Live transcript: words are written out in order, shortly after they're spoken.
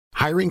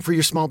Hiring for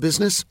your small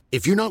business?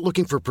 If you're not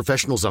looking for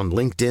professionals on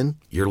LinkedIn,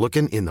 you're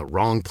looking in the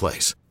wrong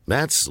place.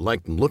 That's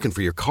like looking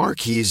for your car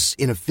keys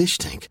in a fish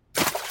tank.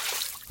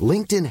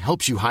 LinkedIn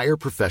helps you hire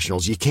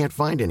professionals you can't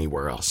find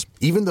anywhere else,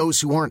 even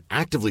those who aren't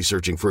actively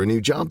searching for a new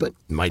job but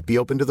might be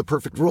open to the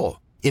perfect role.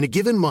 In a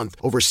given month,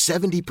 over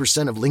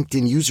 70% of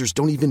LinkedIn users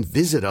don't even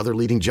visit other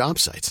leading job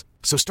sites.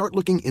 So start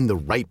looking in the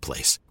right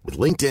place. With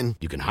LinkedIn,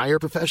 you can hire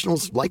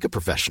professionals like a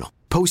professional.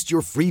 Post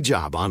your free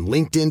job on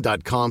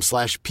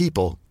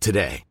linkedin.com/people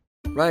today.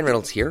 Ryan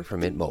Reynolds here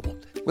from Mint Mobile.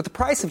 With the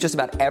price of just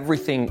about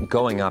everything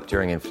going up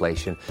during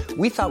inflation,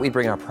 we thought we'd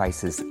bring our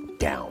prices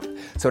down.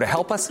 So to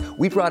help us,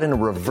 we brought in a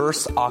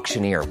reverse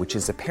auctioneer, which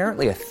is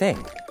apparently a thing.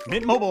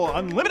 Mint Mobile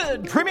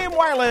Unlimited Premium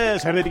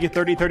Wireless. How to get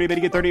 30, 30, bit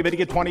to get 30, bit to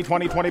get 20,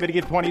 20, 20, bit to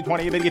get 20,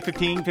 20, bit to get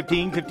 15,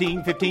 15,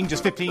 15, 15,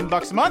 just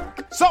 $15 a month?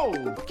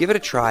 Sold! Give it a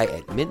try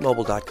at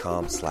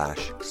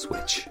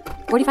mintmobile.com/switch.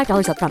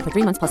 $45 up front for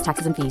 3 months plus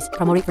taxes and fees.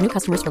 Promo rate for new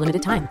customers for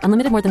limited time.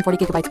 Unlimited more than 40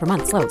 gigabytes per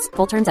month. Slows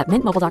full terms at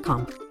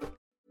mintmobile.com.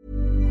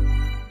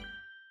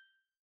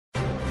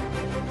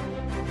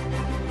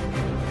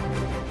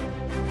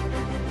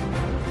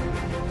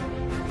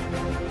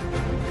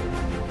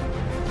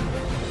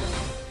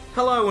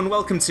 Hello and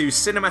welcome to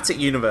Cinematic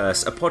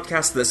Universe, a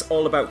podcast that's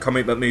all about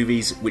comic book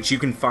movies, which you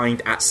can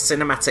find at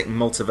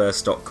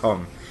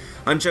cinematicmultiverse.com.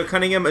 I'm Joe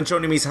Cunningham, and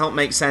joining me to help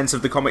make sense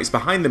of the comics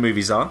behind the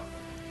movies are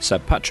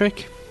Seb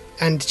Patrick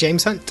and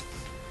James Hunt.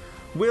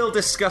 We'll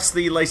discuss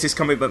the latest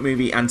comic book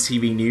movie and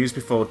TV news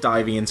before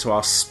diving into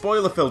our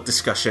spoiler-filled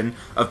discussion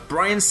of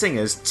Bryan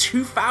Singer's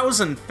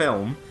 2000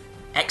 film,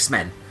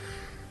 X-Men.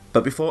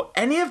 But before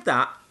any of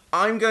that,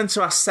 I'm going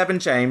to ask Seb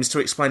and James to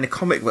explain a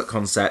comic book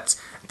concept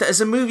that,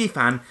 as a movie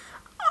fan,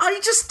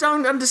 I just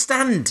don't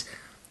understand.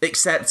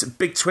 Except,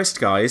 big twist,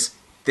 guys,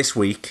 this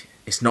week,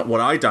 it's not what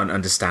I don't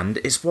understand,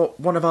 it's what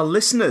one of our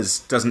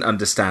listeners doesn't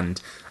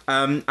understand.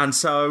 And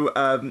so,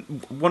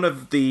 one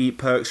of the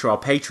perks for our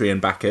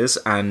Patreon backers,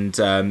 and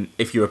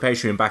if you're a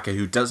Patreon backer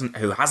who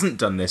hasn't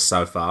done this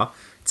so far,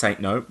 take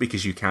note,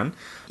 because you can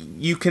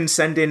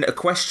send in a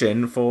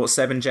question for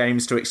Seb and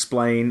James to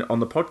explain on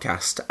the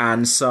podcast.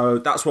 And so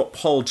that's what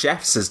Paul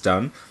Jeffs has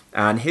done.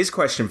 And his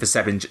question for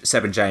Seb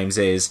and James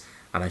is,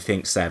 and I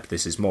think, Seb,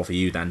 this is more for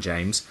you than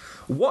James,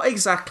 what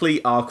exactly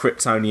are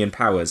Kryptonian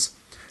powers?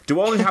 Do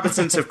all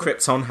inhabitants of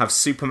Krypton have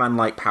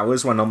Superman-like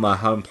powers when on their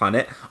home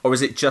planet, or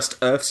is it just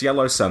Earth's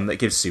yellow sun that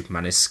gives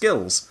Superman his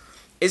skills?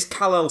 Is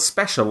Kal-El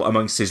special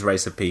amongst his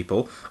race of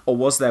people, or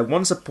was there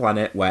once a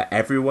planet where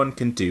everyone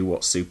can do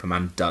what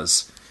Superman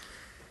does?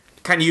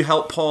 Can you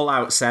help Paul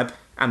out, Seb,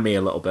 and me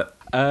a little bit?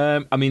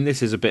 I mean,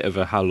 this is a bit of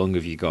a how long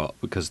have you got?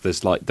 Because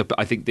there's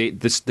I think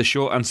the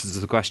short answer to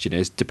the question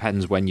is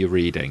depends when you're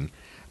reading,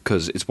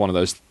 because it's one of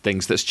those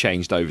things that's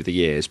changed over the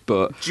years.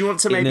 But do you want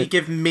to maybe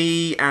give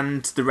me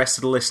and the rest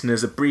of the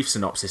listeners a brief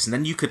synopsis, and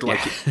then you could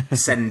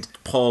send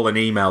Paul an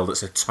email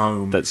that's a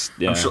tome, I'm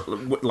sure,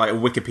 like a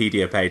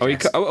Wikipedia page. He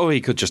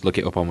could just look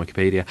it up on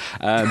Wikipedia.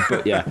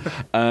 But yeah,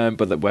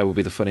 but where will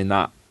be the fun in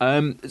that?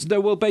 No,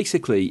 well,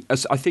 basically,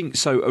 I think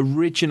so.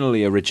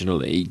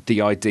 Originally,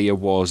 the idea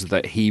was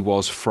that he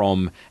was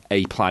from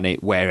a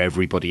planet where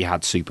everybody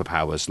had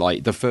superpowers.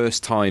 Like the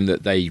first time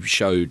that they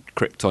showed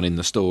Krypton in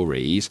the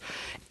stories,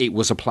 it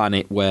was a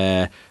planet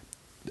where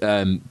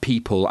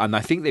people, and I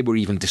think they were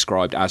even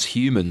described as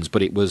humans,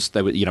 but they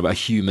were a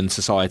human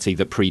society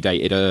that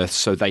predated Earth,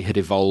 so they had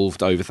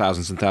evolved over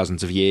thousands and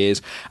thousands of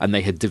years, and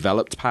they had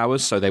developed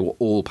powers, so they were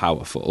all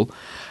powerful.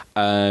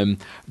 Then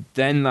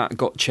that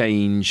got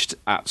changed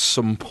at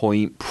some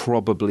point,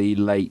 probably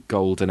late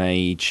Golden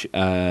Age,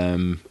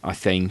 I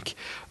think,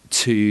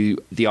 to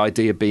the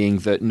idea being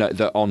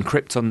that on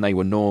Krypton they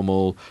were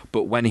normal,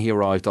 but when he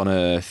arrived on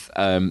Earth,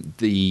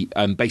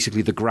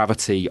 basically the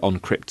gravity on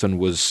Krypton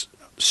was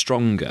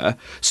stronger,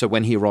 so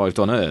when he arrived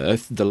on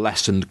Earth, the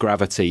lessened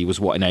gravity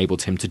was what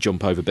enabled him to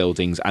jump over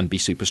buildings and be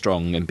super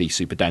strong and be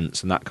super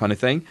dense and that kind of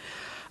thing.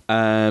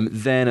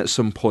 Then at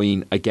some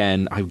point,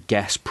 again, I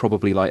guess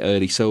probably like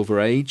early Silver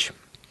Age,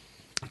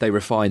 they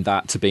refined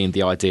that to being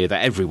the idea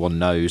that everyone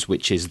knows,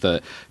 which is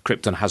that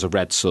Krypton has a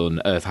red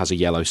sun, Earth has a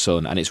yellow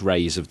sun, and it's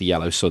rays of the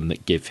yellow sun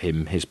that give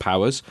him his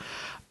powers.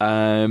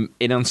 In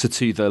answer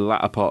to the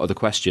latter part of the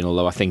question,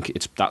 although I think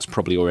that's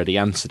probably already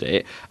answered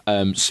it,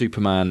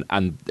 Superman,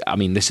 and I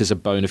mean this is a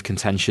bone of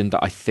contention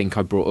that I think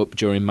I brought up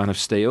during Man of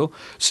Steel,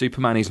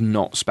 Superman is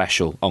not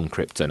special on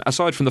Krypton,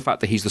 aside from the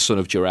fact that he's the son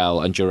of Jor-El,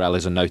 and Jor-El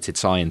is a noted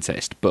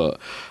scientist, but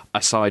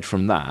aside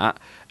from that,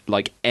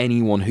 like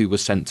anyone who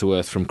was sent to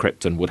Earth from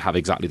Krypton would have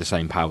exactly the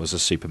same powers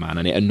as Superman,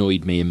 and it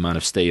annoyed me in Man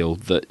of Steel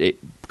that it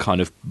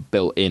kind of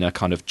built in a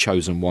kind of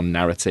chosen one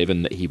narrative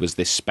and that he was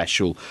this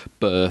special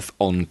birth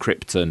on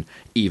Krypton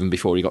even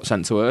before he got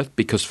sent to Earth,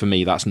 because for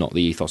me that's not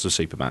the ethos of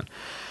Superman.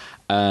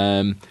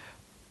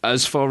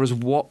 As far as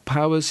what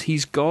powers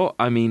he's got,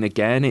 I mean,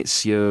 again,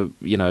 it's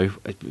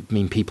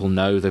people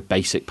know the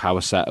basic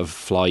power set of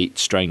flight,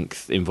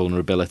 strength,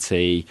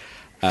 invulnerability,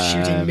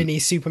 Shooting mini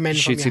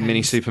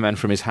Supermen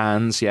from his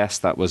hands. Yes,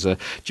 that was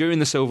during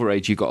the Silver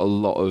Age. You got a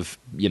lot of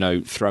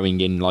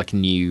throwing in like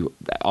new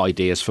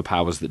ideas for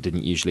powers that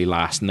didn't usually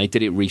last, and they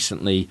did it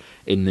recently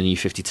in the New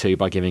 52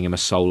 by giving him a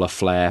solar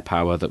flare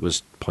power that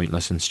was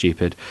pointless and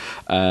stupid.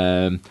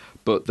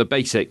 But the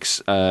basics,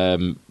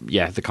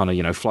 the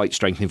kind of flight,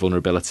 strength,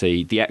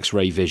 invulnerability, the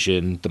X-ray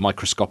vision, the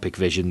microscopic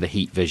vision, the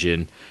heat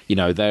vision,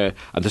 and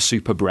the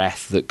super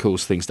breath that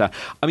cools things down.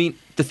 I mean,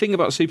 the thing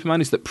about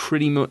Superman is that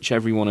pretty much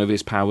every one of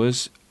his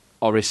powers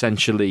are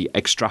essentially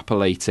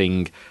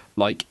extrapolating,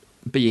 like,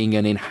 being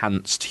an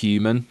enhanced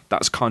human.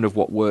 That's kind of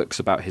what works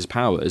about his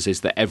powers,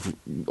 is that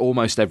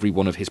almost every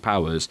one of his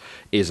powers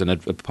is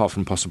apart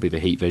from possibly the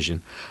heat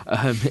vision,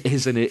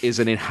 is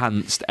an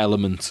enhanced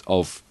element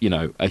of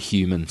a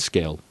human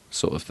skill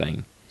sort of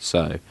thing.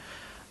 So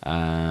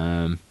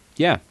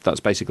that's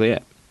basically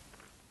it.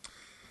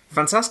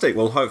 Fantastic.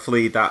 Well,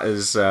 hopefully that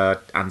has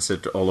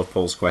answered all of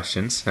Paul's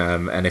questions.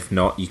 And if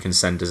not, you can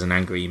send us an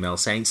angry email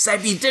saying,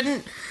 "Seb, you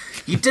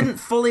didn't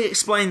fully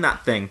explain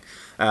that thing."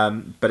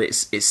 But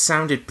it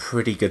sounded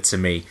pretty good to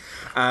me.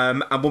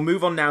 And we'll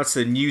move on now to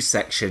the news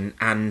section.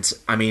 And,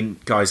 I mean,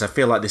 guys, I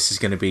feel like this is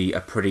going to be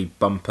a pretty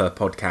bumper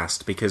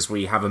podcast because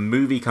we have a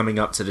movie coming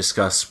up to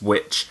discuss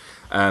which,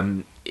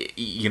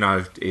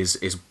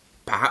 is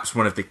perhaps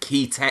one of the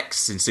key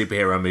texts in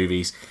superhero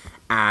movies.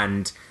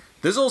 And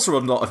there's also a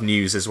lot of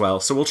news as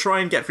well. So we'll try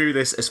and get through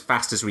this as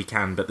fast as we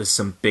can, but there's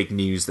some big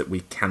news that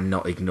we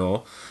cannot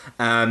ignore.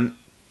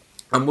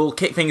 And we'll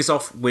kick things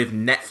off with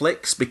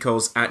Netflix,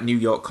 because at New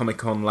York Comic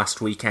Con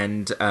last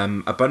weekend,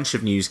 a bunch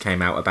of news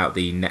came out about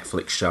the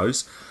Netflix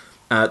shows.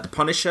 The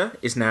Punisher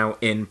is now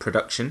in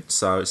production,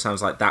 so it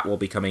sounds like that will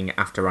be coming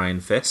after Iron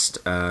Fist,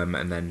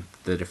 and then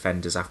The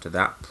Defenders after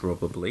that,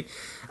 probably.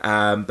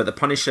 But The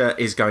Punisher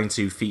is going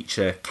to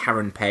feature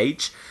Karen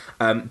Page.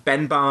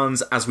 Ben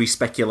Barnes, as we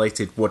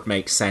speculated would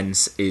make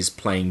sense, is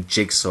playing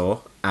Jigsaw.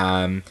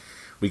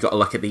 We got a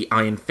look at the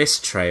Iron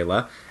Fist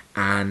trailer,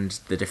 and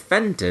The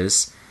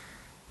Defenders...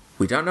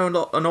 We don't know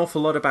an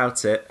awful lot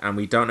about it, and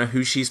we don't know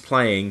who she's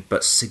playing,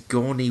 but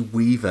Sigourney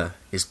Weaver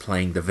is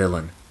playing the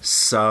villain.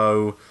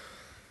 So,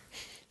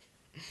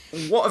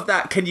 what of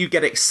that can you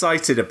get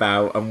excited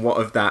about, and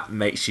what of that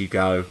makes you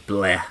go,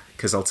 bleh?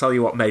 Because I'll tell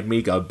you what made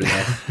me go,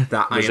 bleh,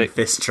 that Iron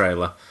Fist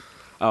trailer.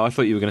 Oh, I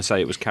thought you were going to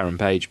say it was Karen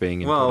Page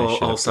being in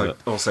Punisher. Well,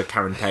 also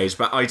Karen Page,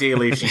 but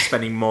ideally if she's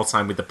spending more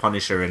time with the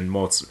Punisher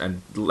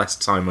and less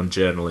time on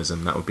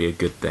journalism, that would be a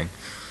good thing.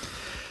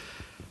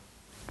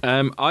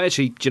 I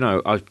actually,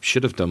 I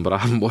should have done, but I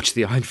haven't watched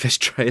the Iron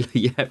Fist trailer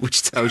yet,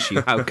 which tells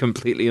you how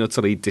completely and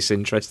utterly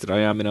disinterested I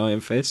am in Iron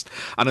Fist.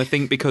 And I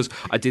think because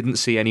I didn't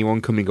see anyone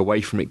coming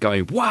away from it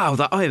going, wow,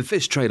 that Iron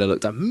Fist trailer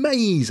looked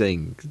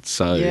amazing.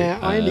 So yeah,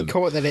 I only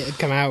caught that it had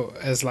come out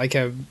as like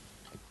I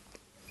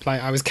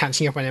was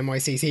catching up on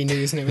NYCC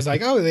News, and it was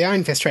like, oh, the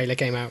Iron Fist trailer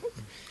came out.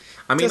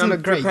 I mean, I'm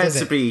prepared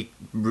to be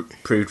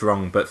proved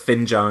wrong, but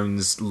Finn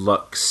Jones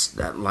looks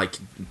like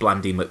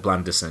Blandy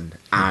McBlanderson,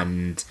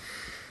 and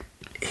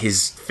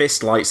his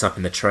fist lights up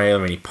in the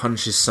trailer and he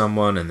punches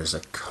someone and there's a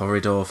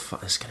corridor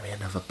fight. There's going to be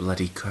another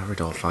bloody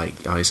corridor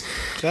fight, guys.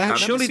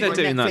 Surely they're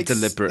doing that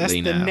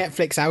deliberately now. The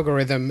Netflix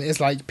algorithm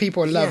is like,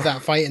 people love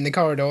that fight in the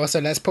corridor, so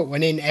let's put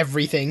one in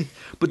everything.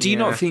 But do you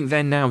not think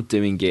they're now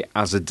doing it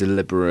as a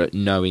deliberate,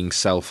 knowing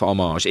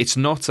self-homage? It's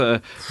not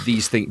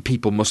these things,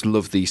 people must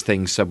love these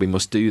things, so we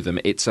must do them.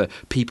 It's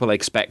people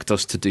expect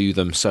us to do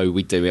them, so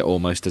we do it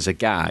almost as a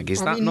gag.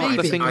 Is that not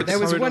the thing? There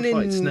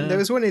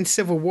was one in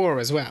Civil War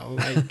as well.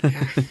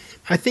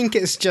 I think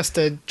it's just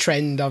a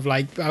trend of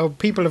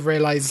people have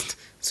realised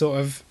sort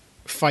of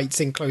fights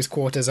in close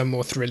quarters are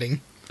more thrilling,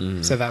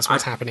 so that's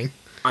what's happening.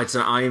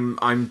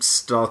 I'm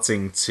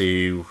starting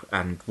to,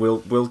 and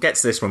we'll get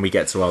to this when we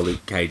get to our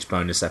Luke Cage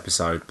bonus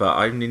episode. But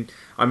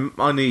I'm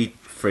only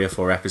 3 or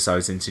 4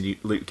 episodes into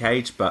Luke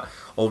Cage, but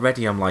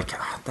already I'm like,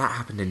 that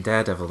happened in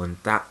Daredevil, and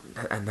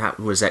that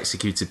was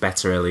executed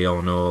better early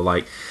on, or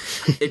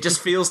it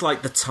just feels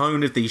like the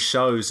tone of these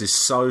shows is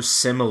so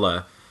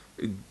similar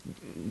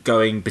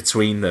going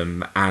between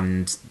them,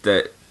 and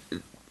that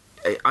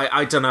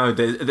I don't know,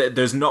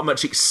 there's not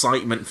much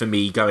excitement for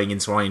me going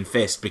into Iron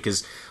Fist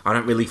because I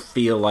don't really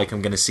feel like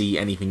I'm going to see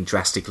anything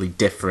drastically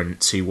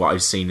different to what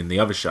I've seen in the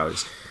other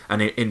shows.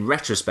 And in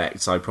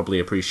retrospect, I probably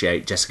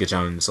appreciate Jessica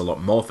Jones a lot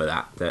more for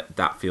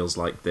that feels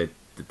like the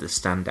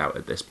standout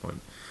at this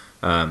point,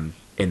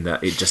 in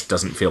that it just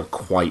doesn't feel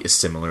quite as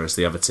similar as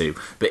the other two,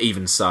 but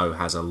even so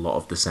has a lot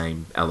of the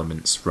same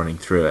elements running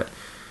through it.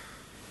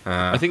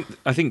 I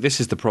think this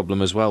is the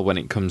problem as well when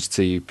it comes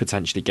to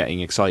potentially getting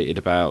excited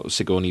about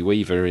Sigourney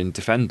Weaver in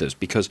Defenders,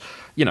 because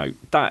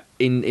that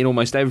in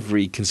almost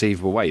every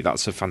conceivable way,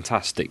 that's a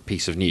fantastic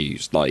piece of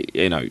news.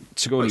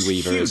 Sigourney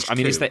Weaver is. I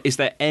mean, is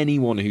there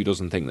anyone who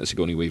doesn't think that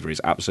Sigourney Weaver is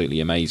absolutely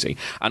amazing?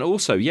 And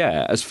also,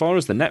 as far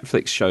as the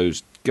Netflix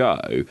shows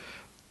go,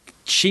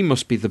 she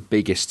must be the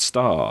biggest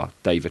star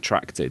they've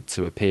attracted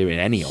to appear in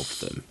any of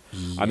them.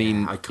 I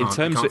mean, in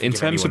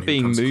terms of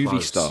being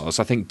movie stars,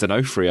 I think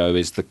D'Onofrio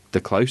is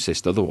the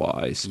closest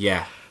otherwise.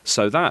 Yeah.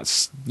 So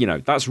that's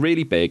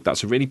really big.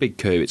 That's a really big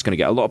coup. It's going to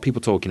get a lot of people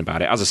talking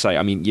about it. As I say,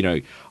 I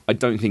mean, I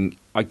don't think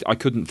I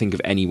couldn't think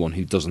of anyone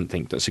who doesn't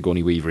think that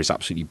Sigourney Weaver is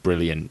absolutely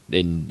brilliant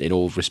in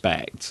all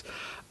respects.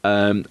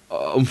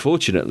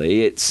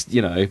 Unfortunately, it's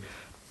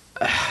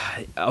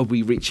are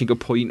we reaching a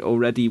point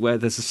already where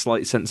there's a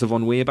slight sense of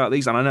ennui about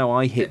these? And I know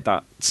I hit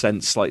that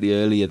sense slightly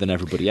earlier than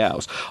everybody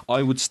else.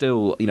 I would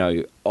still,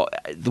 the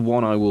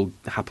one I will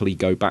happily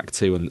go back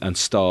to and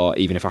star,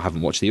 even if I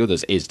haven't watched the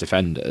others, is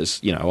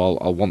Defenders.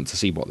 I'll want to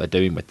see what they're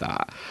doing with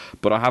that.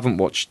 But I haven't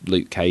watched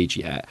Luke Cage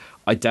yet.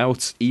 I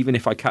doubt, even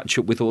if I catch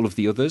up with all of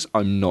the others,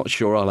 I'm not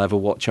sure I'll ever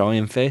watch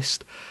Iron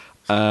Fist.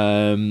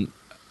 But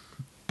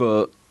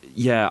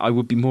yeah, I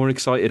would be more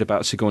excited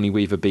about Sigourney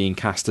Weaver being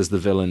cast as the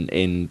villain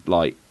in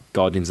like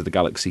Guardians of the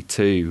Galaxy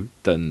 2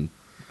 than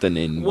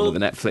in one of the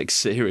Netflix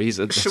series.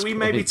 Should we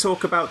maybe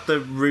talk about the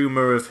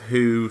rumour of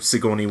who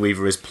Sigourney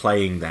Weaver is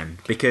playing then?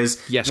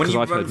 Because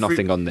I've heard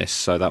nothing on this,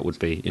 so that would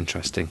be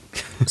interesting.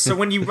 So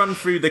when you run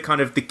through the kind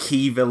of the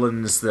key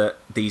villains that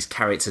these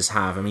characters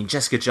have, I mean,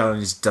 Jessica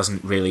Jones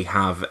doesn't really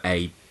have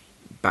a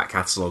back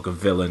catalogue of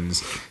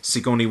villains.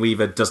 Sigourney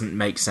Weaver doesn't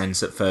make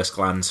sense at first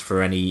glance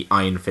for any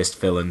Iron Fist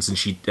villains, and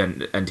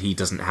he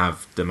doesn't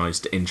have the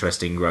most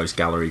interesting rogues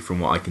gallery from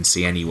what I can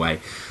see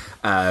anyway.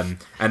 And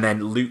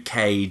then Luke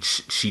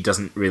Cage, she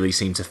doesn't really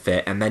seem to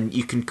fit. And then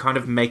you can kind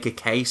of make a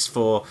case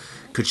for,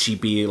 could she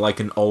be like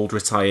an old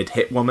retired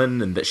hit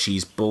woman and that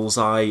she's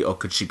Bullseye, or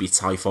could she be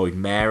Typhoid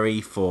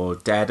Mary for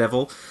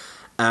Daredevil?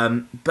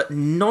 But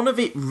none of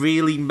it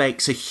really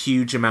makes a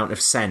huge amount of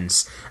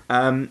sense.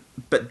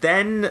 But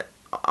then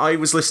I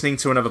was listening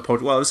to another I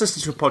was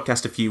listening to a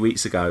podcast a few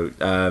weeks ago.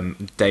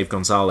 Dave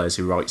Gonzalez,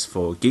 who writes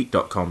for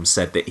Geek.com,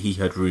 said that he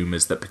heard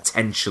rumours that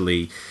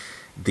potentially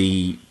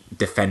the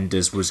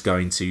Defenders was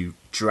going to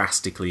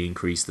drastically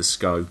increase the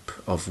scope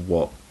of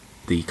what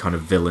the kind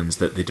of villains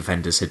that the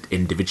Defenders had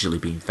individually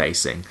been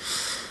facing.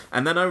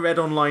 And then I read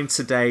online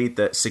today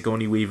that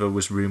Sigourney Weaver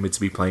was rumoured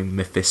to be playing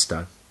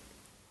Mephisto.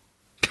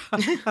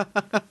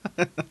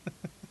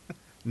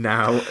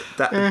 Now,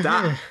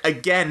 that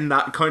again,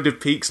 that kind of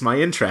piques my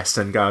interest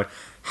and go,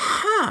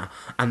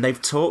 and they've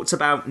talked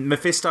about,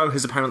 Mephisto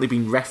has apparently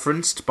been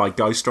referenced by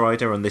Ghost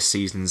Rider on this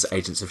season's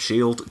Agents of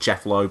S.H.I.E.L.D.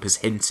 Jeff Loeb has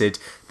hinted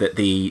that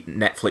the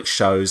Netflix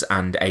shows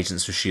and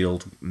Agents of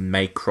S.H.I.E.L.D.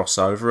 may cross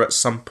over at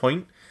some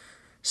point.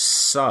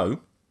 So,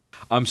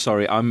 I'm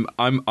sorry, I'm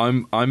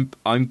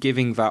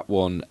giving that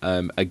one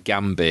a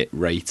Gambit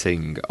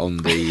rating on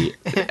the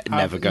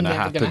never gonna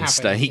happen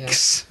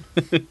stakes.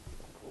 Yeah.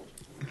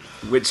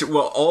 Which,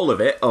 all of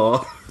it,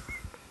 or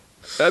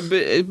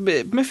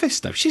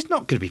Mephisto? She's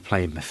not going to be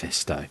playing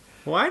Mephisto.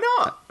 Why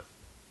not?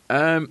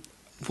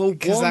 Well,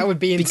 because that would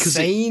be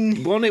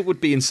insane. It would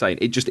be insane.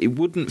 It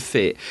wouldn't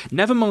fit.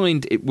 Never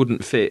mind, it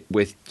wouldn't fit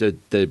with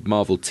the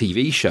Marvel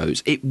TV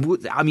shows. It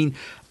would. I mean,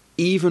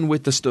 even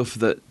with the stuff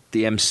that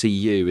the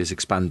MCU is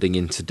expanding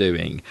into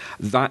doing,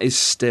 that is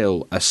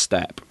still a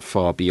step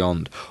far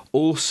beyond.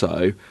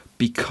 Also,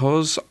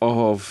 because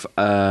of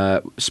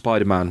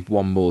Spider-Man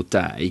One More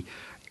Day,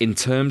 in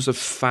terms of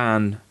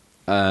fan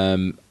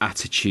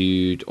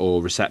attitude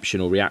or reception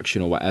or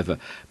reaction or whatever,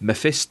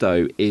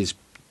 Mephisto is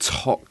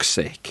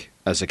toxic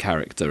as a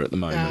character at the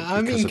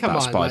moment because of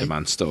that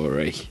Spider-Man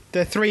story.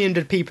 The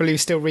 300 people who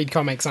still read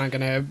comics aren't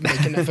going to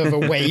make enough of a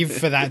wave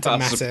for that to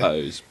matter.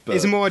 Suppose, but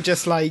it's more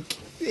just like,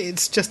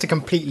 it's just a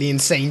completely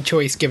insane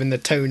choice given the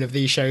tone of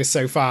these shows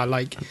so far.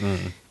 Like,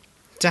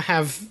 to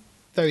have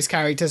those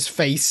characters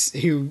face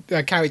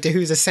a character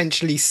who's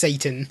essentially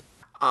Satan.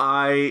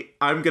 I'm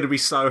going to be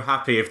so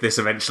happy if this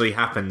eventually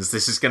happens.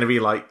 This is going to be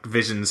like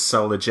Vision's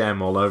Solar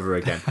Gem all over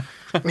again.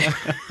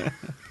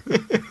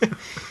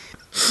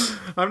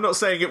 I'm not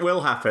saying it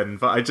will happen,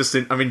 but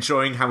I'm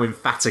enjoying how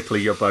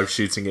emphatically you're both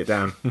shooting it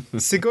down.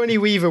 Sigourney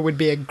Weaver would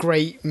be a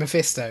great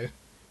Mephisto.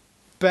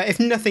 But if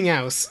nothing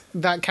else,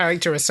 that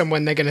character is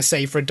someone they're going to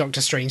save for a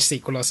Doctor Strange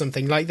sequel or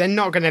something. Like, they're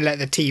not going to let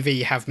the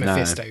TV have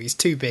Mephisto. No. He's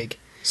too big.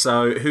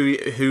 So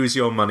who's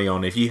your money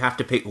on? If you have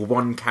to pick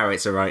one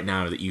character right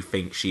now that you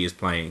think she is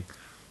playing.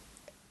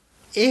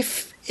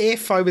 If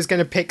I was going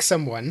to pick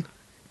someone,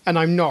 and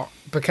I'm not,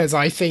 because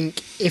I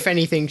think, if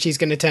anything, she's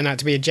going to turn out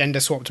to be a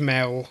gender-swapped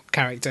male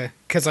character,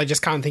 because I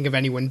just can't think of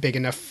anyone big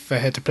enough for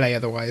her to play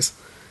otherwise.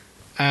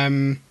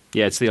 Yeah,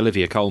 it's the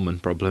Olivia Colman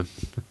problem.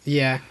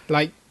 Yeah,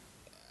 like,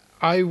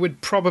 I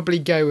would probably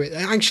go with...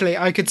 Actually,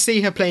 I could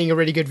see her playing a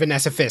really good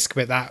Vanessa Fisk,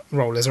 but that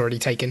role is already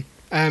taken.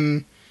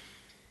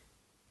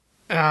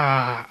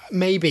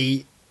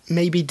 Maybe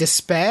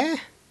Despair?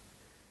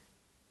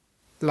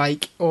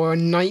 Like, or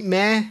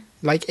Nightmare?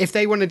 Like, if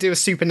they want to do a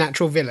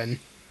supernatural villain...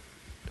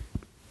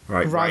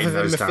 Right, rather than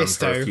those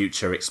Mephisto, down for a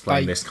future,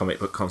 explain this comic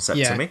book concept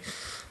to me.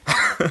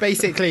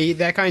 Basically,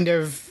 they're kind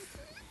of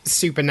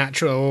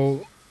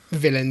supernatural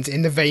villains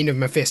in the vein of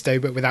Mephisto,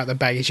 but without the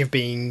baggage of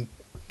being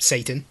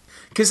Satan.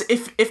 Because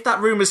if that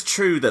rumour's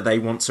true that they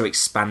want to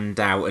expand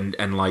out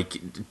and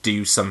like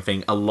do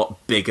something a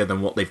lot bigger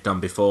than what they've done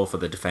before for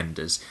the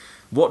Defenders,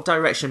 what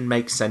direction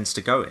makes sense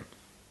to go in?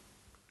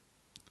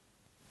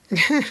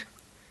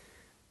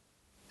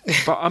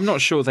 But I'm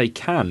not sure they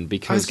can,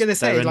 because I was gonna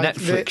say, they're a like,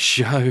 Netflix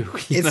show.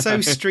 It's so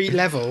street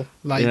level.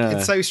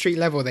 It's so street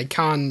level, they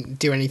can't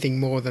do anything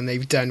more than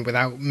they've done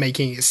without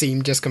making it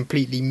seem just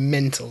completely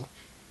mental.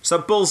 So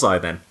Bullseye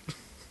then.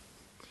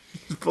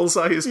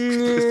 Bullseye is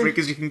as big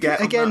as you can get.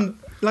 Again,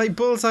 like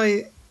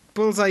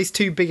Bullseye's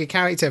too big a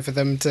character for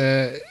them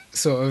to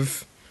sort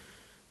of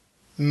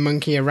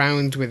monkey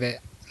around with it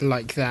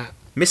like that.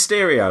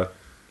 Mysterio.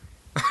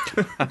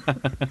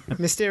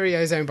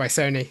 Mysterio's owned by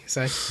Sony,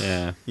 so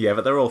yeah,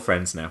 but they're all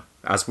friends now.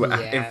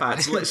 In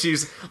fact, let's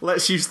use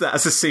that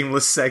as a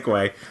seamless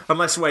segue.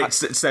 Unless, wait,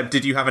 Seb,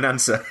 did you have an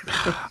answer?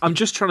 I'm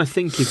just trying to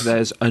think if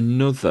there's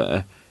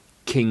another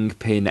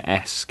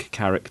Kingpin-esque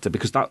character,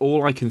 because that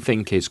all I can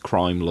think is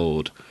Crime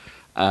Lord.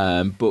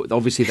 But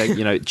obviously,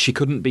 she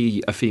couldn't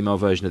be a female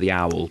version of the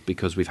Owl,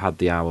 because we've had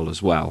the Owl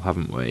as well,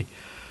 haven't we?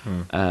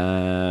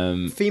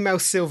 Female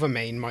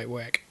Silvermane might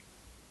work.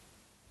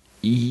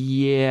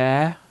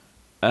 Yeah.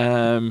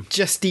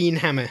 Justine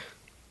Hammer.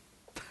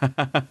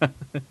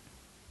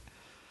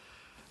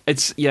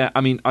 It's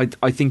I mean, I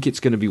think it's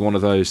going to be one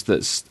of those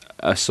that's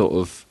a sort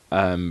of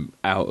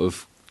out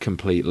of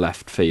complete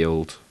left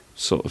field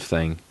sort of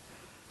thing.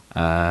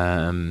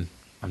 I'm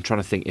trying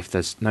to think if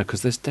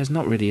because there's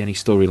not really any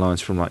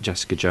storylines from like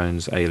Jessica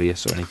Jones,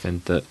 Alias, or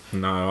anything that.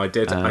 No, I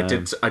did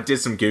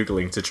some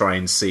Googling to try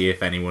and see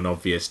if anyone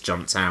obvious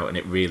jumped out, and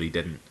it really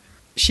didn't.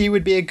 She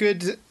would be a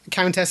good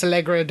Countess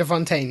Allegra de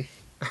Fontaine.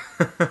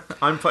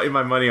 I'm putting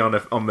my money on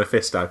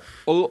Mephisto.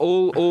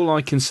 All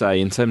I can say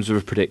in terms of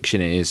a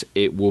prediction is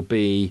it will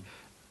be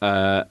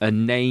a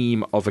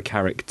name of a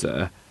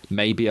character,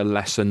 maybe a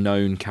lesser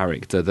known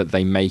character that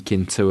they make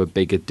into a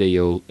bigger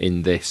deal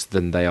in this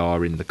than they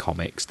are in the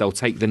comics. They'll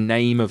take the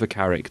name of a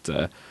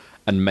character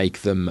and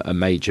make them a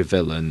major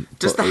villain,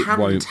 but it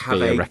won't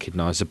be a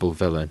recognisable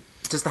villain.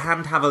 Does the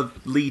Hand have a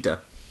leader?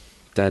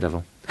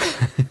 Daredevil.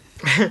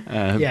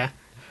 Yeah.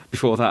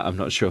 Before that, I'm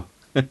not sure.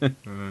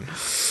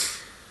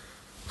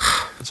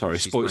 Sorry,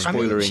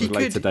 spoilering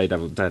later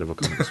Daredevil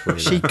comics.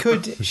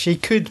 She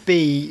could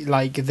be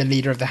like the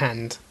leader of the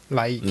Hand,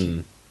 like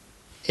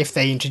if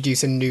they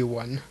introduce a new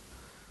one.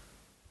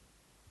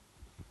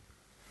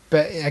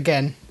 But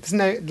again,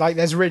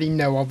 there's really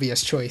no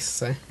obvious choice.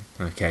 So.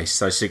 Okay,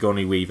 so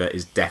Sigourney Weaver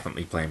is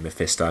definitely playing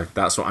Mephisto.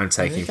 That's what I'm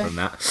taking from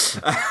that.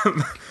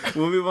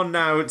 We'll move on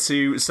now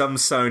to some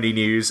Sony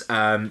news,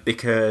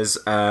 because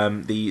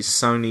the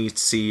Sony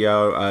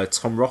CEO,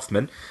 Tom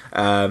Rothman,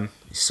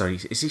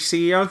 sorry, is he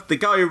CEO? The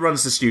guy who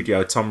runs the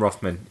studio, Tom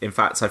Rothman, in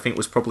fact, I think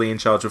was probably in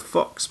charge of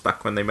Fox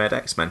back when they made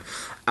X-Men.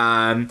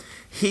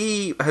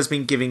 He has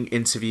been giving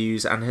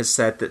interviews and has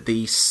said that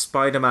the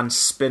Spider-Man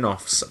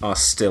spin-offs are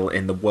still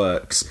in the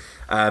works.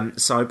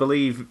 So I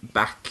believe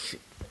back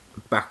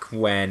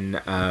when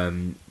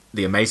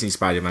the Amazing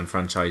Spider-Man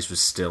franchise was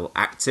still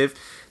active,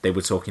 they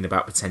were talking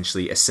about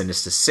potentially a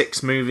Sinister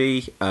Six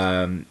movie,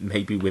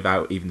 maybe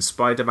without even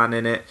Spider-Man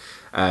in it.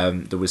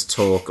 There was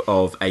talk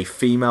of a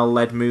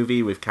female-led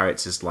movie with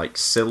characters like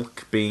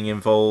Silk being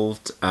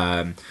involved,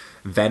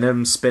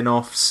 Venom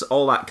spin-offs,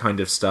 all that kind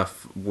of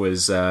stuff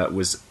was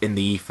in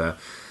the ether.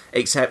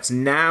 Except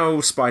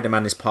now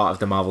Spider-Man is part of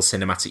the Marvel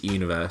Cinematic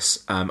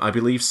Universe. I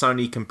believe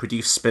Sony can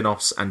produce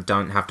spin-offs and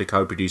don't have to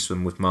co-produce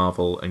them with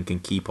Marvel and can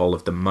keep all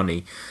of the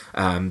money.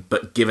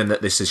 But given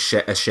that this is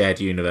a shared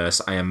universe,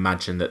 I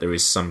imagine that there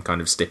is some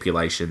kind of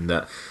stipulation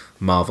that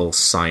Marvel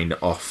sign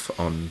off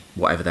on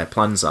whatever their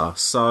plans are.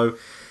 So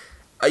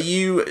are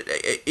you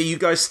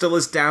guys still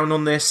as down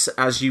on this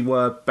as you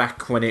were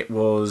back when it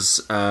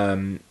was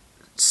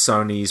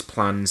Sony's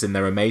plans in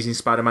their Amazing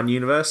Spider-Man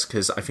universe?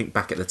 Because I think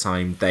back at the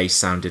time they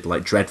sounded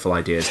like dreadful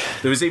ideas.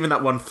 There was even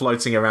that one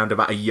floating around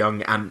about a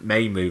young Aunt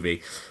May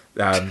movie,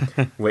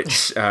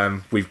 which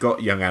we've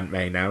got young Aunt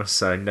May now,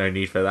 so no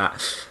need for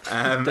that.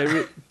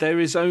 There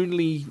is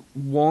only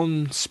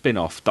one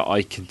spin-off that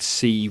I could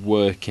see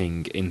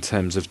working in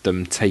terms of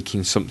them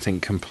taking something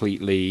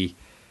completely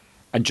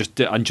and just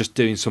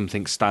doing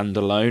something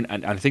standalone.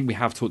 And I think we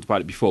have talked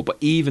about it before, but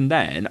even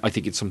then, I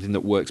think it's something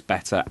that works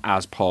better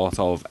as part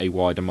of a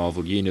wider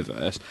Marvel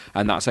universe,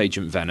 and that's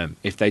Agent Venom.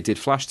 If they did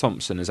Flash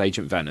Thompson as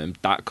Agent Venom,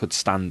 that could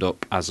stand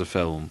up as a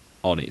film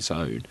on its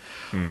own.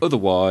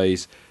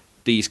 Otherwise,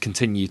 these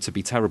continue to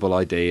be terrible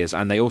ideas,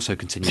 and they also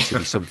continue to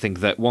be something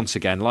that, once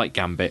again, like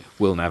Gambit,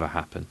 will never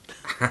happen.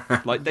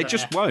 Like, they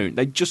just won't.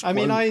 They just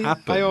won't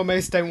happen. I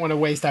almost don't want to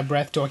waste our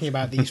breath talking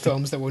about these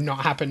films that will not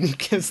happen,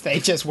 because they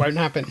just won't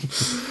happen.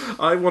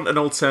 I want an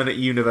alternate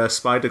universe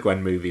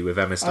Spider-Gwen movie with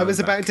Emma Stone. I was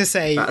about to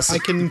say, I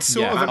can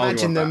sort of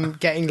imagine them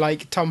getting,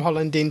 like, Tom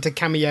Holland in to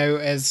cameo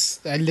as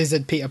a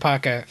lizard Peter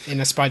Parker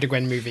in a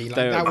Spider-Gwen movie.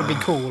 Like, that would be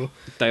cool.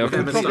 They are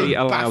completely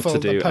allowed to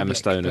do Emma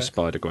Stone as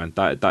Spider-Gwen.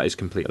 That is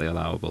completely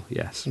allowable.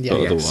 Yes, yeah,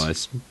 but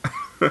otherwise.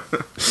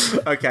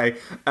 Okay,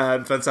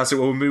 fantastic.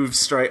 We'll move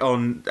straight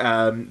on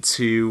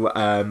to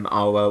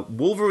our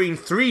Wolverine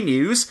 3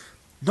 news.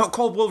 not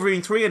called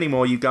Wolverine 3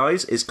 anymore, you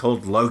guys. It's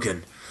called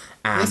Logan.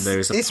 And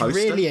there's a poster. This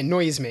really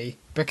annoys me,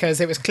 because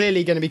it was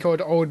clearly going to be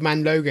called Old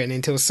Man Logan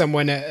until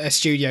someone at a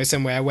studio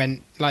somewhere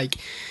went, like,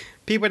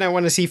 people don't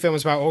want to see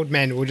films about old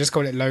men, we'll just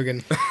call it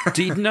Logan.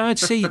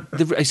 See,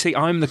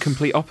 I'm the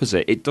complete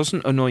opposite. It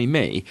doesn't annoy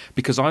me,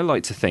 because I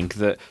like to think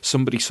that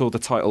somebody saw the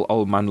title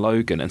Old Man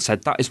Logan and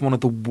said, that is one of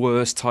the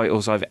worst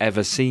titles I've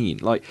ever seen.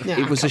 Like,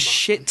 it was a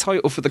shit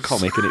title for the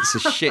comic, and it's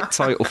a shit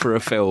title for a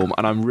film,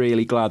 and I'm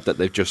really glad that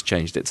they've just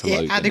changed it to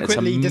Logan. It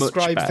adequately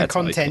describes the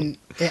content.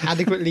 It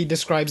adequately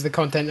describes the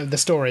content of the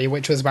story,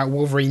 which was about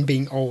Wolverine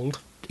being old.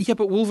 Yeah,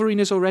 but Wolverine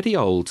is already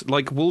old.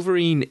 Like,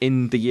 Wolverine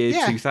in the year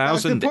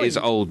 2000 is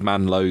Old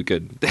Man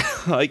Logan.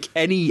 Like,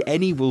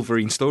 any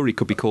Wolverine story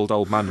could be called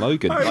Old Man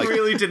Logan. I like,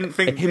 really didn't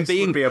think this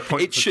would be a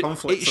point for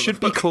conflict. It should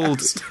be called...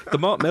 The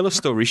Mark Millar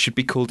story should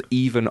be called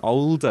Even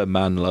Older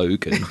Man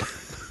Logan.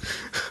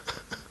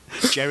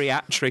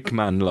 Geriatric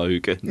Man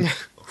Logan.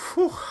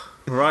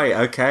 Right,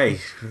 okay.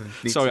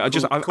 Sorry, I've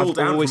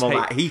down always from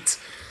all that heat.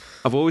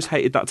 I've always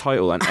hated that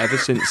title, and ever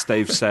since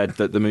they've said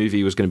that the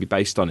movie was going to be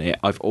based on it,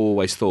 I've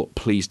always thought,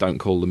 please don't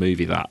call the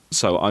movie that.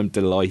 So I'm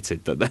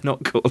delighted that they're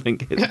not calling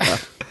it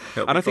that.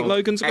 And I think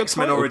Logan's a good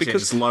X-Men title. Origins,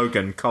 because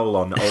Logan,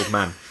 Old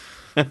Man.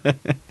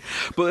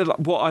 But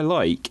what I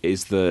like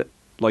is that,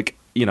 like,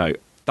 you know,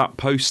 that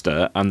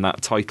poster and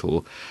that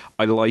title,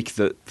 I like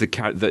that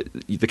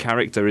the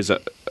character is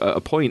at a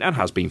point, and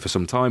has been for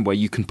some time, where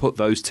you can put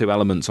those two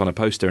elements on a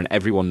poster and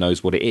everyone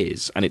knows what it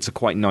is, and it's a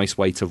quite nice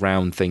way to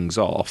round things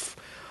off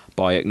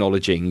by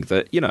acknowledging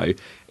that, you know,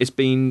 it's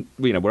been,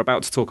 you know, we're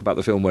about to talk about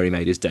the film where he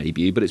made his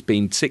debut, but it's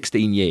been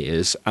 16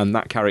 years, and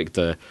that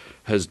character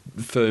has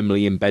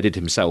firmly embedded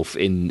himself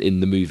in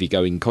the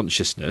movie-going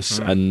consciousness,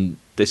 and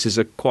this is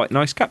a quite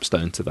nice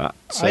capstone to that.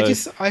 So,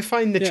 I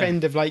find the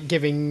trend of, like,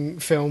 giving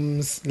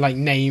films, like,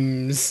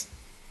 names,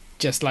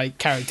 just, like,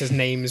 characters'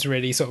 names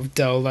really sort of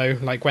dull, though.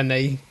 Like, when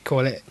they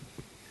call it,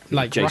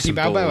 like, Jason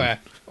Rocky Balboa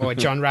Bourne. or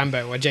John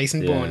Rambo or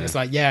Jason Bourne. It's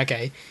like, yeah,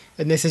 okay.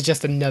 And this is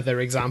just another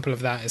example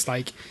of that. It's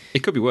like...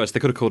 It could be worse. They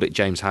could have called it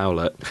James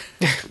Howlett.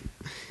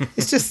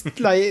 It's just,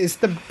 like, it's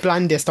the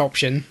blandest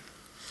option.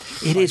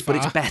 It is, but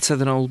it's better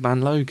than Old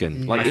Man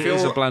Logan. Like, it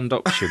is a bland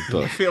option,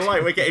 but... I feel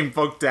like we're getting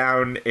bogged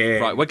down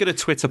in... Right, we're going to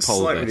Twitter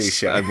poll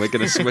this, and we're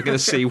going to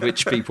see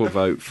which people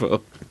vote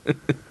for.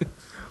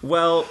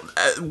 Well,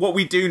 what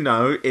we do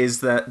know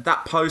is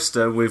that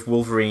poster with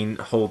Wolverine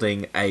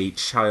holding a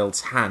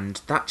child's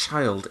hand, that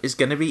child is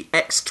going to be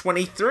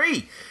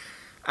X-23.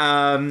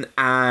 And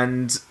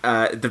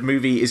the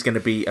movie is going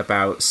to be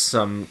about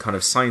some kind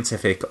of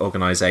scientific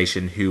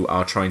organisation who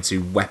are trying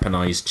to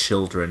weaponize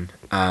children.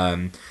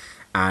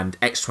 And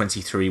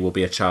X-23 will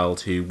be a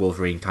child who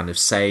Wolverine kind of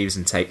saves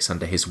and takes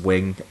under his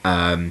wing.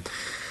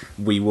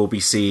 We will be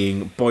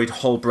seeing Boyd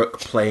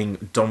Holbrook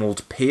playing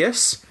Donald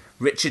Pierce.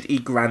 Richard E.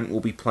 Grant will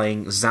be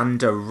playing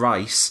Xander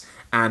Rice.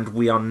 And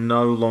we are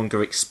no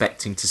longer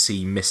expecting to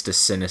see Mr.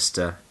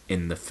 Sinister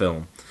in the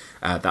film.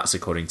 That's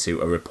according to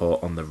a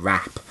report on The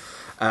Wrap.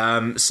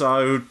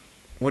 So,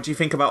 what do you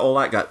think about all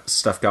that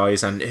stuff,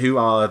 guys? And who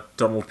are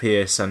Donald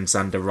Pierce and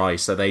Xander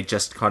Rice? Are they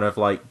just kind of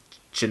like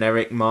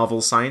generic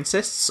Marvel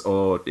scientists,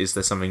 or is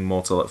there something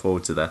more to look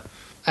forward to there?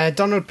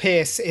 Donald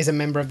Pierce is a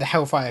member of the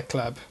Hellfire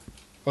Club,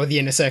 or the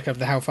inner circle of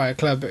the Hellfire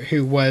Club,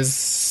 who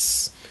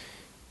was...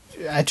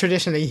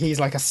 traditionally, he's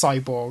like a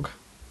cyborg.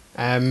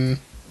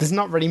 There's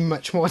not really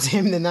much more to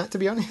him than that, to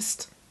be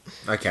honest.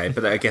 Okay,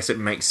 but I guess it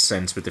makes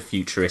sense with the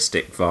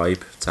futuristic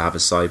vibe to have a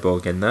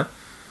cyborg in there.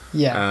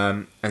 Yeah.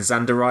 And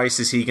Xander Rice,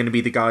 is he going to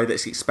be the guy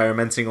that's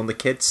experimenting on the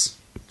kids?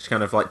 Just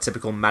kind of like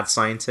typical mad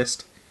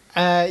scientist?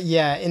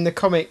 Yeah, in the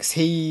comics,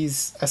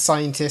 he's a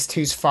scientist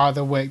whose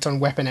father worked on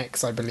Weapon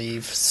X, I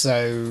believe.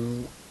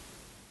 So,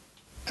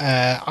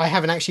 I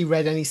haven't actually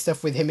read any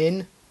stuff with him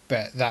in,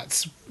 but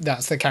that's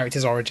the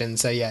character's origin.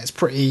 So yeah, it's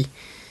pretty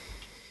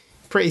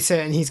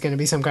certain he's going to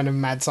be some kind of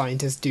mad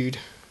scientist dude.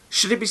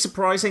 Should it be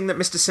surprising that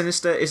Mr.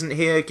 Sinister isn't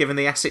here, given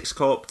the Essex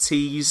Corp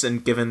tease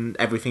and given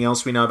everything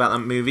else we know about that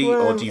movie,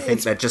 or do you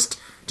think they're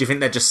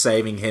just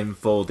saving him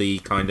for the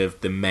kind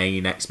of the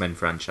main X-Men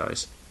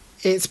franchise?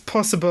 It's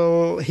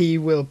possible he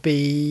will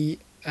be.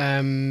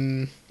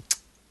 It's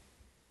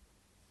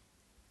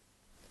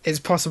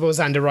possible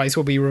Xander Rice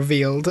will be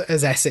revealed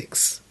as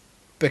Essex,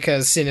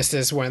 because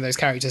Sinister's one of those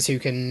characters who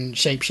can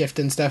shapeshift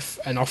and stuff,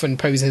 and often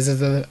poses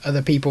as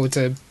other people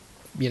to,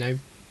 you know,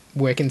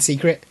 work in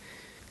secret.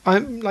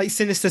 Like,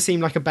 Sinister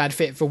seemed like a bad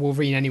fit for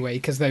Wolverine anyway,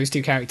 because those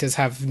two characters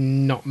have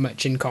not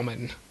much in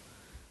common.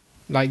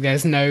 Like,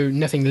 there's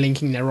nothing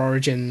linking their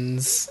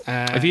origins.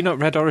 Have you not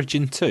read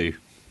Origin 2?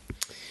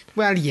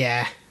 Well,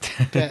 yeah.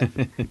 But,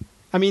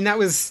 I mean, that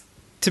was,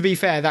 to be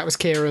fair, that was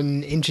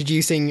Kieran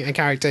introducing a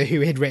character who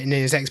he'd written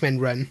in his X-Men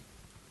run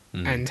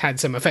and had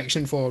some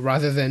affection for,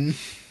 rather than...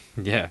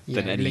 Yeah,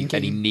 than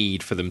any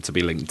need for them to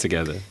be linked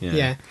together.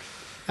 Yeah.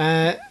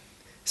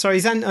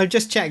 Sorry, I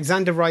just checked.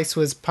 Xander Rice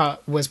was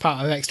part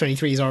of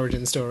X-23's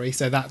origin story,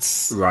 so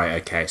that's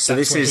right. Okay, so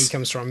that's this where is he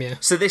comes from. Yeah.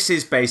 So this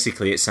is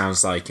basically, it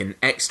sounds like, an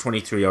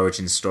X-23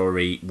 origin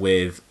story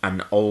with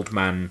an old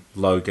man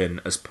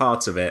Logan as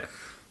part of it,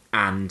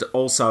 and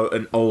also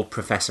an old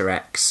Professor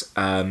X.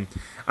 And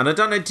I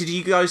don't know, did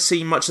you guys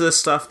see much of the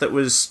stuff that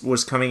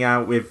was coming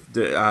out with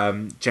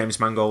the, James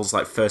Mangold's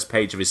like first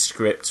page of his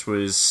script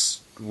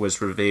was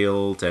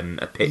revealed,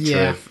 and a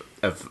picture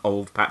of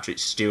old Patrick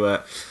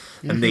Stewart,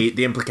 and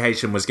the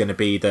implication was going to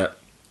be that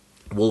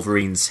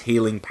Wolverine's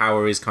healing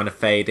power is kind of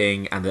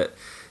fading, and that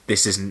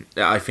this isn't.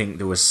 I think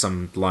there was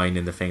some line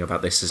in the thing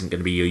about this isn't going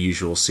to be your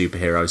usual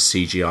superhero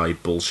CGI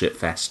bullshit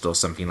fest or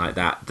something like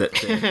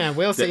that.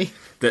 We'll see.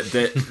 That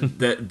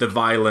the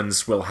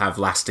violence will have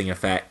lasting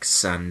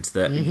effects, and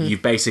that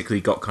you've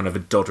basically got kind of a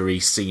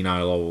doddery,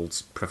 senile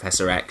old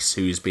Professor X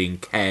who's being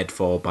cared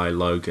for by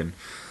Logan.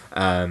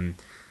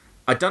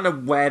 I don't know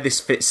where this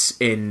fits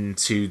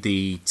into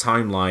the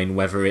timeline,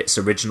 whether it's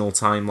original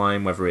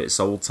timeline, whether it's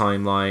old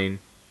timeline.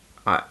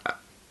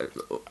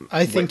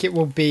 I think it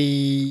will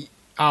be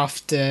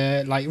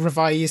after, like,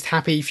 revised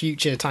Happy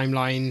Future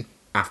timeline.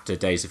 After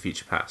Days of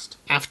Future Past.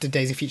 After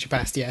Days of Future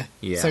Past, yeah.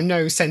 Yeah. So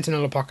no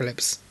Sentinel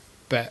Apocalypse,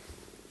 but...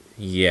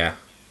 Yeah.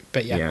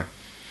 But yeah.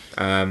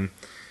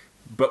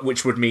 But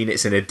which would mean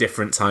it's in a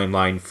different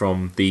timeline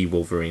from the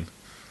Wolverine.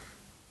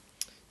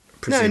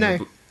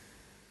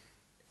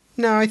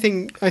 No, I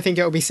think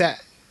it'll be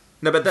set.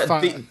 No, but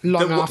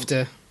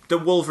after the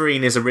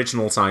Wolverine is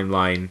original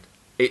timeline.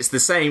 It's the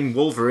same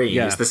Wolverine.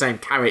 Yeah. It's the same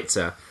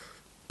character,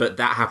 but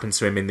that happened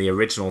to him in the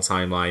original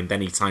timeline.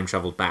 Then he time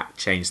traveled back,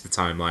 changed the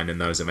timeline, and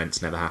those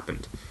events never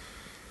happened.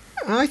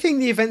 I think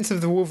the events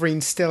of the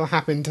Wolverine still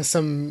happened to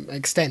some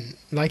extent.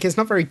 Like, it's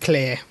not very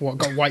clear what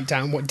got wiped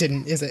out and what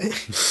didn't, is it?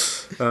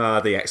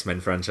 The X-Men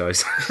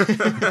franchise.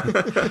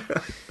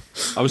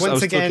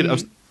 Once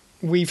again,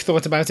 we've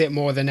thought about it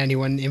more than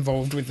anyone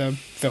involved with the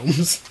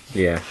films.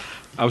 Yeah.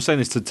 I was saying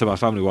this to my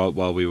family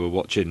while we were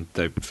watching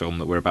the film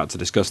that we're about to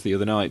discuss the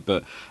other night,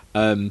 but,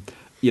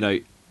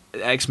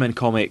 X-Men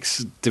comics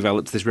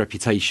developed this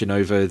reputation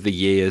over the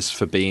years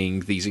for being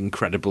these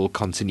incredible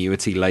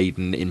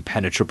continuity-laden,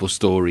 impenetrable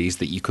stories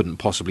that you couldn't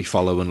possibly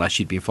follow unless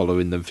you'd been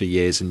following them for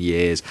years and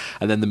years.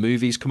 And then the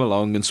movies come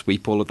along and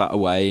sweep all of that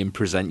away and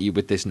present you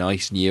with this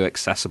nice, new,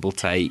 accessible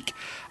take.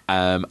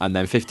 And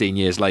then 15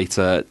 years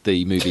later,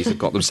 the movies have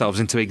got themselves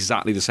into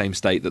exactly the same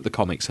state that the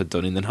comics had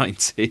done in the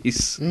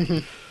 90s. Mm-hmm.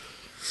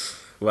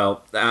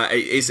 Well,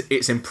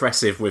 it's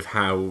impressive with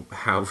how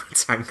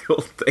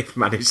tangled they've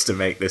managed to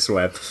make this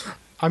web.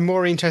 I'm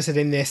more interested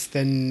in this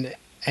than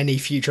any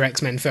future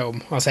X-Men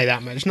film, I'll say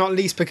that much. Not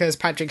least because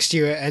Patrick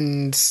Stewart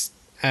and...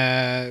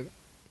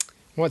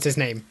 what's his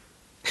name?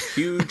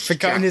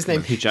 Forgotten his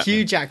name.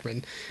 Hugh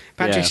Jackman.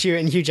 Patrick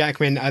Stewart and Hugh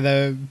Jackman are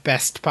the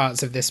best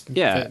parts of this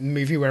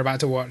movie we're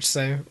about to watch.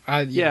 So,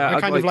 I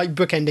kind of like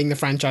bookending the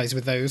franchise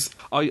with those.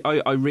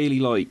 I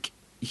really like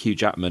Hugh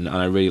Jackman, and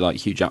I really like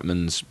Hugh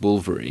Jackman's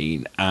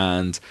Wolverine.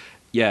 And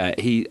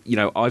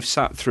I've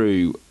sat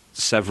through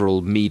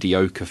several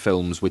mediocre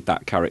films with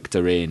that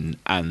character in,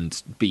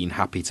 and been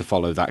happy to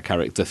follow that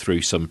character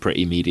through some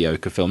pretty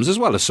mediocre films, as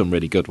well as some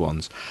really good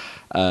ones.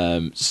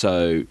 I'm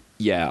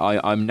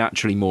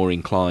naturally more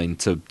inclined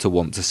to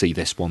want to see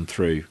this one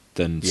through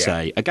than,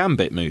 say, a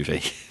Gambit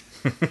movie.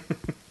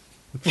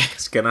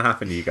 It's gonna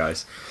happen, you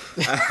guys.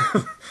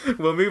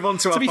 We'll move on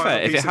to our. To be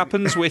fair, if it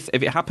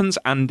happens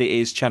and it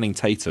is Channing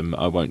Tatum,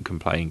 I won't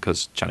complain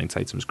because Channing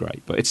Tatum's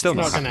great. But it's still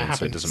not going to happen.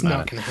 So it doesn't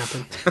matter. It's not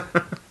going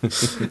to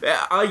happen.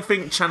 I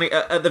think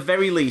at the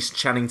very least,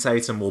 Channing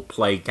Tatum will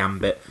play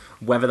Gambit.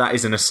 Whether that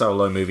is in a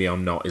solo movie or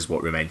not is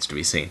what remains to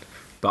be seen.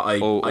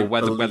 But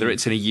whether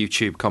it's in a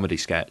YouTube comedy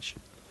sketch.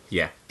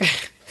 Yeah.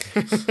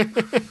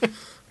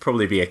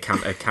 Probably be a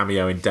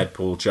cameo in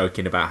Deadpool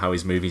joking about how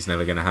his movie's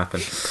never going to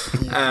happen.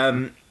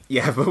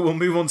 But we'll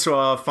move on to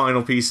our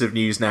final piece of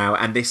news now,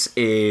 and this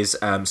is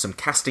some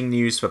casting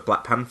news for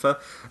Black Panther.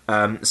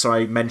 So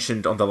I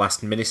mentioned on the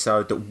last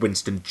minisode that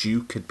Winston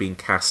Duke had been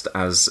cast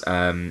as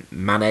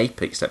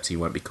Manape, except he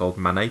won't be called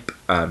Manape.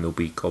 He'll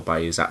be called by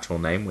his actual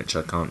name, which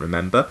I can't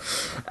remember.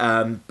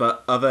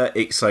 But other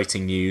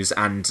exciting news,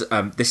 and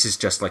this is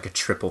just like a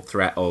triple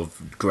threat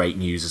of great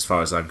news as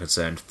far as I'm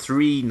concerned.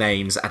 3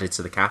 names added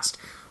to the cast.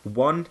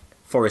 1,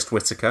 Forrest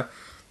Whitaker.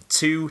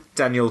 2,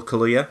 Daniel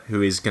Kaluuya,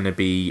 who is going to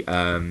be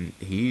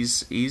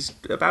he's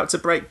about to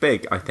break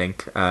big, I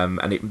think, and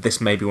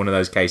this may be one of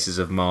those cases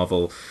of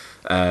Marvel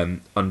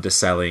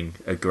underselling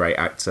a great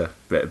actor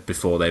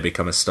before they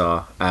become a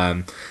star.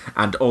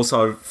 And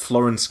also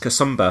Florence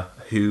Kasumba,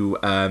 who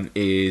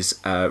is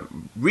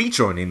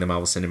rejoining the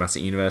Marvel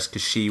Cinematic Universe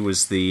because she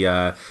was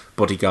the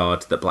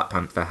bodyguard that Black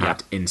Panther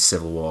had in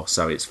Civil War.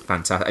 So it's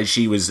fantastic. And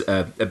she was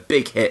a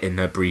big hit in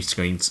her brief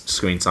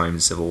screen time in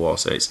Civil War.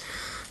 So it's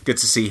good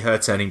to see her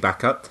turning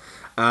back up.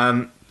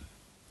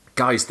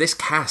 Guys, this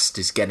cast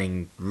is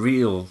getting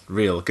real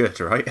good,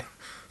 right?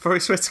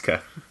 Forrest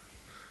Whitaker.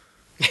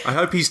 I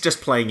hope he's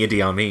just playing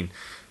Idi Amin.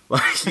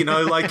 Like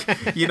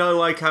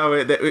how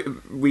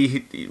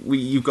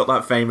you've got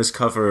that famous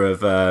cover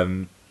of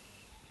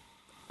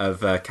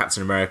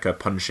Captain America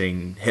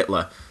punching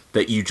Hitler.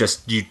 That you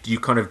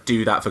kind of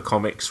do that for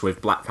comics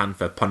with Black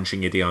Panther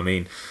punching Idi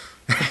Amin.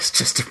 It's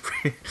just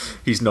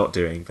he's not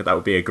doing, but that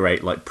would be a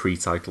great like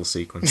pre-title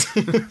sequence.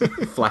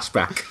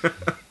 Flashback.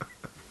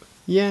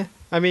 Yeah,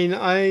 I mean,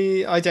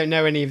 I don't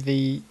know any of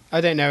the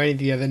other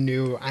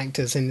new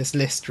actors in this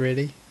list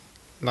really.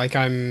 Like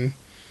I'm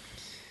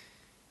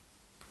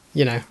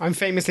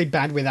famously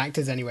bad with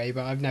actors anyway,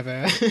 but I've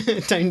never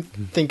don't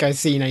think I've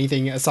seen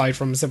anything aside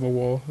from Civil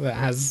War that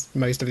has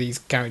most of these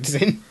characters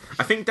in.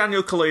 I think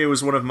Daniel Kaluuya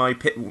was one of my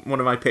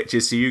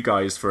pitches to you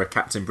guys for a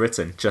Captain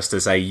Britain, just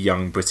as a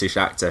young British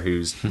actor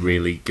who's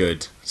really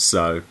good.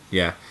 So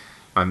yeah,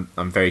 I'm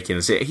very keen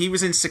to see it. He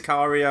was in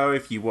Sicario,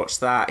 if you watched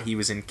that. He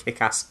was in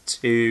Kick-Ass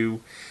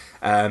 2.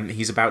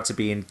 He's about to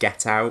be in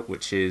Get Out,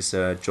 which is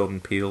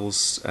Jordan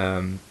Peele's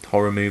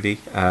horror movie.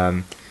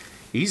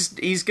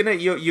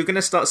 You're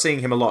gonna start seeing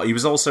him a lot. He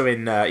was also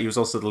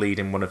the lead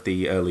in one of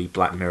the early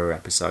Black Mirror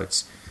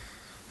episodes.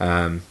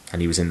 And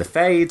he was in The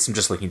Fades. I'm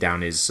just looking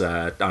down his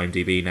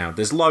IMDb now.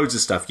 There's loads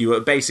of stuff.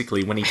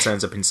 Basically, when he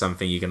turns up in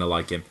something, you're gonna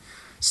like him.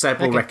 Seb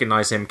will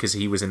recognise him because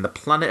he was in the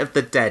Planet of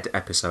the Dead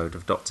episode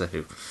of Doctor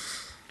Who.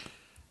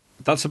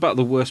 That's about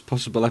the worst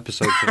possible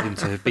episode for him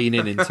to have been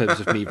in terms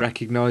of me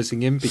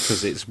recognising him,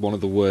 because it's one of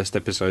the worst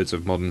episodes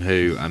of Modern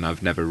Who, and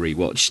I've never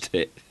rewatched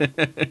it.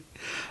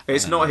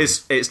 It's not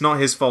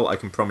his fault, I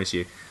can promise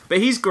you. But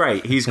he's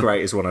great. He's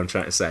great, is what I'm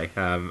trying to say.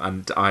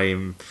 And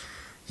I'm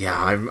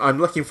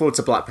looking forward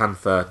to Black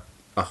Panther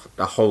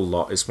a whole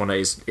lot.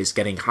 It's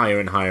getting higher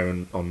and higher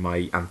on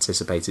my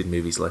anticipated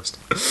movies list.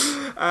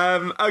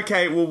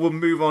 Okay, well, we'll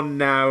move on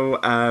now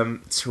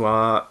to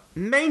our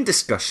main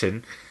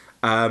discussion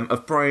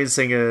of Bryan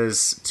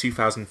Singer's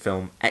 2000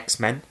 film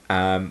X-Men,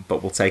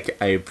 but we'll take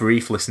a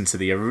brief listen to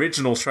the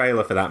original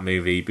trailer for that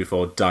movie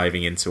before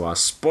diving into our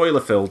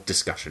spoiler-filled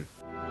discussion.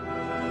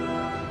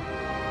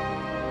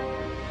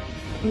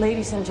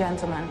 Ladies and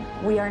gentlemen,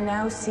 we are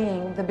now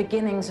seeing the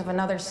beginnings of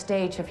another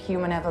stage of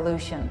human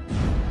evolution.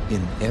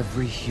 In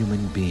every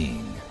human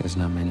being, there's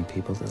not many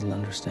people that'll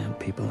understand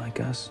people like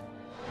us.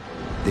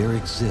 There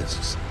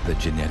exists the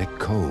genetic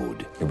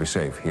code. You'll be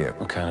safe here.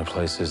 What kind of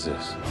place is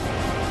this?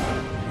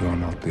 You're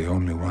not the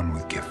only one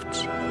with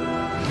gifts.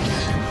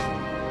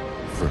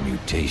 For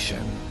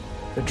mutation.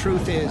 The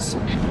truth is,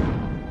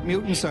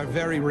 mutants are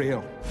very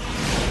real.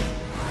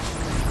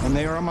 And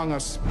they are among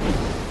us.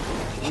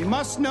 We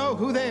must know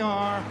who they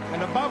are,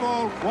 and above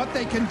all, what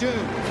they can do.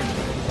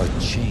 A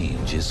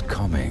change is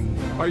coming.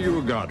 Are you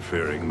a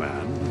God-fearing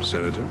man,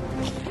 Senator?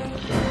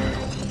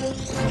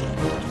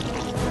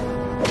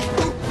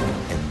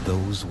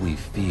 Those we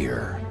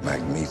fear.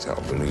 Magneto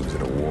believes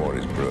that a war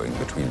is brewing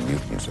between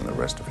mutants and the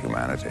rest of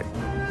humanity.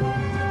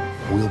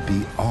 Will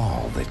be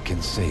all that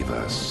can save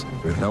us.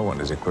 If no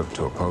one is equipped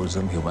to oppose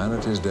them,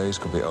 humanity's days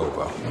could be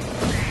over.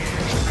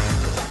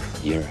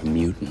 You're a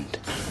mutant.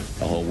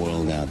 The whole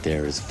world out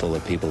there is full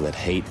of people that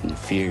hate and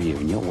fear you,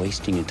 and you're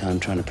wasting your time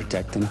trying to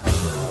protect them?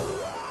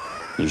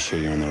 You sure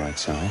you're on the right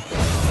side?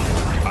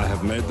 I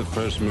have made the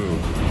first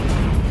move.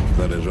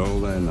 That is all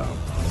they know.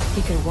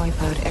 He could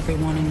wipe out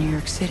everyone in New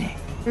York City.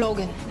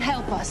 Logan,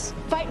 help us.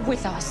 Fight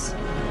with us.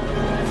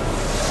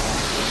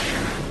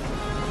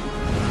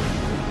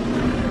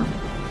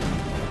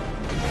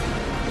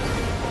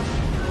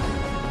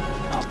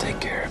 I'll take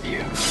care of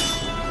you.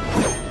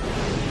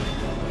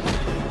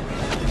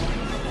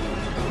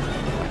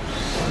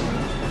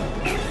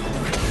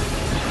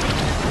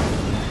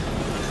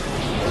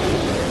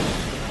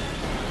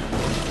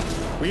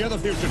 We are the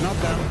future, not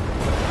them.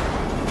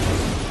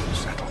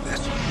 Settle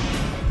this.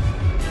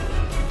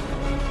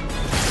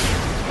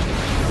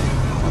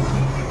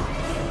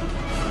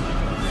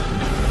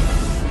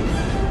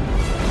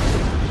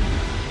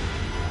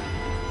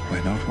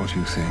 We're not what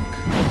you think.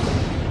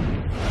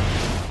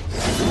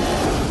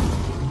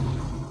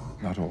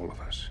 Not all of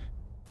us.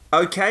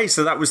 Okay,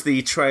 so that was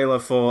the trailer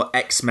for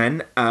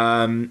X-Men.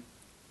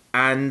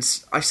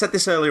 And I said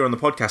this earlier on the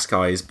podcast,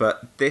 guys,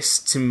 but this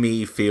to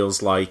me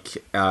feels like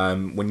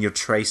when you're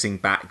tracing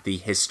back the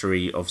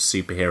history of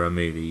superhero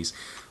movies,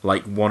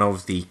 like one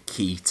of the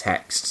key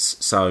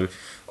texts. So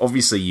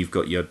obviously you've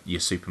got your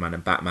Superman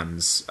and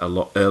Batman's a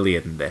lot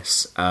earlier than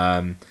this.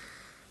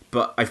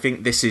 But I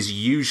think this is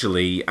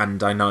usually,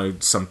 and I know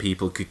some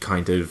people could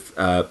kind of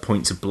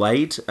point to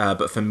Blade,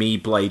 but for me,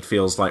 Blade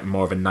feels like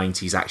more of a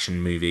 90s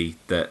action movie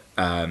that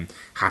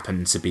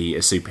happened to be a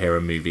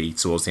superhero movie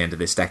towards the end of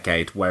this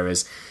decade,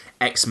 whereas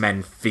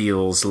X-Men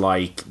feels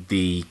like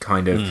the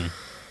kind of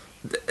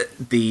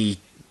the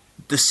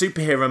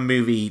superhero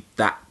movie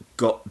that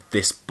got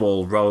this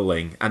ball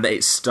rolling, and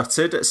it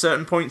stuttered at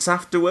certain points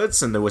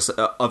afterwards, and there was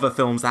other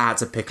films that had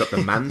to pick up the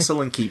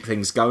mantle and keep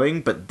things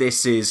going, but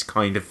this is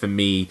kind of, for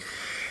me,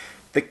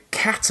 the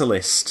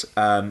catalyst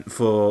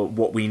for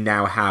what we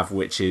now have,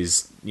 which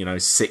is,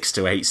 6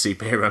 to 8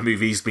 superhero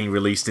movies being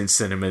released in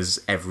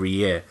cinemas every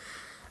year.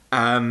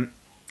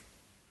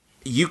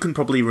 You can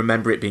probably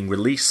remember it being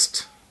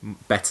released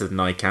better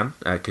than I can,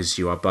 because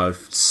you are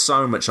both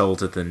so much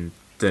older than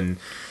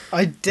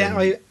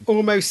I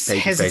almost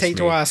hesitate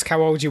to ask how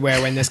old you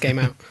were when this came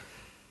out.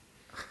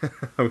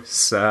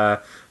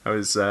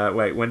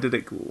 Wait, when did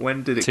it come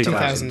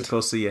out? In the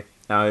course of the year?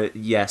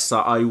 Yes,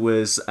 I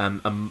was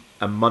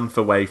a month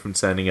away from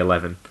turning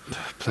 11.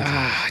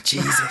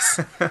 Jesus!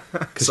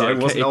 So I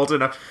wasn't old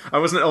enough. I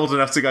wasn't old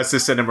enough to go to the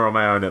cinema on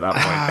my own at that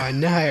point.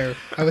 No,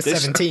 I was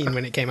 17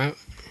 when it came out.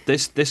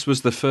 This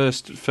was the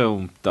first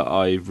film that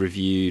I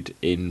reviewed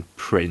in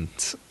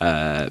print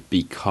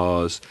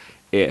because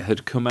it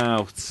had come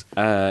out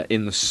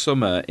in the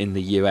summer in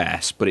the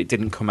US, but it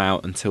didn't come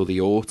out until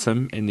the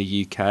autumn in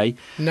the UK.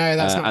 No,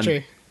 that's not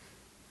true.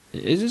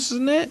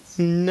 Isn't it?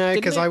 No,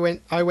 because I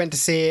went to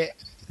see it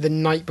the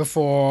night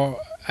before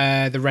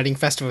the Reading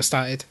Festival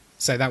started,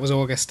 so that was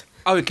August.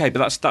 Oh, okay,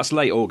 but that's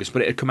late August,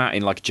 but it had come out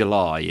in like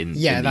July in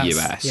the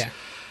US. Yeah.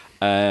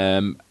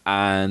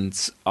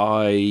 And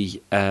I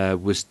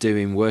was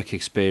doing work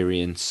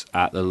experience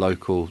at the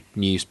local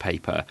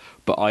newspaper,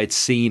 but I'd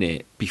seen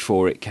it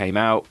before it came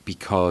out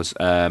because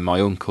my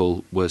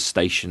uncle was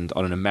stationed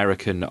on an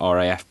American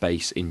RAF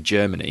base in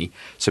Germany.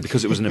 So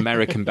because it was an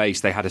American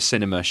base, they had a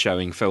cinema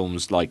showing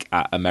films like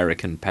at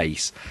American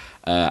pace.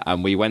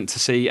 And we went to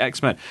see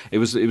X-Men. It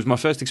was my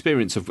first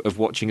experience of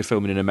watching a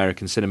film in an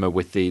American cinema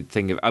with the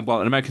thing of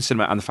an American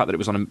cinema and the fact that it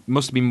was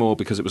must have been more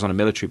because it was on a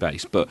military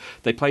base. But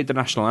they played the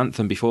national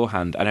anthem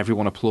beforehand, and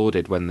everyone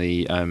applauded when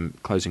the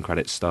closing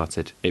credits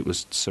started. It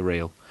was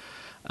surreal.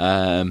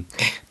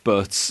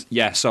 But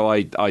yeah, so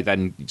I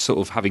then sort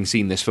of, having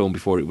seen this film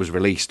before it was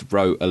released,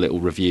 wrote a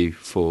little review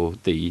for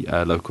the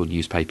local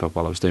newspaper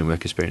while I was doing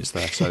work experience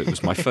there. So it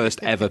was my first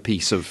ever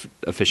piece of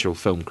official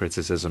film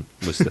criticism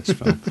was this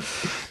film.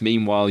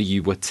 Meanwhile,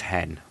 you were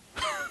 10.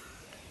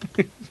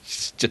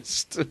 It's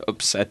just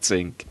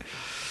upsetting.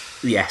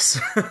 Yes.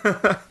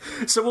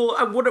 So,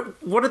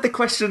 one of the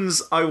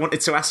questions I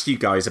wanted to ask you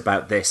guys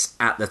about this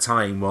at the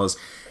time was,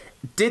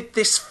 did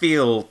this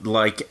feel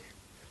like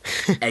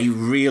a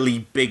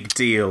really big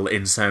deal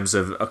in terms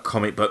of a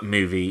comic book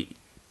movie?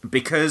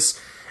 Because,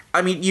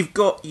 I mean, you've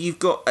got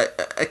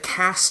a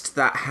cast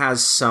that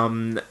has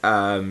some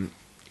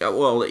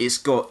it's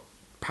got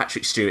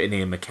Patrick Stewart and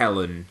Ian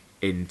McKellen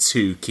in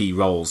two key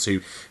roles who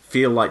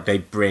feel like they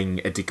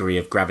bring a degree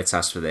of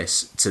gravitas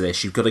to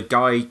this. You've got a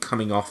guy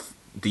coming off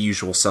The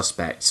Usual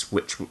Suspects,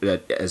 which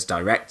as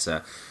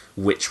director,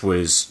 which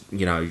was,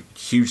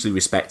 hugely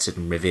respected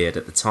and revered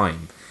at the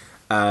time.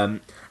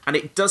 And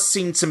it does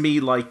seem to me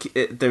like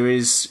there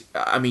is...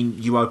 I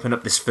mean, you open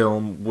up this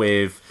film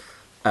with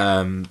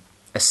a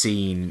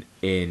scene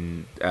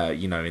in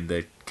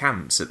the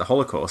camps at the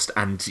Holocaust,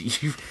 and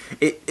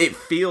it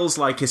feels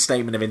like a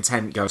statement of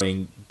intent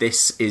going,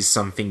 this is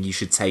something you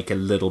should take a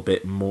little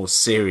bit more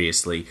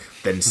seriously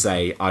than,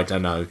 say, I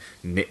don't know,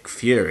 Nick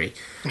Fury.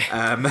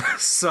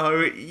 So,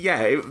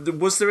 yeah,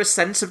 was there a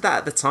sense of that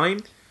at the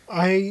time?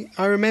 I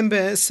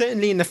remember,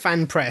 certainly in the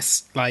fan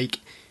press, like...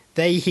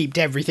 they heaped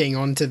everything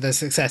onto the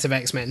success of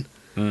X-Men.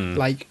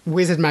 Like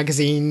Wizard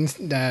Magazine,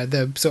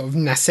 the sort of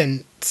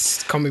nascent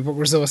comic book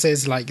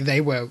resources, like they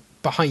were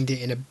behind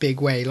it in a big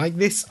way. Like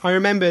this, I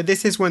remember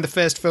this is one of the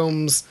first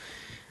films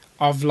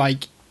of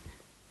like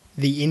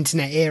the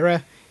internet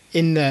era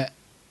in that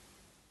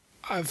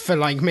for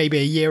like maybe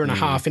a year and a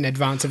half in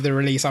advance of the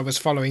release, I was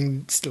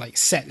following like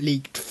set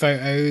leaked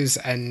photos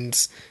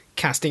and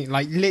casting,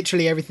 like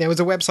literally everything. There was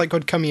a website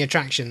called Coming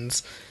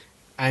Attractions,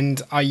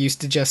 and I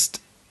used to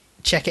just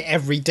check it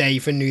every day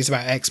for news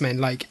about X-Men.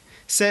 Like,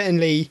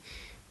 certainly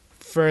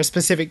for a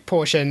specific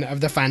portion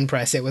of the fan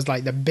press, it was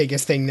like the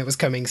biggest thing that was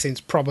coming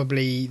since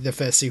probably the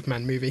first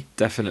Superman movie.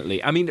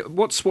 Definitely. I mean,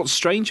 what's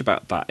strange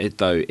about that,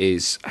 though,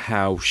 is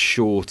how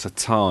short a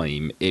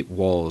time it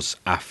was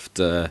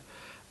after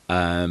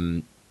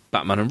Batman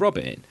and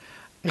Robin.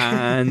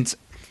 And,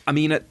 I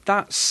mean, at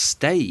that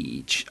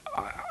stage,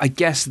 I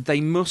guess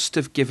they must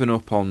have given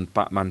up on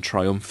Batman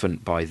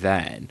Triumphant by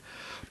then.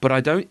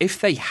 But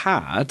if they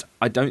had,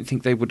 I don't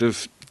think they would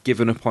have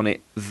given up on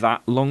it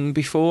that long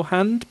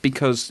beforehand,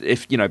 because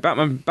if,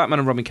 Batman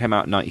and Robin came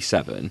out in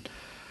 97,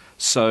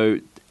 so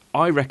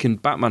I reckon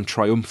Batman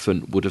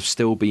Triumphant would have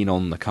still been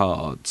on the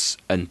cards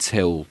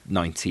until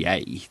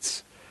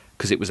 98,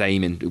 because it would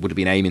have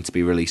been aiming to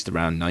be released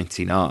around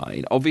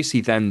 99. Obviously,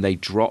 then they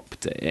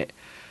dropped it.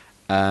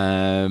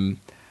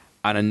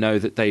 And I know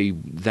that they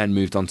then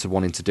moved on to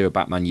wanting to do a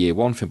Batman Year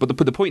One film. But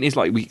the point is,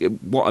 like, we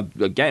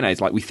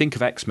think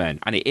of X-Men,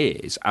 and it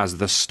is, as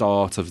the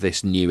start of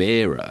this new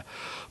era.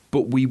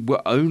 But we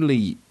were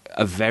only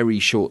a very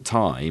short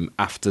time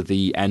after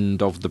the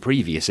end of the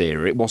previous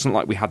era. It wasn't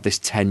like we had this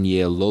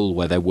 10-year lull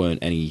where there weren't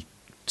any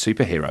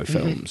superhero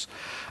films.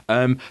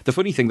 The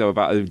funny thing, though,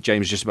 about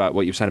James, just about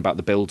what you've said about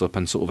the build-up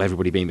and sort of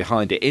everybody being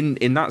behind it,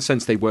 in that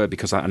sense they were,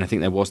 because I think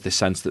there was this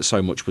sense that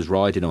so much was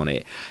riding on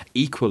it.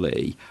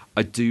 Equally,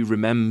 I do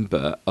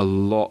remember a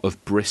lot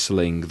of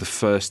bristling the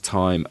first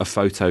time a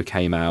photo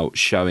came out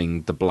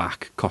showing the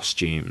black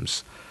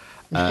costumes.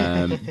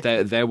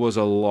 There was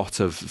a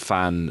lot of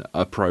fan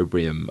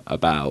opprobrium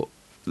about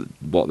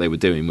what they were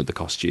doing with the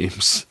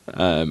costumes.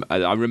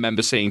 I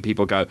remember seeing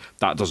people go,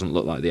 that doesn't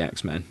look like the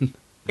X-Men.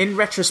 In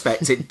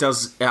retrospect, it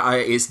does.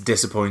 It's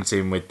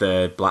disappointing with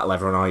the black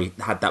leather, and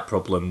I had that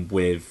problem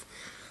with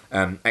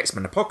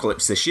X-Men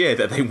Apocalypse this year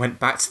that they went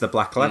back to the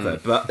black leather.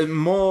 But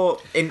more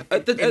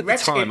at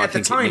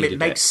the time, it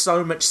makes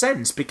so much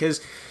sense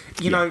because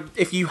you know,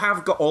 if you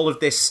have got all of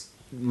this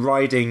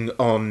riding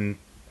on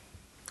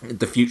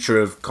the future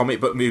of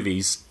comic book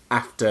movies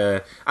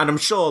after, and I'm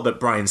sure that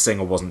Bryan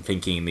Singer wasn't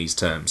thinking in these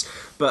terms,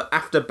 but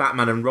after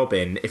Batman and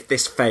Robin, if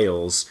this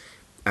fails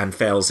and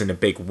fails in a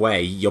big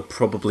way, you're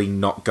probably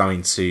not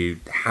going to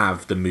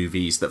have the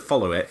movies that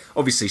follow it.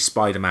 Obviously,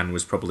 Spider-Man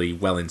was probably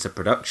well into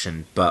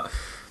production, but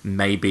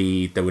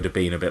maybe there would have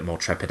been a bit more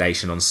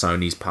trepidation on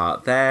Sony's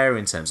part there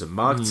in terms of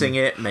marketing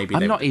it. Maybe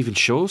I'm not even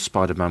sure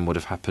Spider-Man would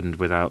have happened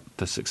without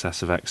the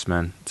success of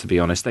X-Men, to be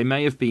honest. It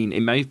may have been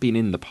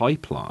in the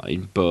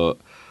pipeline, but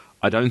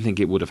I don't think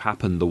it would have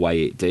happened the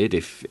way it did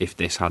if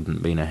this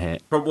hadn't been a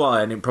hit. Well,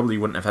 and it probably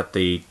wouldn't have had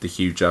the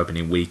huge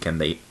opening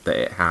weekend that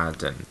it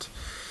had,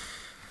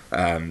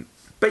 and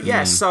but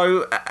yeah,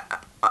 so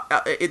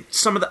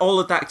all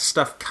of that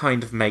stuff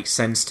kind of makes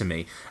sense to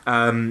me.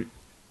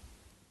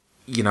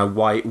 You know,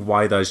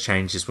 why those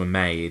changes were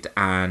made,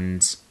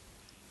 and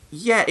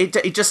yeah, it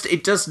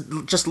does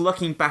just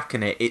looking back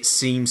on it, it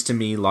seems to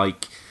me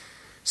like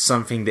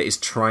something that is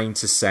trying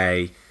to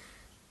say,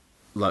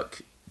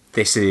 look,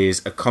 this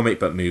is a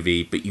comic book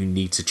movie, but you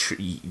need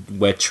to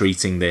we're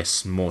treating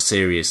this more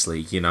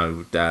seriously, you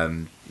know,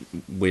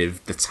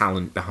 with the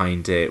talent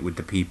behind it, with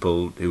the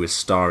people who are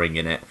starring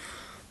in it,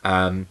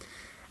 and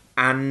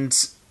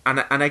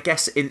I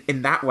guess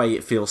in that way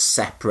it feels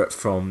separate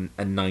from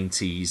a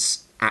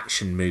 90s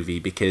action movie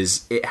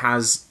because it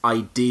has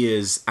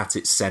ideas at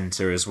its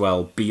centre as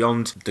well,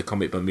 beyond the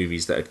comic book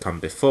movies that had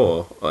come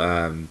before,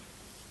 and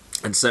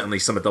certainly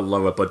some of the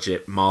lower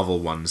budget Marvel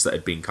ones that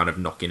had been kind of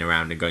knocking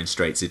around and going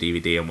straight to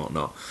DVD and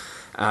whatnot.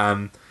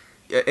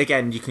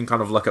 Again, you can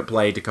kind of look at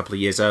Blade a couple of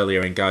years earlier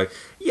and go,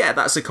 yeah,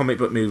 that's a comic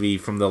book movie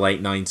from the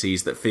late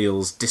 90s that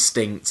feels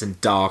distinct and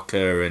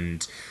darker,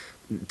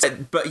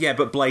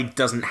 but Blade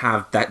doesn't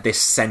have this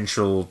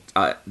central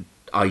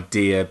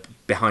idea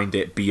behind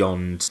it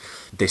beyond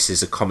this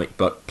is a comic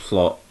book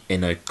plot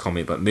in a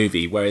comic book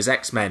movie, whereas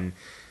X-Men,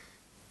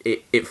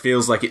 it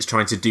feels like it's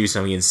trying to do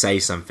something and say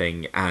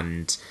something,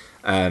 and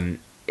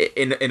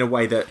in a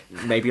way that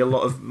maybe a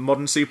lot of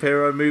modern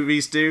superhero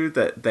movies do,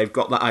 that they've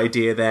got that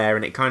idea there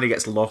and it kind of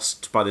gets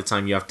lost by the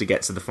time you have to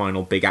get to the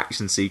final big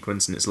action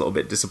sequence, and it's a little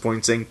bit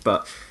disappointing,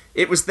 but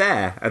it was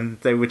there and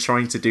they were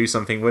trying to do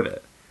something with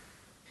it.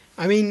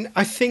 I mean,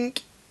 I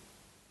think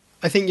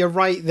you're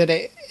right that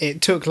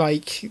it took,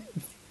 like,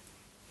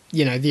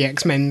 you know, the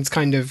X-Men's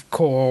kind of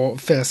core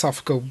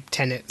philosophical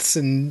tenets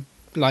and,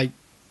 like,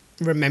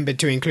 remembered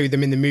to include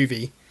them in the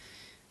movie.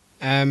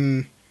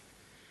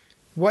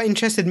 What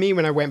interested me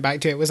when I went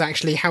back to it was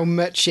actually how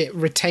much it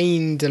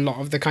retained a lot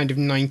of the kind of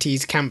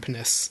 90s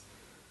campness.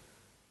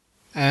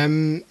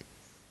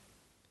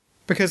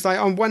 Because, like,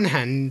 on one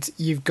hand,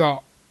 you've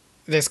got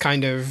this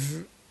kind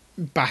of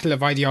battle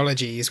of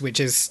ideologies, which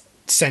is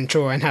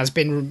central and has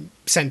been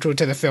central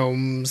to the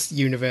film's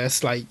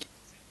universe, like,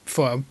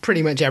 for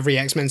pretty much every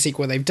X-Men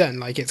sequel they've done.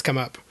 Like, it's come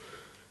up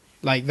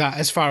like that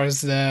as far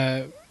as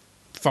the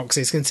Fox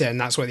is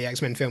concerned. That's what the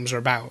X-Men films are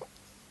about.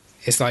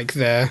 It's like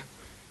the,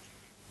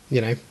 you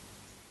know,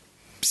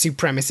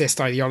 supremacist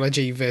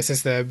ideology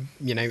versus the,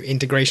 you know,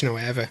 integration or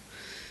whatever.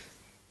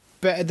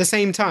 But at the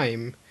same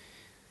time,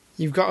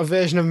 you've got a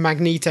version of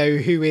Magneto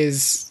who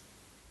is,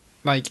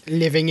 like,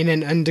 living in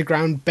an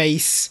underground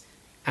base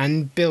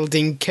and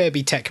building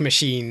Kirby tech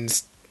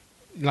machines.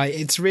 Like,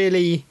 it's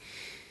really,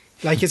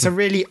 like, it's a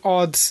really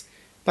odd,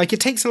 like, it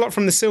takes a lot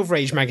from the Silver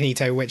Age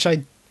Magneto, which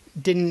I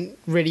didn't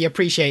really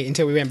appreciate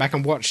until we went back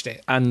and watched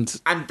it. And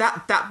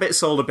that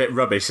bit's all a bit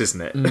rubbish,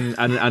 isn't it? and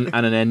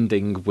an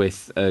ending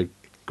with a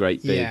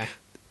great big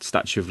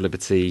Statue of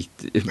Liberty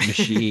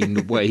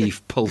machine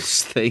wave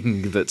pulse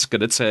thing that's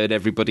going to turn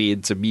everybody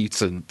into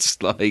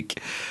mutants.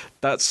 Like,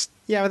 that's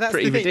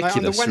pretty the thing. ridiculous. Like,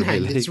 on the one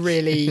hand, it's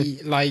really,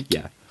 like,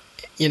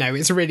 you know,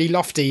 it's really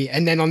lofty,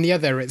 and then on the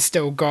other, it's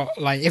still got,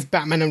 like, if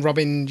Batman and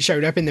Robin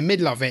showed up in the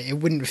middle of it, it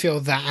wouldn't feel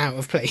that out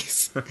of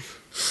place.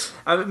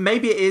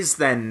 Maybe it is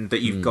then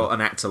that you've got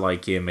an actor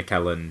like Ian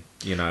McKellen,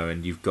 you know,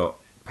 and you've got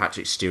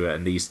Patrick Stewart,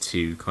 and these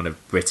two kind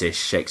of British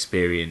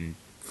Shakespearean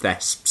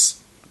thesps,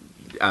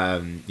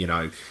 you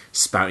know,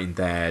 spouting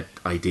their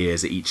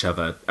ideas at each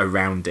other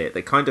around it,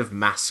 that kind of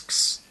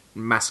masks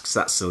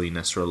that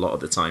silliness for a lot of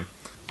the time.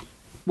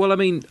 Well, I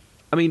mean,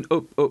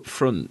 up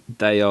front,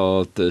 they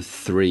are the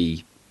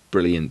three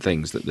brilliant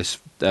things that this.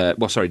 They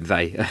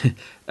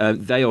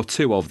are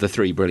two of the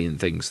three brilliant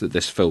things that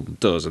this film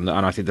does, and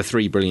I think the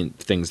three brilliant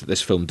things that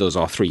this film does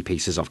are three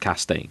pieces of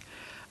casting,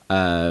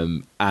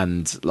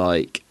 and,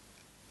 like,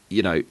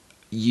 you know,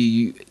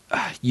 you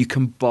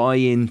can buy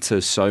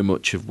into so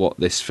much of what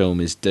this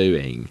film is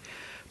doing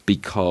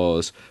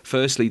because,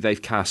 firstly,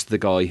 they've cast the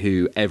guy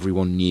who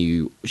everyone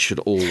knew should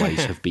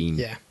always have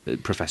been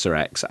Professor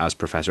X as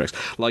Professor X.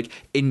 Like,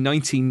 in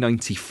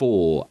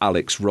 1994,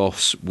 Alex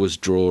Ross was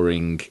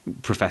drawing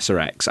Professor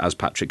X as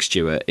Patrick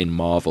Stewart in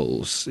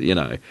Marvels, you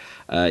know.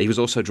 He was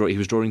also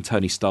drawing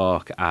Tony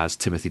Stark as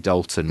Timothy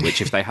Dalton, which,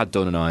 if they had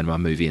done an Iron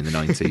Man movie in the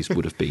 90s,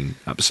 would have been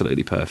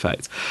absolutely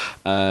perfect.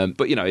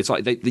 But, you know, it's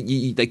like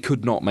they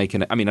could not make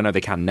I mean, I know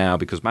they can now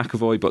because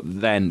McAvoy, but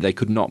then they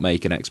could not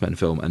make an X-Men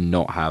film and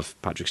not have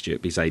Patrick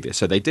Stewart be Xavier.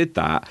 So they did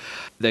that.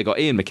 They got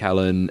Ian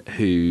McKellen,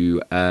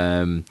 who...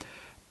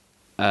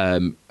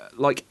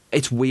 like,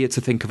 it's weird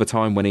to think of a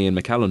time when Ian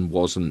McKellen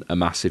wasn't a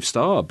massive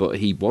star, but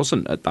he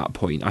wasn't at that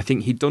point. I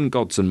think he'd done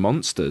Gods and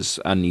Monsters,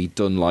 and he'd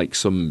done I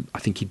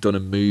think he'd done a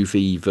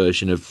movie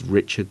version of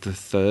Richard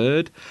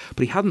III, but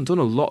he hadn't done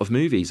a lot of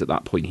movies at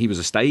that point. He was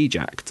a stage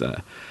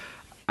actor.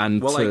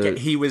 And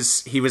he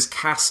was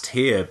cast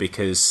here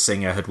because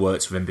Singer had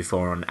worked with him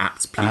before on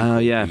Apt Pupil,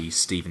 the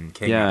Stephen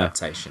King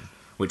adaptation,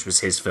 which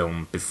was his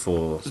film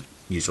before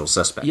Usual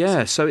Suspects.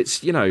 Yeah, so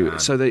it's, you know,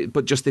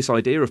 but just this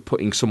idea of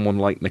putting someone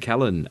like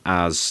McKellen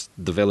as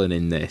the villain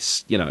in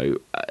this, you know,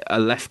 a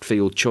left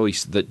field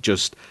choice that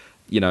just,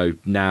 you know,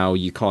 now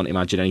you can't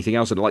imagine anything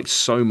else. And like,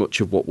 so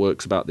much of what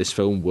works about this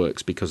film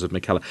works because of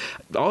McKellen.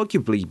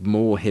 Arguably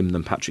more him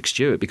than Patrick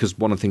Stewart, because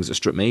one of the things that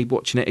struck me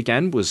watching it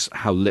again was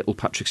how little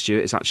Patrick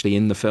Stewart is actually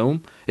in the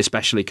film,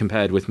 especially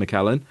compared with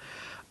McKellen.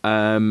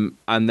 And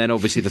then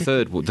obviously the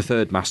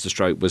third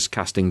masterstroke was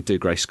casting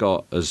Dougray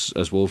Scott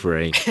as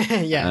Wolverine.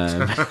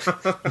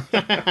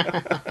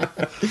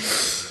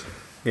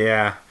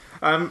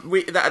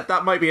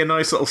 That might be a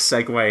nice little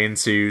segue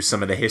into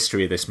some of the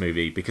history of this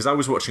movie, because I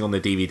was watching on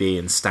the DVD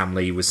and Stan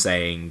Lee was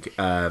saying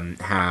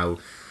how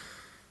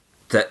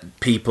that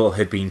people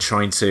had been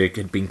coming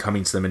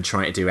to them and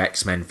trying to do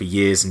X-Men for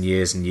years and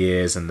years and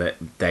years, and that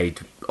they'd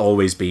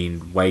always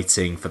been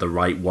waiting for the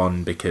right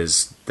one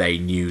because they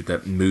knew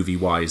that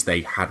movie-wise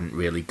they hadn't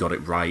really got it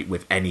right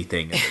with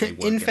anything. And they weren't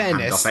going to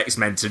hand off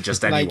X-Men to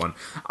just anyone.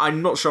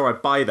 I'm not sure I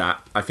buy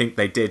that. I think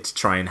they did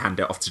try and hand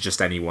it off to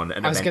just anyone.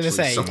 And I was going to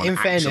say, in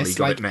fairness,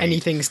 like,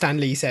 anything Stan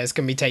Lee says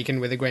can be taken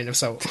with a grain of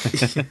salt.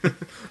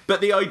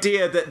 But the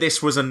idea that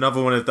this was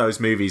another one of those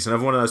movies,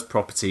 another one of those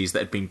properties that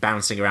had been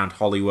bouncing around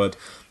Hollywood.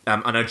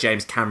 I know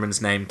James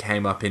Cameron's name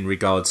came up in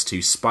regards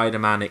to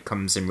Spider-Man. It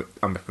comes in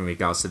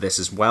regards to this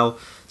as well,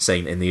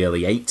 saying in the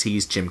early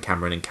 80s, Jim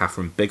Cameron and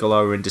Catherine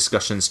Bigelow were in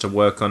discussions to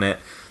work on it,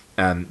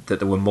 that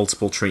there were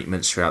multiple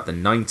treatments throughout the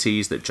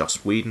 90s, that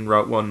Joss Whedon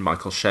wrote one,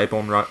 Michael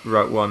Chabon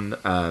wrote one,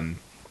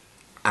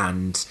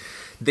 and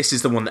this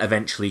is the one that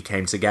eventually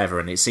came together,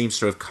 and it seems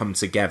to have come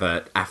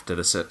together after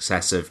the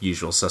success of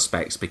Usual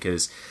Suspects,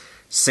 because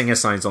Singer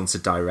signs on to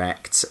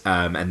direct,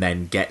 and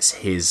then gets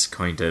his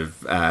kind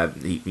of,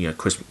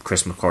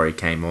 Chris McQuarrie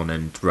came on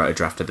and wrote a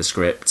draft of the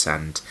script,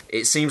 and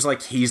it seems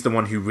like he's the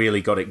one who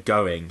really got it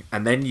going.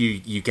 And then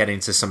you get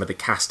into some of the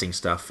casting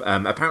stuff.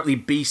 Apparently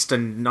Beast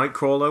and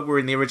Nightcrawler were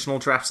in the original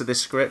drafts of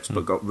this script,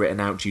 but got written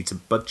out due to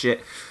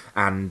budget,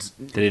 and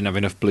they didn't have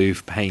enough blue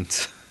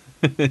paint.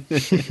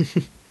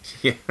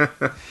 Yeah.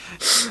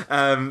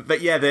 But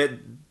yeah,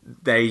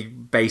 they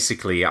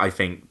basically, I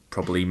think,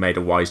 probably made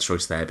a wise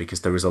choice there,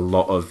 because there is a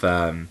lot of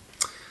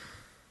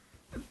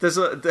there's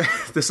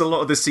a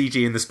lot of the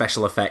CG and the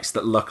special effects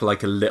that look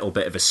like a little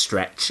bit of a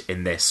stretch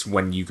in this.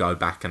 When you go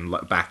back and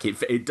look back,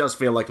 it does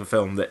feel like a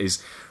film that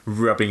is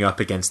rubbing up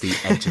against the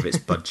edge of its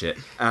budget.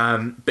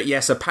 But yeah,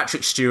 so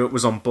Patrick Stewart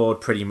was on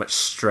board pretty much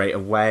straight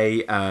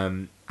away.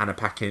 Anna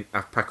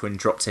Paquin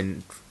dropped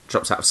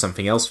out of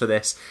something else for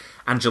this.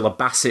 Angela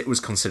Bassett was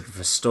considered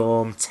for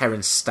Storm.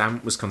 Terence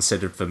Stamp was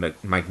considered for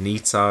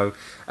Magneto.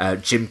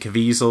 Jim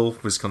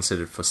Caviezel was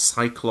considered for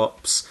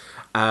Cyclops.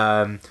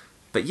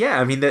 But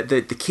yeah, I mean,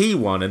 the key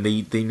one, and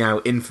the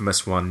now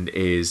infamous one,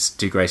 is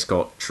Dougray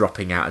Scott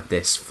dropping out of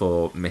this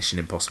for Mission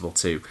Impossible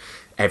 2.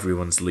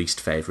 Everyone's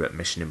least favourite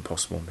Mission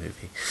Impossible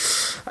movie.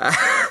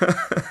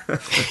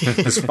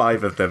 There's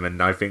 5 of them,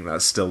 and I think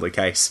that's still the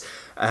case.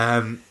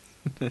 But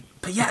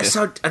yeah,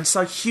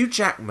 so Hugh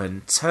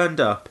Jackman turned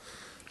up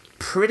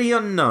pretty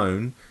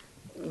unknown,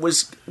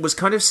 was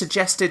kind of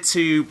suggested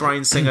to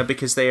Bryan Singer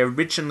because they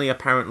originally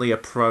apparently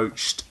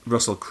approached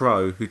Russell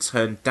Crowe, who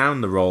turned down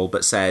the role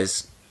but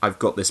says, I've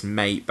got this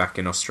mate back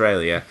in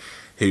Australia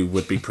who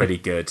would be pretty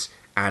good,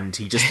 and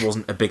he just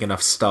wasn't a big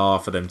enough star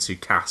for them to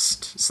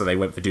cast, so they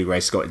went for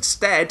Dougray Scott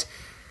instead.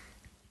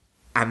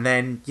 And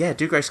then, yeah,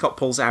 Dougray Scott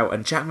pulls out,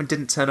 and Jackman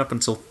didn't turn up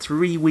until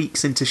 3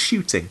 weeks into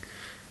shooting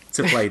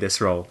to play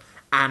this role.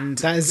 And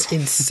that is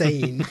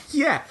insane.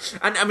 Yeah,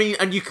 and I mean,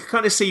 and you can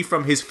kind of see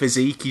from his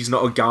physique, he's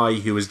not a guy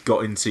who has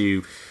got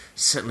into,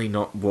 certainly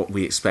not what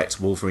we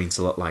expect Wolverine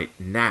to look like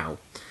now.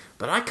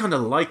 But I kind of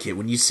like it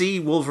when you see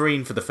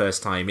Wolverine for the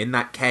first time in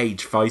that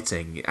cage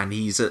fighting, and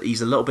he's a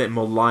little bit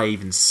more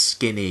live and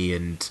skinny,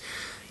 and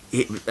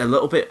he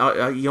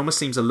almost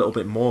seems a little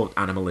bit more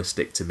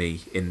animalistic to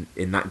me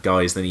in that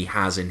guise than he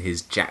has in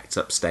his jacked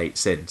up state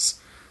since.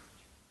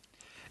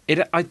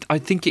 I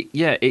think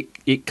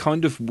it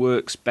kind of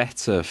works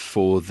better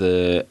for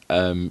the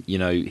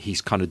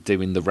he's kind of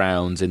doing the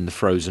rounds in the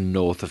frozen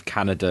north of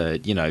Canada.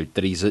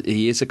 That he's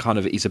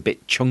a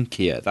bit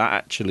chunkier.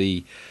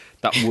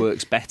 That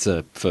works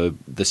better for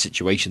the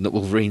situation that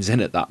Wolverine's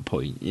in at that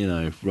point.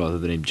 Rather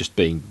than him just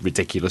being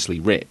ridiculously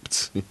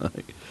ripped.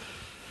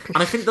 And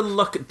I think the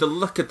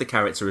look of the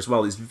character as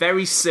well is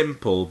very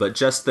simple, but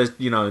just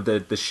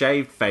the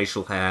shaved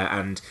facial hair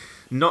and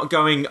not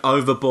going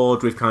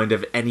overboard with kind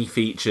of any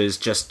features,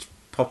 just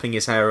popping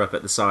his hair up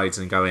at the sides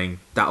and going,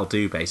 that'll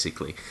do,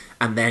 basically.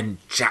 And then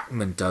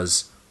Jackman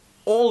does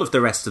all of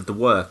the rest of the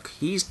work.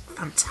 He's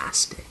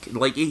fantastic.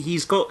 Like,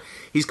 he's got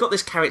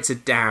this character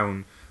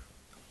down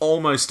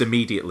almost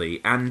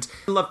immediately, and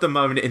I love the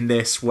moment in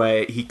this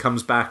where he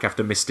comes back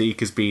after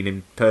Mystique has been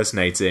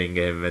impersonating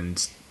him,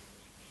 and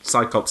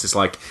Cyclops is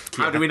like,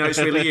 how do we know it's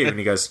really you? And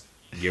he goes,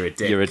 you're a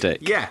dick. You're a dick.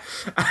 Yeah.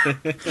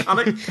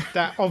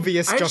 That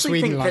obvious Joss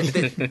Whedon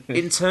line.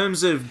 In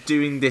terms of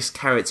doing this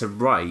character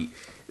right,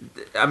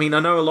 I mean, I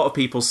know a lot of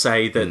people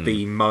say that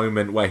the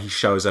moment where he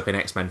shows up in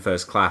X-Men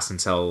First Class and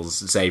tells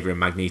Xavier and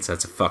Magneto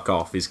to fuck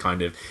off is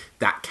kind of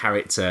that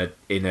character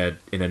in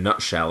a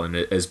nutshell, and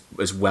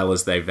as well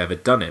as they've ever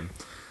done him.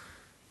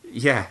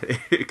 Yeah,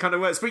 it kind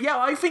of works. But yeah,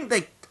 I think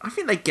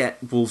they get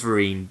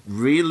Wolverine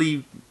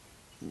really,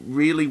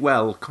 really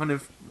well, kind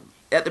of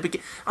at the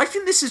beginning. I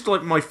think this is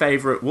like my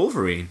favourite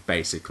Wolverine,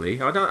 basically.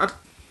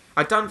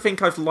 I don't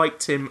think I've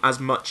liked him as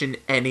much in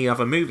any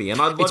other movie, and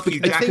I love Hugh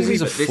Jackman.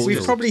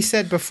 We've probably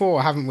said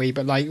before, haven't we?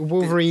 But like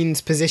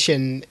Wolverine's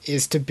position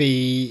is to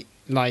be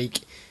like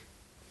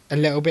a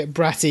little bit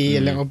bratty,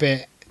 a little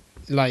bit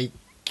like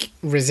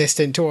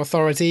resistant to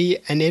authority,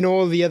 and in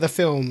all the other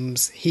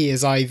films, he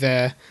is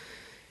either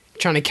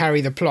trying to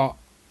carry the plot,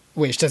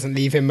 which doesn't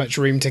leave him much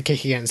room to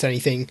kick against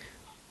anything,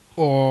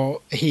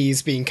 or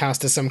he's being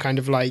cast as some kind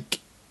of like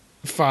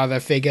father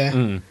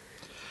figure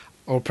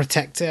or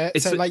protector.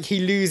 He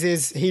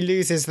loses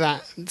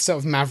that sort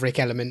of maverick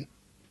element.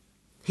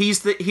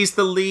 He's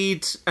the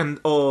lead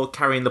or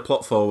carrying the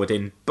plot forward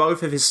in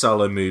both of his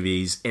solo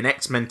movies, in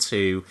X-Men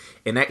 2,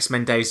 in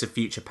X-Men Days of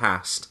Future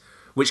Past,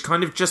 which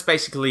kind of just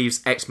basically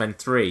leaves X-Men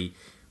 3,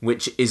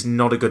 which is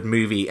not a good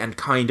movie, and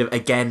kind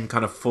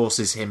of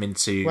forces him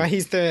into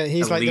he's a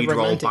like lead the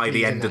role by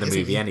the end that, of the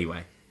movie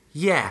anyway.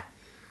 Yeah.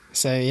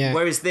 So, yeah.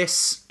 Whereas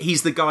this,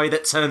 he's the guy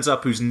that turns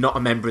up who's not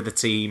a member of the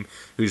team,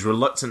 who's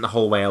reluctant the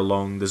whole way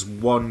along. There's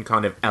one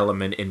kind of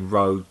element in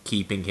Rogue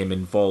keeping him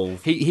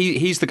involved.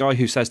 He's the guy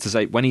who says to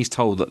Xavier, when he's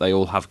told that they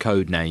all have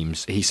code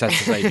names, he says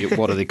to Xavier,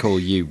 what do they call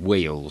you?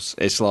 Wheels.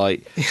 It's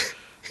like...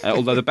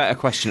 although the better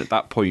question at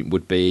that point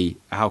would be,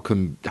 how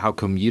come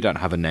you don't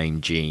have a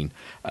name, Gene?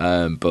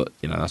 But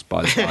that's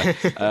by the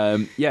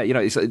by.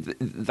 It's,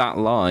 that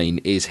line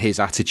is his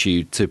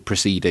attitude to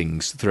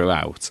proceedings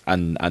throughout,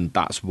 and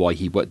that's why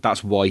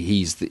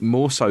he's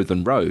more so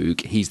than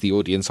Rogue. He's the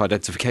audience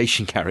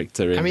identification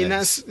character.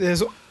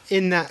 There's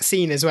in that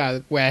scene as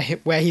well where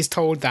he's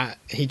told that,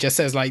 he just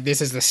says like,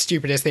 this is the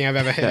stupidest thing I've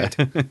ever heard.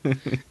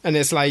 And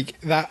it's like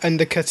that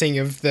undercutting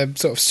of the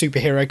sort of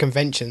superhero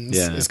conventions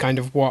is kind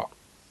of what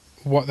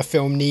the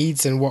film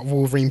needs and what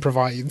Wolverine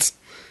provides.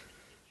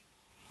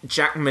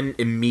 Jackman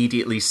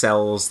immediately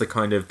sells the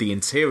kind of the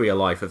interior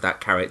life of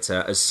that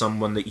character as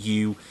someone that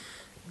you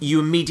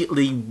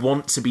immediately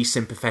want to be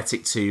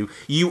sympathetic to.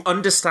 You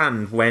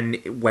understand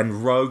when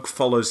Rogue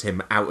follows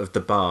him out of the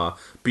bar,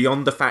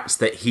 beyond the fact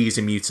that he's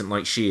a mutant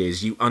like she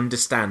is, you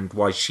understand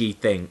why she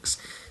thinks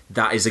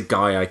that is a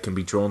guy I can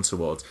be drawn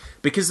towards.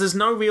 Because there's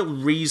no real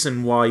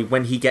reason why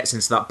when he gets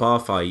into that bar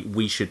fight,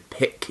 we should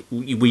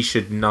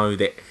know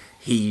that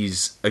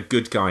he's a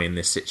good guy in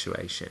this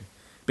situation,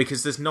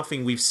 because there's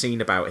nothing we've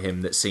seen about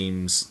him that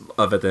seems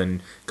other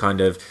than kind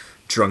of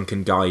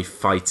drunken guy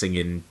fighting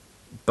in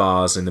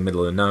bars in the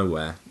middle of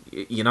nowhere,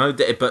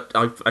 but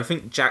I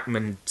think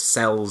Jackman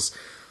sells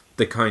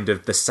the kind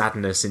of the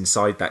sadness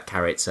inside that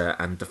character,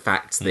 and the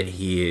fact that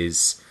he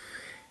is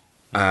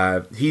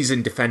he's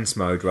in defense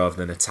mode rather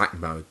than attack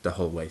mode the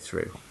whole way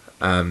through.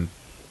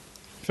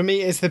 For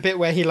me, it's the bit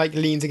where he like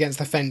leans against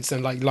the fence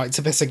and like lights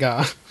up a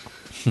cigar.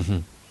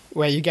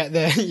 Where you get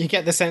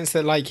the sense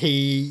that like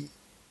he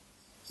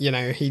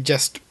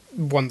just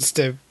wants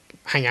to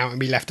hang out and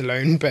be left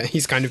alone, but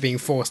he's kind of being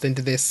forced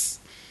into this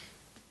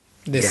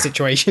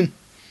situation.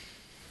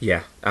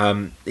 Yeah,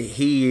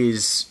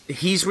 he's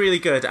really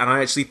good, and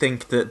I actually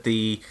think that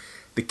the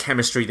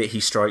chemistry that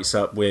he strikes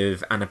up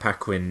with Anna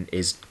Paquin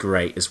is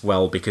great as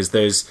well, because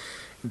there's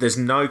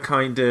no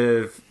kind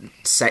of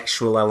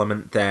sexual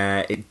element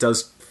there. It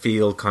does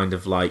feel kind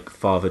of like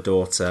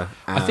father-daughter.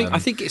 I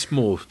think it's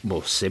more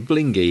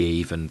siblingy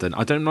even than...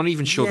 I'm not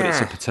even sure that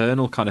it's a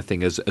paternal kind of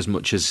thing as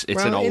much as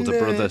it's an older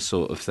brother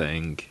sort of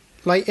thing.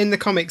 Like in the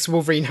comics,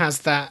 Wolverine has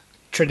that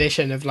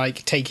tradition of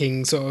like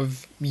taking sort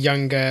of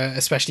younger,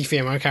 especially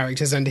female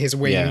characters under his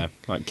wing. Yeah,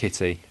 like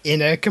Kitty.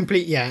 In a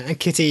complete... Yeah, and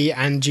Kitty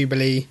and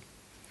Jubilee.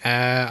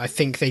 I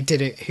think they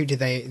did it...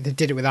 They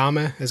did it with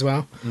Armor as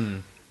well.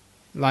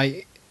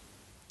 Like,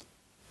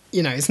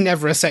 it's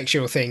never a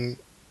sexual thing.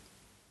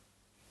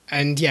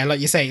 And yeah, like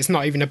you say, it's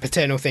not even a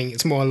paternal thing.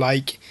 It's more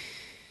like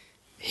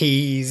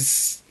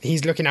he's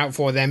looking out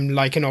for them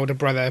like an older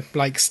brother,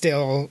 like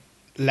still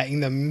letting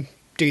them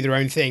do their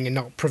own thing and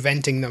not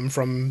preventing them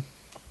from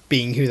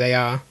being who they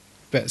are,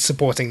 but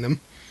supporting them,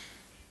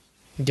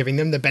 giving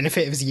them the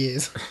benefit of his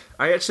years.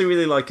 I actually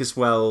really like as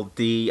well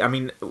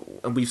and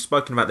we've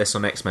spoken about this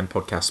on X-Men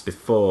podcasts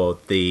before,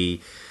 the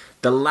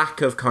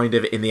lack of kind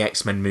of in the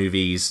X-Men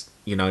movies,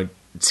 you know,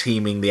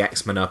 teaming the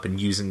X-Men up and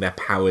using their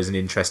powers in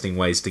interesting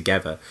ways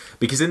together.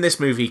 Because in this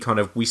movie, kind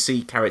of, we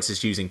see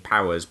characters using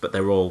powers, but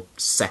they're all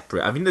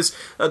separate. I mean,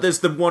 there's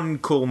the one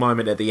cool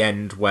moment at the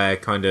end where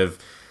kind of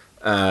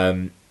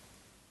Jean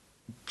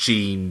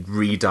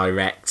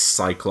redirects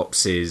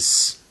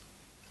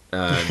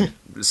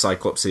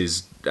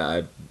Cyclops's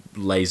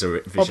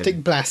laser vision.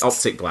 Optic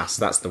blast,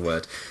 that's the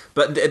word.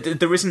 But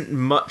there isn't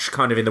much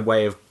kind of in the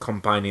way of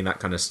combining that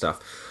kind of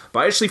stuff.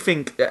 But I actually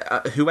think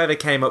whoever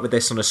came up with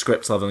this on a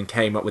script level and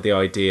came up with the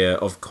idea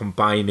of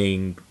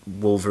combining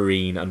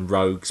Wolverine and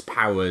Rogue's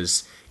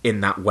powers in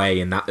that way,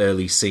 in that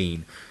early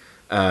scene,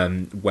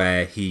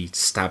 where he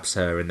stabs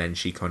her and then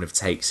she kind of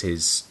takes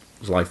his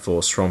life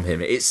force from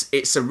him.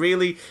 It's a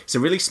really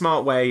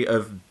smart way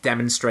of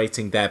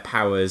demonstrating their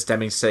powers,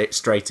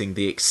 demonstrating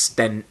the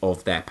extent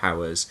of their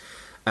powers,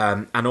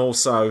 and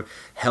also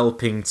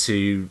helping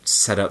to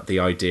set up the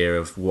idea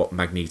of what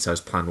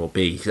Magneto's plan will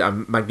be.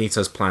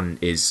 Magneto's plan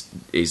is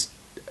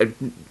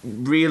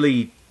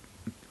really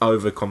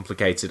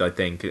overcomplicated, I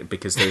think,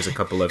 because there's a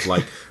couple of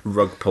like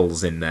rug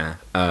pulls in there,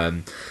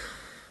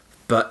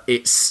 but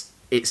it's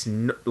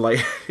not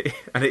like,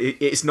 and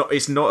it's not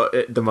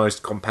the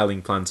most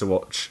compelling plan to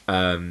watch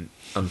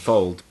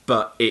unfold,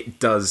 but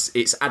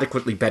it's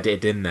adequately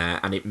bedded in there,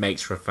 and it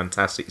makes for a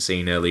fantastic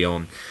scene early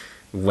on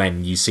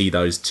when you see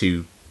those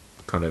two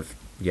kind of,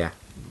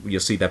 you'll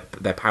see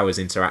their powers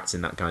interact in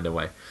that kind of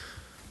way.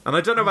 And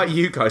I don't know about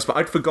you guys, but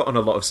I'd forgotten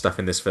a lot of stuff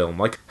in this film.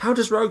 Like, how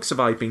does Rogue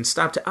survive being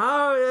stabbed?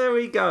 Oh, there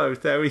we go.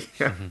 Could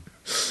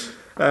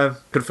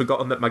have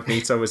forgotten that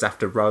Magneto was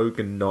after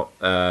Rogue and not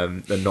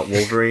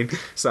Wolverine.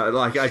 So,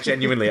 like, I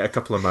genuinely, at a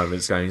couple of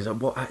moments going,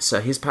 what? So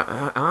his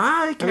power... okay,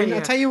 I mean,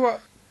 I'll tell you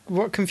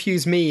what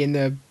confused me in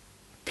the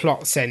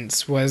plot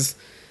sense was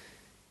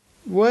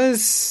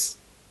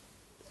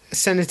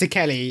Senator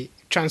Kelly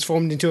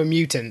transformed into a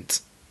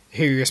mutant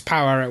whose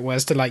power it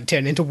was to, like,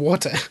 turn into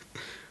water?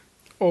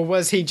 Or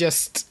was he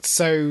just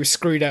so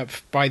screwed up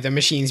by the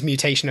machine's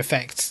mutation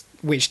effect,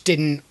 which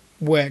didn't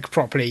work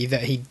properly,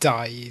 that he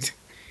died?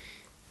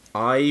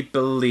 I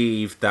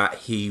believe that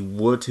he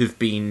would have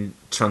been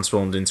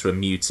transformed into a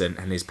mutant,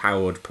 and his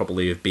power would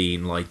probably have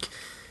been, like,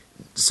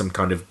 some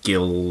kind of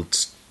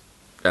guild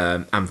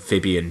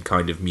amphibian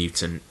kind of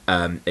mutant,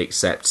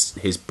 except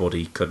his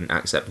body couldn't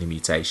accept the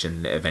mutation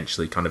and it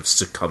eventually kind of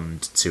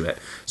succumbed to it.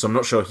 So I'm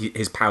not sure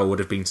his power would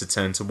have been to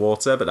turn to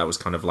water, but that was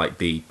kind of like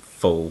the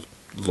full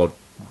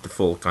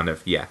kind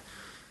of,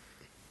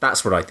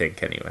 that's what I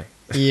think anyway.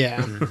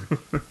 Yeah.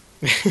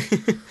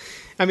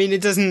 I mean,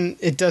 it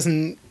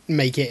doesn't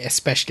make it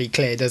especially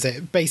clear, does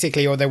it?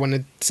 Basically all they want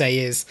to say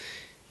is,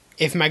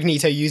 if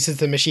Magneto uses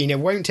the machine, it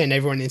won't turn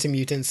everyone into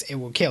mutants, it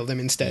will kill them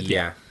instead.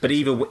 Yeah, but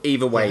either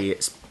way,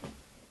 it's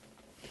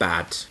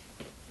bad.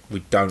 We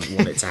don't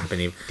want it to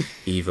happen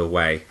either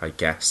way, I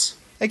guess.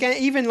 Again,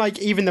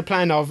 even the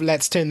plan of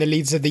let's turn the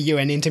leaders of the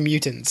UN into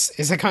mutants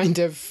is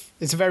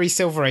it's a very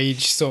Silver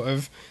Age sort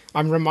of...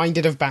 I'm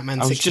reminded of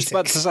Batman 66. I was just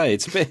about to say,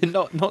 it's a bit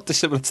not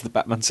dissimilar to the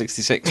Batman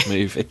 66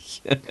 movie.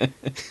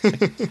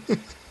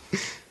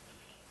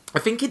 I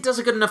think it does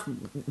a good enough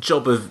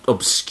job of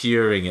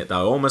obscuring it,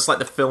 though. Almost like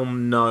the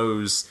film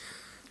knows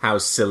how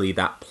silly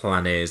that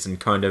plan is and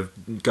kind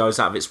of goes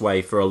out of its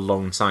way for a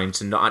long time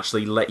to not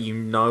actually let you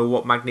know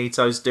what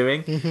Magneto's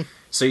doing. Mm-hmm.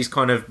 So he's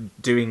kind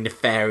of doing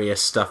nefarious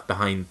stuff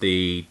behind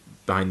the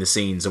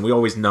scenes, and we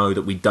always know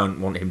that we don't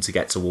want him to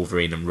get to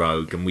Wolverine and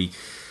Rogue, and we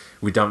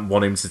don't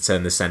want him to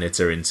turn the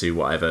Senator into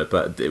whatever,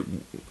 but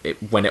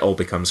when it all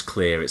becomes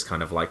clear, it's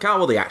kind of like, oh,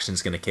 well, the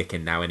action's going to kick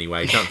in now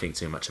anyway, don't think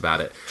too much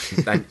about it.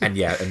 And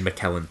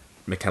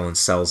McKellen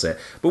sells it.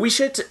 But we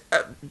should...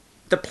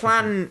 the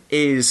plan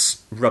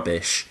is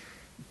rubbish,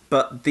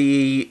 but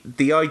the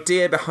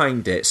idea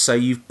behind it, so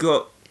you've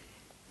got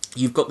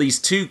these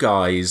two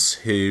guys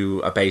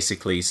who are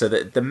basically... So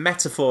the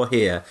metaphor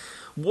here...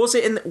 Was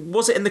it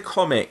in the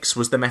comics?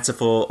 Was the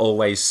metaphor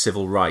always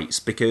civil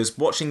rights? Because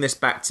watching this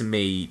back, to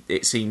me,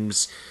 it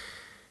seems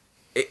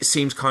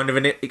kind of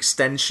an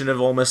extension of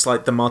almost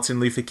like the Martin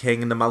Luther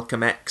King and the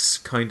Malcolm X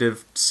kind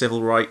of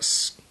civil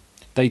rights.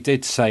 They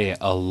did say it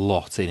a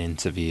lot in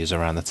interviews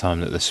around the time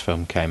that this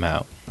film came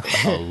out.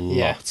 A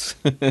lot.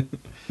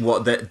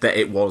 What that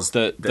it was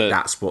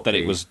that's what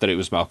it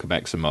was Malcolm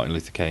X and Martin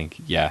Luther King.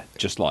 Yeah,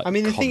 just like, I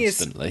mean, the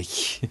constantly.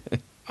 Thing is,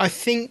 I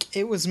think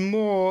it was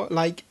more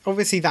like,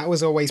 obviously that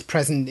was always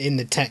present in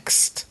the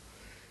text,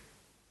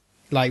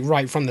 like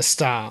right from the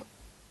start.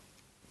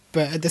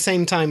 But at the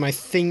same time, I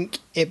think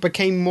it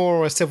became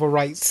more a civil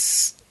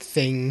rights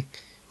thing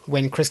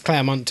when Chris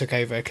Claremont took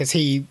over, because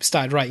he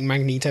started writing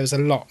Magneto as a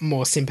lot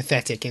more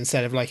sympathetic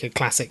instead of like a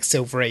classic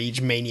Silver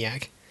Age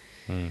maniac.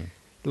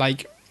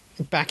 Like,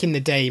 back in the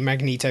day,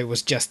 Magneto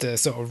was just a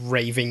sort of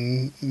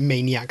raving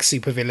maniac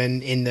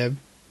supervillain in the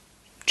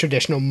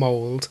traditional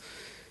mould.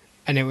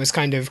 And it was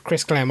kind of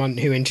Chris Claremont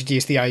who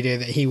introduced the idea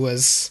that he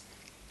was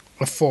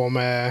a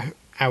former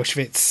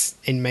Auschwitz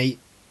inmate,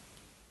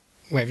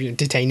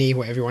 detainee,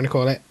 whatever you want to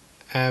call it.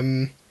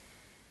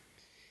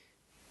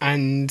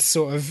 And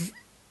sort of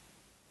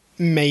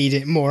made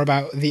it more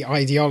about the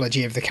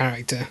ideology of the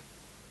character.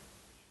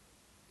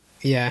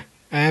 Yeah.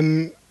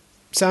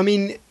 So, I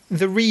mean,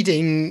 the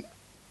reading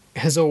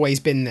has always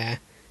been there,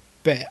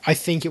 but I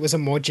think it was a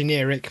more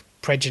generic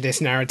prejudice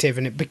narrative,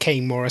 and it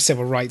became more a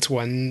civil rights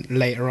one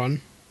later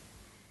on.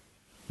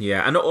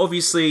 Yeah, and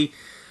obviously,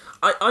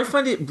 I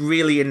find it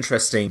really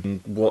interesting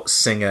what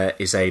Singer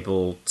is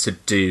able to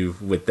do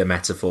with the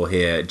metaphor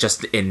here,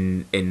 just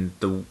in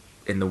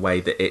the way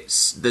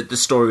that the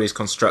story is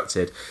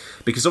constructed,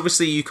 because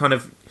obviously you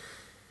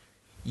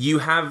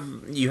have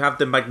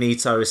the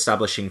Magneto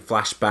establishing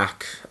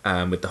flashback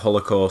with the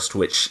Holocaust,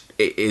 which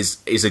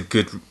is a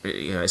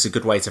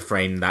good way to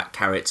frame that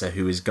character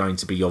who is going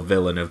to be your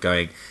villain, of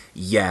going,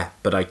 yeah,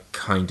 but I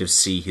kind of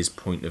see his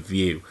point of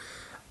view.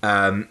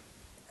 And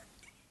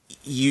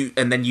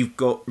then you've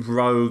got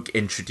Rogue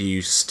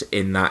introduced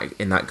in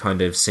that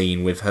kind of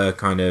scene with her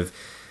kind of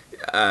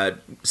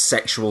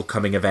sexual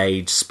coming of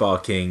age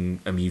sparking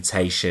a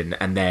mutation,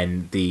 and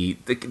then the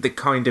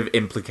kind of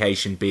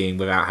implication being,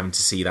 without having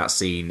to see that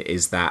scene,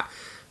 is that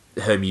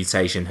her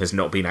mutation has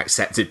not been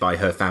accepted by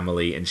her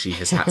family and she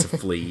has had to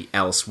flee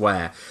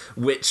elsewhere,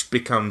 which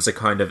becomes a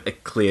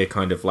clear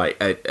kind of like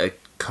a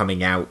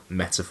coming out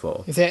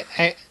metaphor. Is it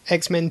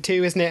X-Men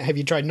 2, isn't it? Have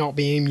you tried not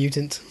being a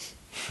mutant?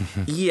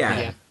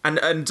 Yeah.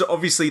 And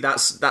obviously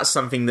that's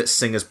something that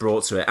Singer's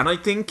brought to it, and I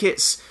think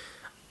it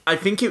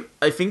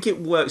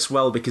works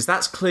well because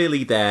that's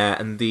clearly there,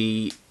 and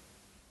the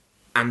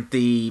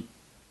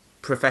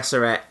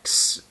Professor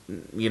X,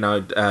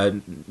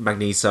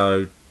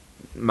 Magneto,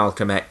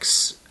 Malcolm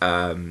X,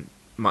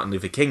 Martin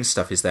Luther King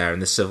stuff is there, and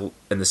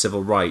the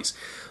civil rights,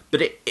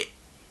 but it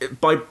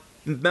by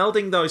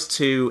melding those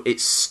two,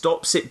 it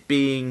stops it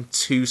being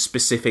too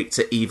specific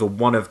to either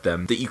one of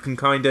them, that you can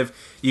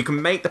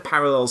make the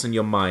parallels in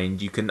your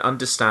mind, you can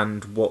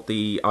understand what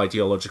the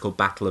ideological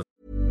battle of.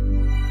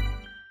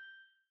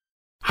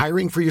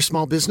 Hiring for your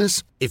small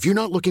business? If you're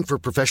not looking for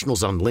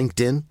professionals on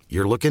LinkedIn,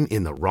 you're looking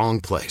in the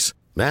wrong place.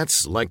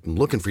 That's like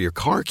looking for your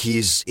car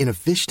keys in a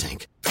fish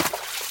tank.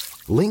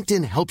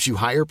 LinkedIn helps you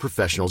hire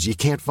professionals you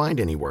can't find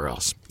anywhere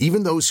else,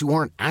 even those who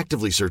aren't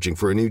actively searching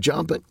for a new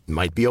job but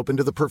might be open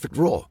to the perfect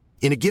role.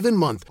 In a given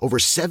month, over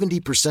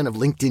 70% of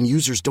LinkedIn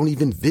users don't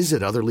even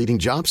visit other leading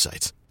job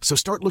sites. So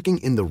start looking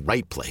in the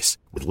right place.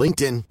 With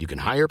LinkedIn, you can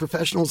hire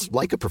professionals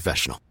like a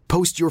professional.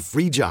 Post your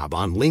free job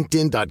on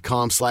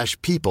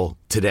linkedin.com/people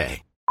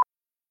today.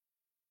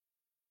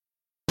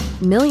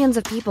 Millions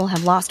of people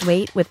have lost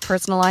weight with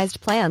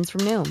personalized plans from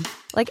Noom.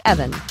 Like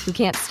Evan, who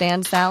can't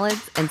stand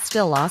salads and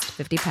still lost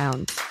 50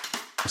 pounds.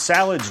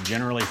 Salads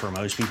generally for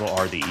most people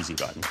are the easy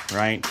button,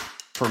 right?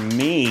 For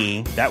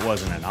me, that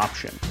wasn't an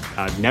option.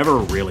 I never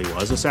really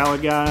was a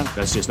salad guy.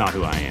 That's just not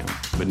who I am.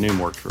 But Noom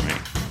worked for me.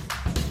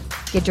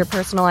 Get your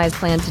personalized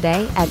plan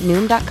today at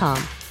Noom.com.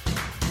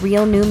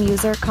 Real Noom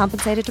user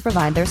compensated to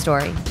provide their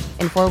story.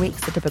 In 4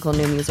 weeks, the typical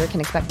Noom user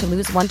can expect to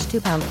lose 1 to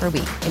 2 pounds per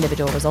week.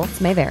 Individual results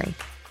may vary.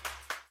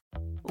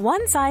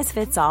 One size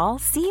fits all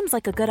seems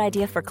like a good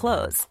idea for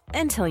clothes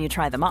until you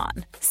try them on.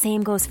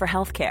 Same goes for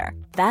healthcare.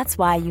 That's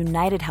why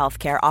United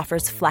Healthcare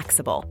offers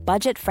flexible,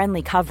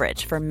 budget-friendly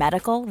coverage for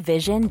medical,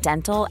 vision,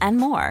 dental, and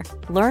more.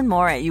 Learn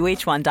more at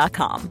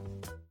uh1.com.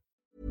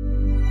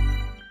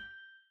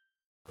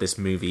 This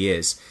movie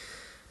is,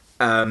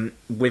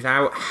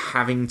 without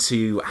having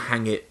to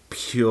hang it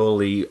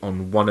purely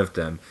on one of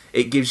them,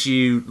 it gives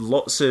you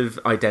lots of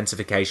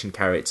identification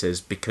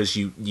characters because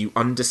you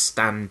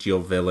understand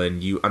your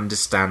villain, you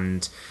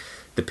understand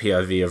the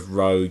POV of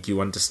Rogue, you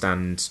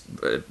understand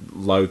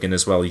Logan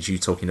as well, as you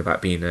talking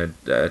about being a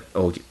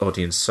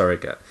audience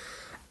surrogate,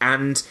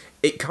 and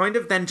it kind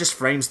of then just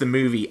frames the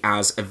movie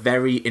as a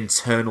very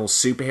internal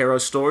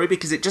superhero story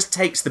because it just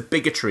takes the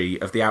bigotry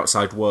of the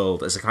outside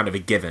world as a kind of a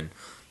given.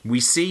 We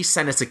see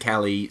Senator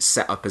Kelly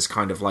set up as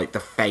kind of like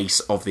the face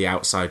of the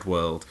outside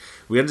world.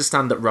 We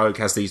understand that Rogue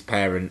has these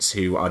parents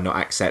who are not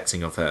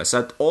accepting of her.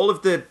 So all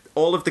of the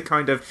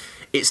kind of,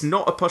 it's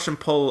not a push and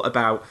pull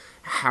about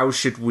how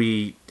should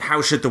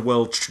the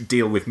world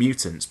deal with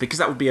mutants, because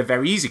that would be a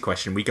very easy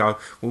question. We go,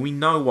 well, we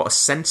know what a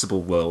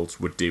sensible world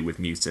would do with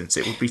mutants.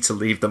 It would be to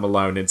leave them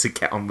alone and to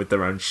get on with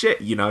their own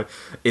shit,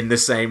 in the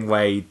same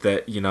way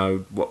that,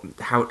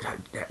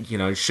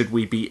 should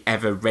we be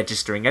ever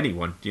registering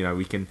anyone?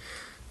 We can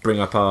bring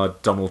up our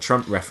Donald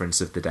Trump reference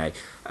of the day.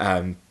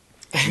 We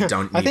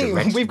don't need I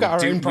think we've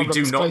got our own problems.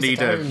 We do not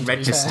need a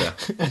register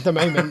at the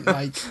moment.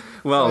 Like,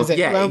 well,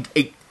 yeah. Well,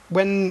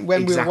 when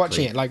we were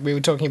watching it, like we were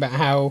talking about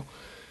how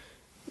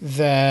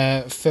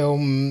the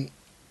film,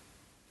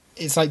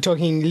 it's like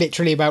talking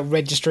literally about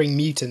registering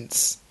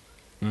mutants.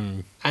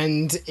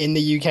 And in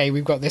the UK,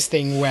 we've got this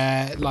thing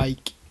where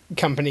like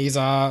companies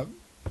are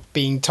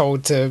being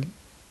told to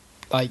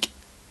like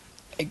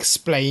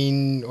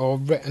explain or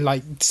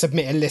like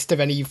submit a list of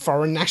any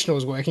foreign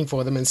nationals working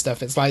for them and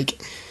stuff. It's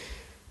like,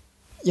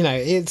 you know,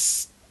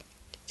 it's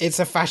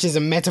a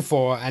fascism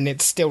metaphor, and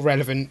it's still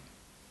relevant,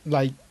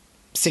 like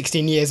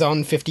 16 years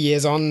on, 50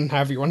 years on,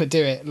 however you want to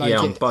do it. Like,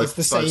 it's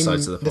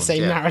the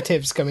same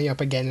narratives coming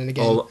up again and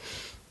again.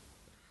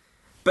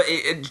 But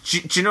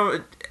do you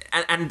know?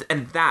 And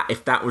that,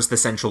 if that was the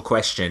central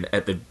question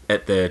at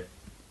the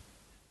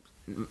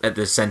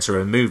center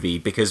of a movie,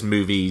 because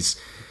movies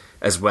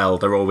as well,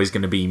 they're always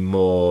going to be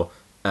more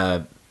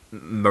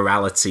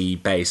morality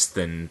based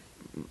than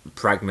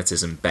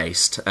pragmatism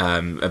based,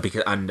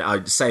 because, and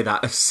I say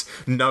that as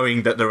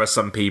knowing that there are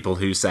some people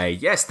who say,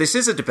 yes, this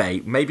is a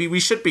debate, maybe we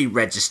should be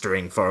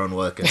registering foreign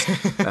workers,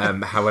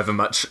 however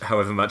much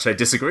I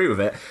disagree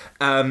with it.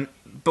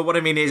 But what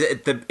I mean is,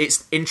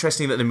 it's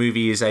interesting that the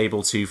movie is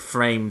able to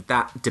frame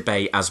that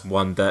debate as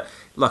one that,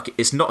 look,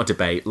 it's not a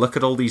debate. Look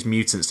at all these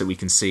mutants that we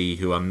can see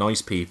who are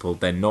nice people.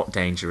 They're not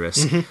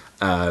dangerous.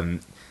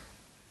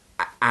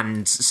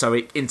 And so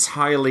it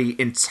entirely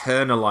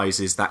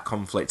internalizes that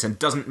conflict and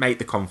doesn't make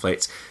the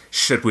conflict,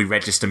 should we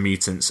register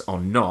mutants or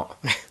not?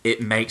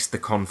 It makes the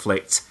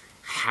conflict,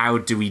 how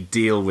do we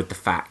deal with the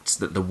fact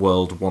that the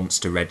world wants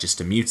to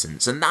register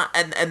mutants? And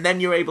then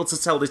you're able to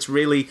tell this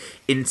really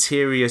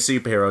interior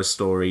superhero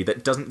story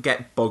that doesn't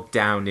get bogged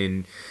down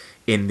in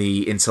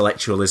the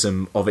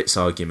intellectualism of its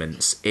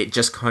arguments. It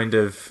just kind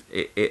of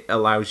it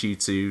allows you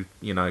to,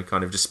 you know,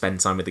 kind of just spend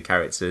time with the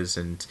characters,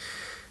 and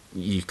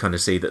you kind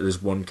of see that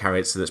there's one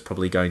character that's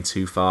probably going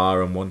too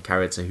far and one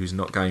character who's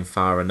not going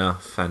far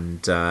enough,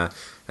 and that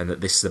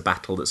this is a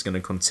battle that's going to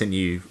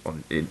continue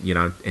on, you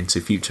know,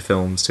 into future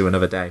films to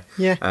another day.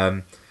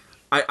 Yeah.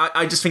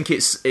 I just think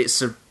it's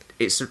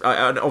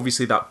and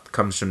obviously that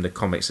comes from the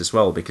comics as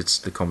well, because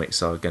the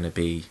comics are going to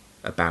be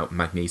about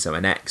Magneto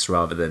and X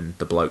rather than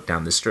the bloke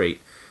down the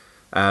street.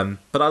 But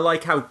I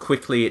like how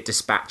quickly it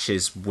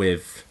dispatches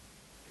with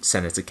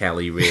Senator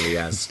Kelly really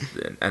as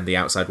and the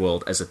outside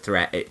world as a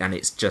threat, and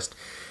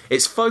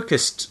it's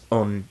focused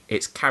on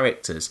its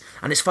characters,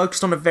 and it's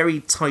focused on a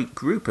very tight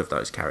group of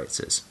those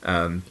characters,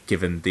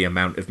 given the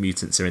amount of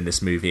mutants are in this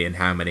movie and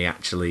how many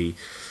actually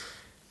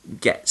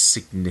get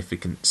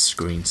significant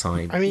screen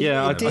time. I mean,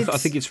 I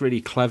think it's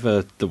really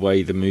clever the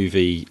way the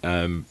movie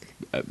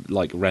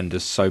like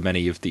renders so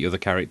many of the other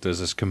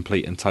characters as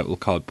complete and total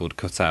cardboard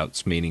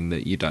cutouts, meaning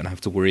that you don't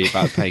have to worry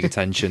about paying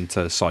attention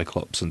to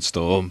Cyclops and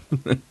Storm.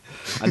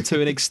 And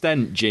to an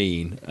extent,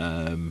 Jean.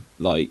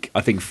 Like,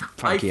 I think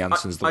Frankie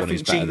Anson's the one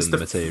who's better than the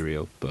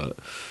material, but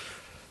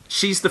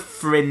she's the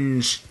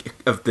fringe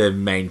of the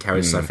main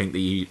characters. I think that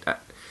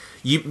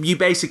you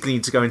basically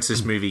need to go into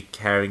this movie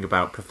caring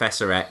about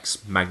Professor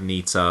X,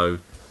 Magneto,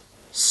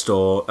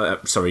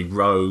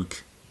 Rogue,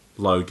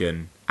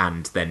 Logan,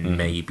 and then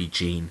maybe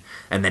Jean,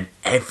 and then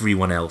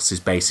everyone else is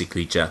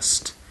basically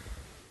just,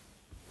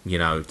 you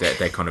know,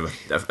 they're kind of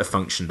a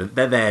function.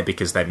 They're there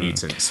because they're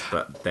mutants,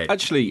 but they're...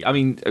 Actually, I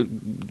mean,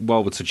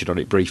 while we're touching on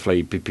it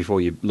briefly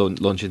before you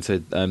launch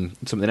into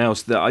something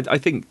else, I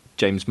think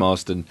James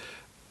Marsden,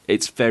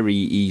 it's very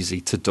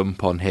easy to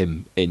dump on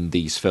him in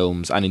these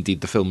films, and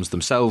indeed the films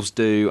themselves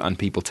do, and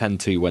people tend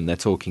to when they're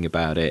talking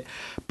about it.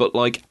 But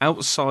like,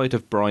 outside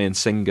of Bryan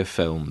Singer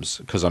films,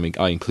 because I mean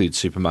I include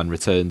Superman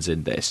Returns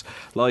in this,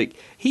 like,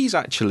 he's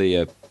actually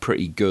a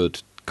pretty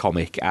good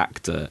comic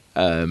actor,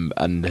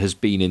 and has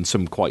been in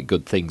some quite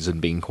good things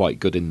and been quite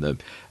good in them.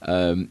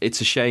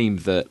 It's a shame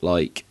that,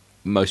 like,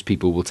 most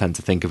people will tend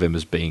to think of him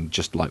as being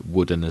just like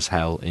wooden as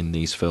hell in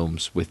these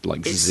films with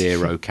like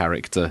zero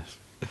character.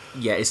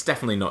 Yeah, it's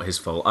definitely not his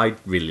fault. I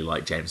really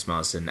like James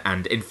Marsden,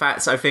 and in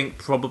fact, I think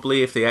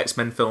probably if the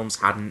X-Men films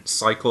hadn't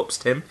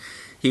Cyclopsed him,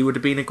 he would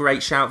have been a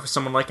great shout for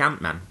someone like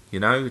Ant-Man. You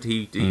know,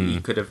 he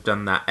could have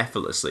done that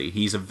effortlessly.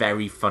 He's a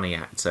very funny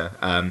actor,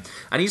 and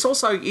he's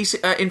also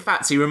in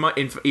fact he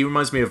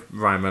reminds me of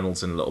Ryan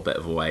Reynolds in a little bit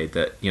of a way,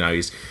 that, you know,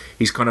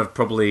 he's kind of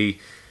probably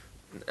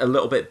a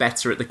little bit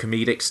better at the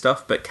comedic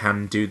stuff, but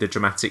can do the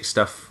dramatic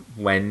stuff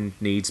when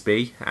needs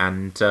be,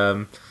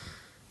 and.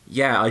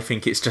 Yeah, I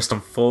think it's just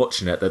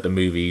unfortunate that the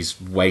movie's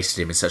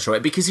wasted him in such a way,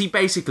 because he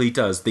basically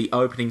does the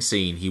opening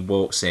scene. He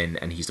walks in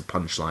and he's the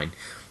punchline.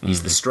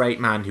 He's the straight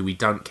man who we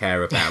don't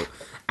care about,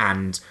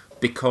 and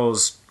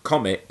because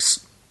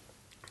comics,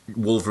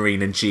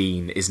 Wolverine and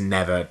Jean is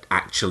never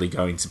actually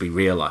going to be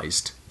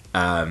realised.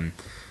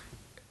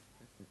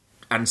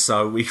 And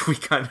so we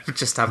kind of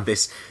just have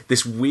this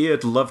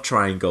weird love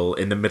triangle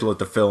in the middle of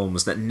the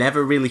films that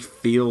never really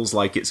feels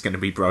like it's going to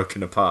be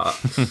broken apart.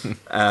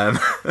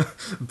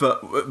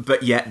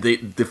 But yet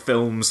the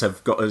films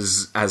have got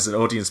us, as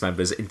audience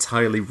members,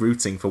 entirely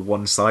rooting for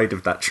one side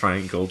of that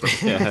triangle.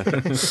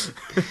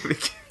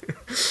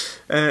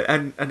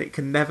 And it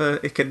can never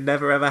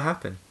ever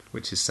happen,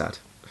 which is sad.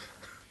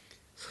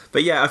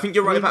 But yeah, I think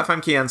you're right about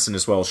Famke Janssen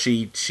as well.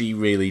 She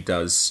really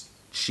does.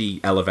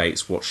 She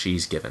elevates what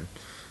she's given.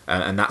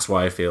 And that's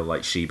why I feel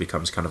like she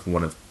becomes kind of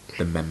one of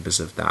the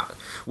members of that.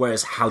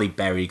 Whereas Halle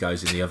Berry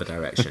goes in the other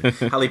direction.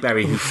 Halle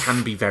Berry, who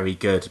can be very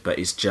good, but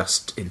is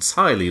just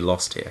entirely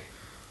lost here.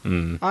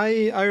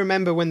 I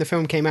remember when the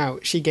film came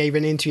out, she gave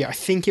an interview, I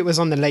think it was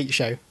on The Late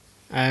Show,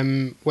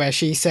 where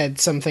she said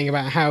something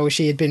about how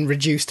she had been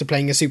reduced to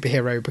playing a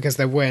superhero because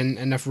there weren't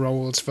enough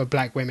roles for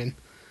black women.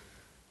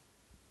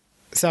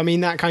 So, I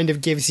mean, that kind of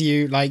gives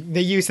you, like,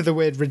 the use of the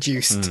word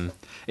reduced.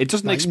 It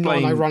doesn't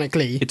explain...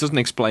 non-ironically. It doesn't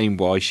explain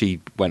why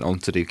she went on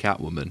to do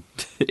Catwoman,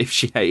 if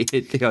she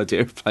hated the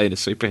idea of playing a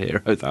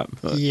superhero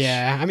that much.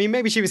 Yeah, I mean,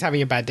 maybe she was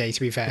having a bad day, to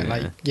be fair.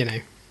 Like, you know,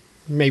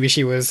 maybe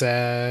she was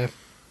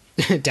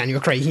Daniel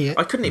Craig here.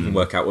 I couldn't even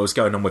work out what was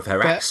going on with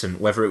her accent,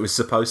 whether it was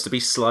supposed to be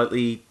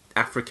slightly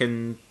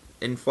African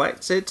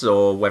inflected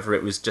or whether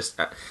it was just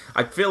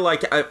I feel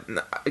like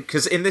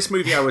because in this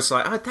movie I was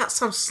like, oh, that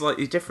sounds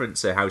slightly different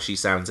to how she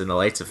sounds in the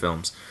later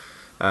films.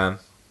 Well,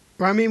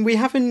 I mean, we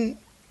haven't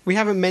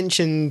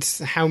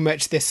mentioned how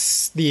much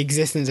the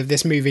existence of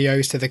this movie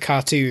owes to the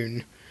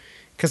cartoon,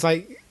 because,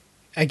 like,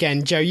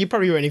 again, Joe, you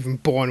probably weren't even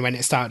born when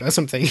it started or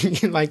something.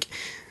 Like,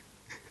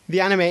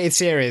 the animated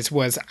series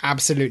was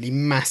absolutely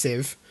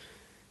massive.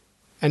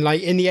 And,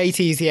 like, in the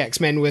 80s, the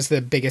X-Men was the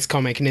biggest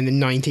comic, and in the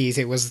 90s,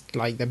 it was,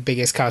 like, the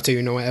biggest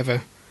cartoon or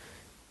whatever.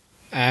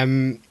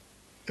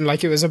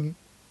 Like, it was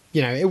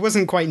it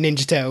wasn't quite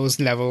Ninja Turtles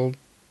level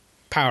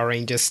Power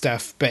Rangers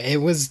stuff, but it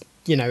was,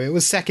 you know, it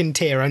was second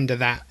tier under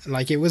that.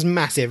 Like, it was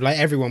massive. Like,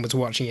 everyone was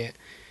watching it.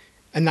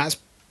 And that's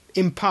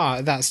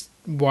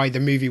why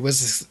the movie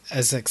was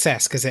a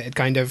success, because it had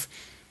kind of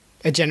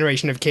a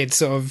generation of kids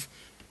sort of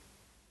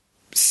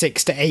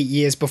 6 to 8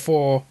 years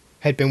before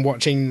had been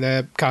watching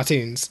the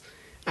cartoons.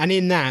 And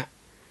in that,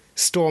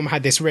 Storm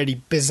had this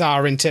really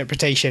bizarre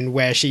interpretation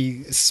where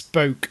she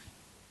spoke,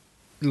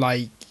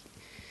 like,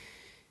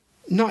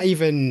 not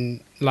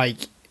even, like,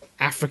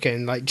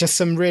 African, like, just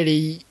some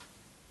really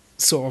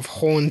sort of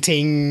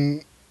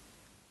haunting,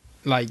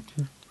 like,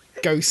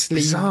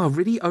 ghostly... Bizarre,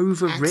 really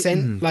overwritten,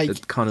 accent,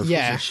 like, kind of,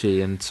 wasn't she?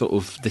 And sort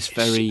of this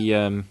very...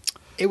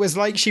 It was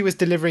like she was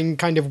delivering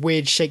kind of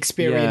weird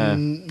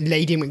Shakespearean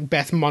Lady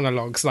Macbeth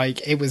monologues.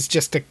 Like, it was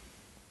just a...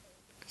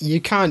 You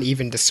can't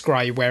even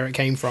describe where it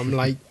came from.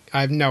 Like,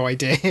 I have no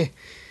idea.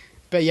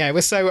 But yeah, it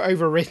was so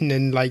overwritten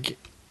and, like,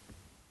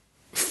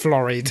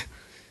 florid.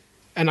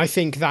 And I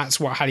think that's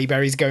what Halle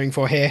Berry's going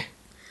for here.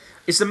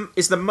 Is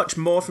there much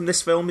more from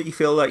this film that you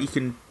feel like you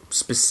can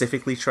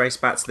specifically trace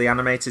back to the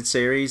animated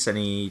series?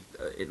 Any,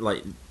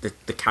 like,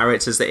 the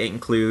characters that it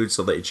includes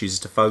or that it chooses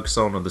to focus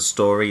on, or the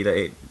story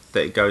that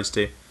it goes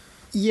to?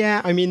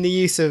 Yeah, I mean, the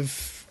use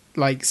of,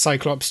 like,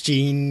 Cyclops,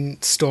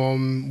 Jean,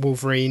 Storm,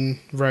 Wolverine,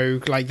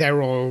 Rogue, like,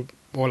 they're all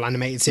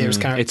animated series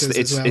characters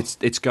as well.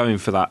 It's going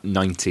for that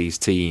 90s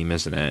team,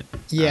 isn't it?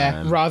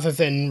 Yeah, rather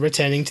than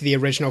returning to the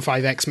original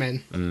 5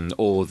 X-Men.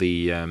 Or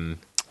the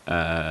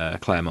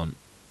Claremont.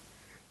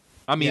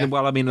 I mean,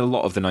 a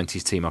lot of the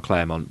 90s team are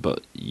Claremont,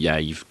 but yeah,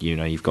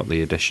 you've got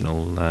the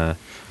additional...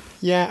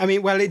 Yeah, I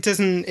mean, well, it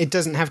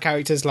doesn't have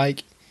characters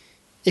like...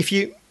 If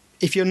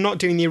you're not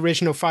doing the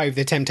original 5,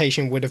 the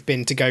temptation would have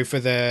been to go for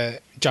the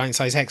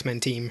giant-size X-Men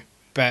team,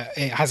 but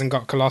it hasn't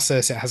got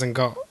Colossus, it hasn't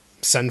got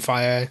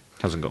Sunfire...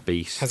 Hasn't got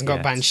Beast. Hasn't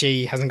got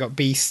Banshee, hasn't got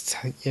Beast,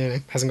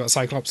 hasn't got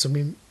Cyclops. I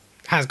mean,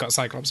 has got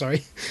Cyclops,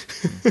 sorry.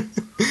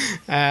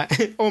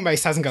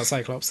 Almost hasn't got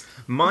Cyclops.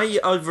 My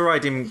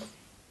overriding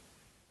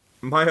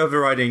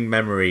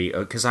memory,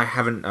 because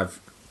I've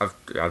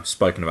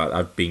spoken about,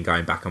 I've been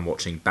going back and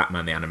watching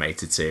Batman the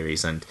Animated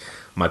Series, and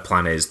my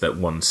plan is that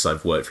once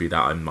I've worked through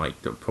that, I might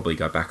probably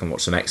go back and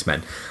watch some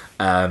X-Men.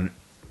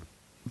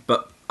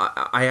 But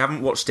I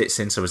haven't watched it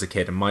since I was a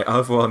kid, and my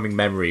overwhelming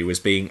memory was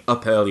being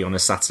up early on a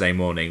Saturday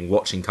morning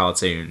watching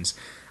cartoons,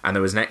 and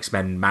there was an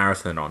X-Men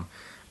marathon on.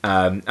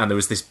 And there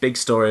was this big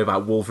story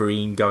about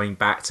Wolverine going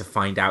back to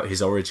find out his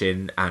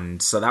origin,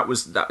 and so that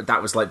was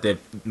like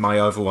my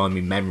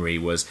overwhelming memory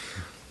was,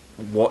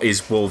 what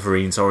is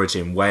Wolverine's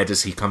origin? Where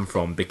does he come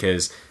from?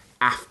 Because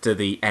after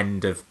the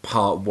end of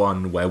part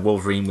 1, where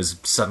Wolverine was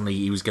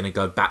he was going to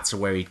go back to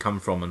where he'd come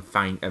from and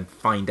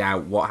find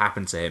out what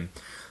happened to him,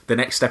 the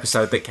next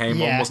episode that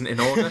came on wasn't in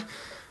order.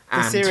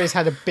 The series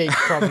had a big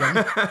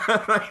problem.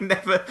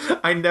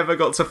 I never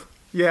got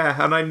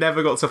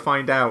to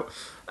find out.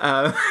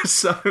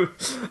 So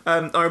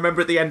I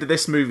remember at the end of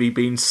this movie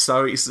being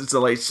so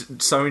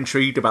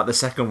intrigued about the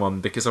second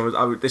one, because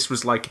this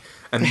was like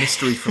a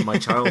mystery from my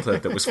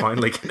childhood that was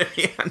finally going to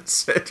be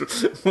answered.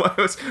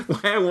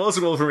 Where was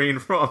Wolverine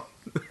from?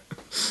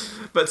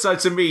 But so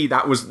to me,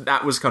 that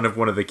was kind of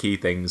one of the key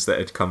things that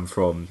had come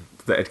from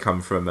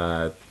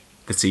the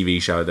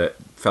TV show that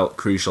felt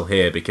crucial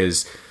here,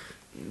 because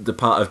the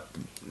part of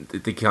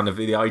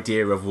the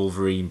idea of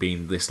Wolverine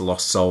being this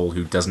lost soul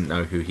who doesn't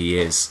know who he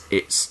is,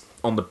 it's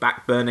on the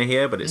back burner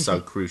here, but it's so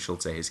crucial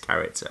to his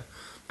character,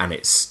 and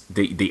it's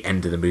the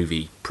end of the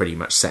movie pretty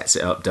much sets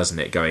it up, doesn't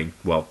it? Going,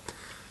 well,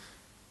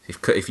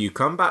 if you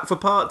come back for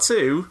part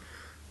 2,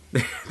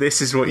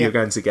 this is what you're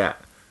going to get.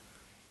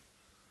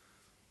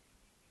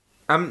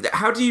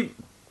 How do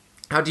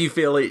you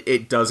feel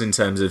it does in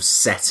terms of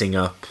setting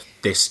up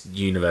this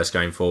universe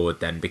going forward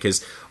then?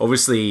 Because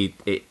obviously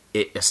it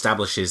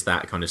establishes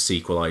that kind of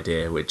sequel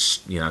idea,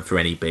 which, for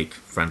any big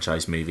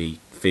franchise movie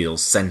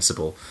feels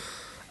sensible.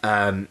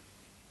 But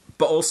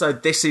also,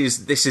 this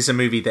is a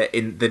movie that,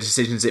 in the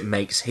decisions it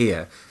makes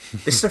here,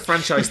 this is a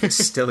franchise that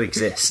still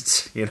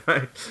exists, you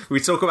know?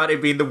 We talk about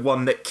it being the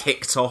one that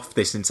kicked off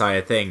this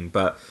entire thing,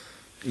 but,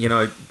 you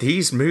know,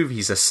 these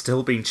movies are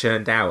still being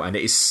churned out, and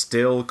it is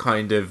still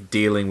kind of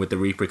dealing with the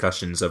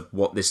repercussions of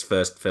what this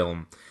first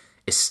film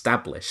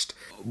established.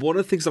 One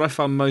of the things that I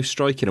found most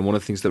striking, and one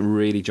of the things that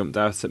really jumped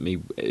out at me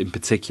in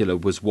particular,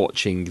 was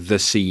watching the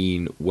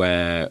scene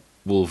where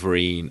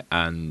Wolverine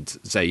and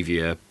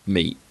Xavier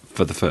meet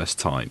for the first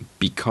time,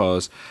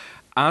 because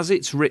as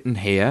it's written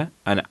here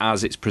and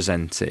as it's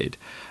presented,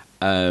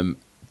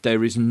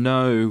 there is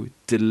no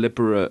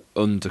deliberate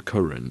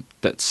undercurrent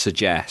that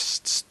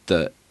suggests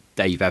that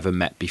they've ever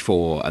met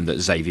before and that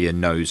Xavier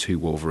knows who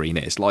Wolverine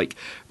is. Like,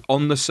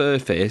 on the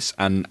surface,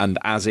 and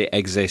as it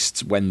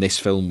exists when this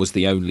film was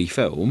the only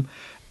film,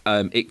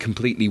 it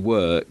completely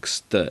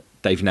works that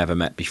they've never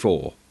met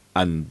before,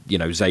 and, you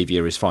know,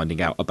 Xavier is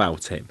finding out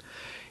about him.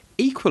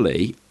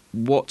 Equally,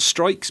 what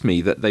strikes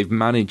me that they've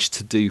managed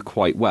to do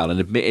quite well, and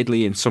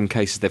admittedly in some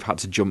cases they've had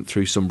to jump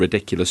through some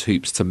ridiculous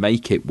hoops to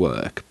make it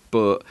work,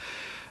 but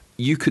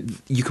you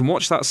can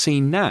watch that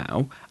scene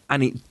now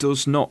and it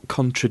does not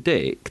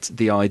contradict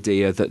the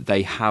idea that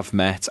they have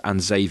met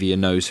and Xavier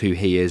knows who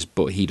he is,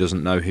 but he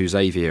doesn't know who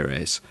Xavier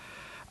is.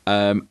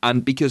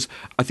 And because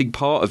I think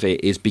part of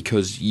it is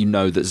because you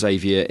know that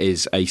Xavier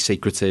is a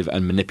secretive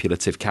and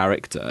manipulative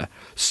character,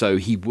 so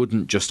he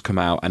wouldn't just come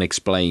out and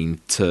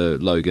explain to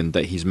Logan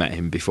that he's met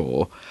him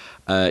before.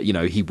 You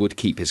know, he would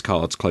keep his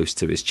cards close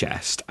to his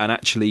chest. And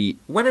actually,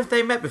 when have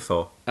they met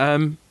before?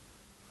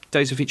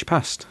 Days of Future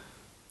Past.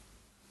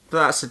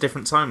 But that's a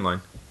different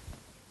timeline.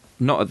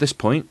 Not at this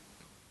point.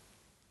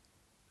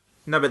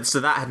 No, but so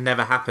that had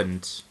never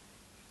happened.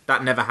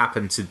 That never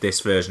happened to this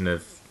version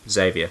of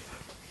Xavier.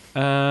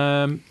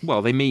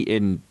 Well, they meet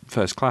in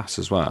First Class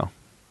as well.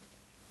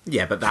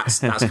 Yeah, but that's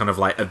kind of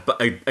like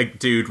a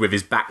dude with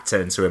his back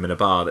turned to him in a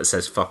bar that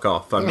says "fuck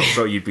off." I'm not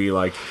sure you'd be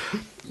like.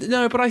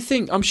 No, but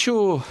I'm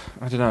sure.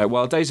 I don't know.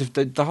 Well,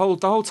 the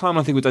whole time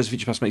I think with Days of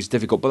Future Past makes it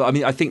difficult. But I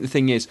mean, I think the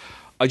thing is,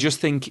 I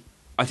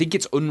think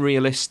it's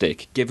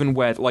unrealistic given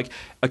where, like,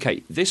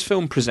 okay, this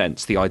film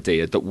presents the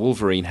idea that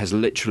Wolverine has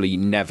literally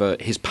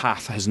his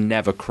path has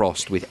never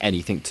crossed with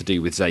anything to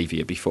do with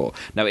Xavier before.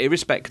 Now,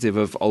 irrespective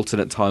of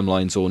alternate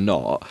timelines or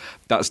not,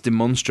 that's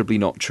demonstrably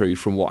not true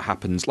from what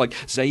happens. Like,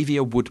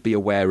 Xavier would be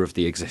aware of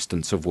the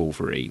existence of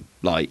Wolverine.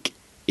 Like,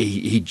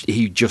 he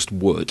just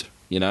would,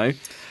 you know?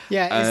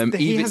 Yeah,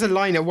 he has a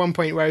line at one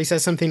point where he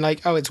says something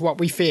like, "Oh, it's what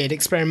we feared,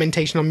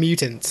 experimentation on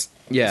mutants."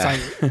 Yeah.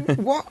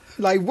 It's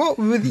like, what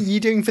were you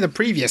doing for the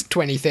previous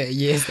 20, 30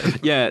 years then?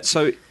 Yeah,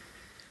 so...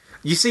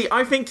 You see,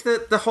 I think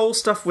that the whole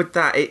stuff with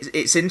that,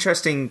 it's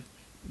interesting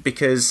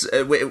because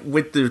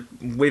with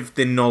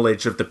the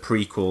knowledge of the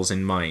prequels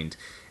in mind,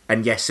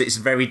 and yes, it's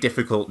very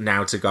difficult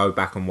now to go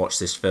back and watch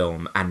this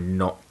film and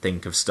not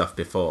think of stuff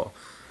before.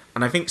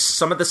 And I think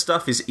some of the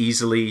stuff is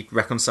easily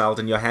reconciled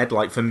in your head.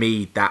 Like, for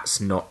me, that's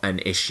not an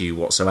issue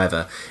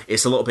whatsoever.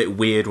 It's a little bit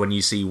weird when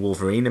you see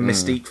Wolverine and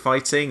Mystique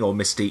fighting, or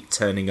Mystique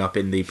turning up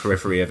in the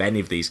periphery of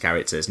any of these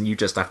characters, and you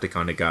just have to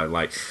kind of go,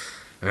 like,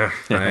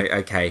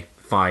 okay,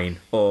 fine.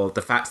 Or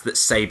the fact that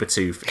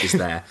Sabretooth is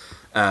there,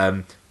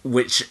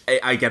 which,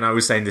 again, I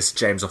was saying this to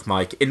James off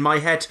mic. In my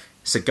head,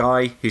 it's a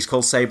guy who's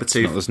called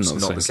Sabretooth. It's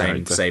not the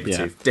same Sabretooth.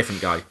 Yeah.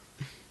 Different guy.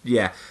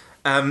 Yeah.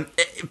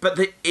 But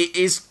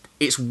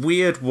it's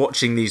weird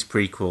watching these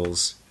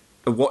prequels,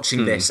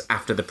 watching this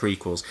after the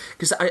prequels,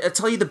 because I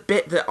tell you, the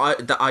bit that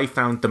I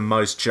found the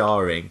most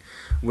jarring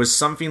was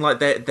something like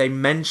they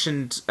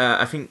mentioned.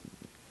 I think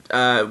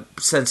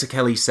Senator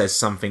Kelly says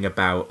something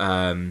about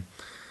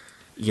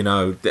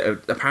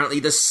apparently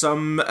there's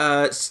some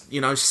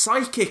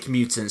psychic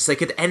mutants. They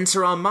could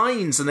enter our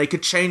minds and they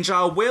could change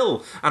our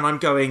will. And I'm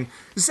going,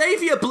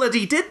 Xavier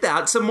bloody did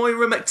that to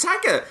Moira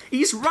McTaggart.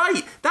 He's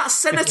right. That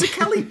Senator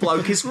Kelly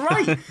bloke is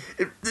right.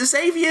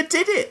 Xavier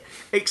did it.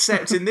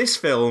 Except in this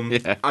film,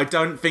 yeah. I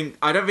don't think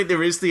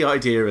there is the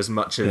idea as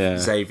much of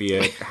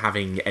Xavier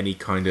having any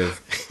kind of.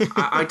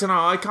 I don't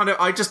know.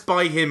 I just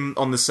buy him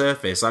on the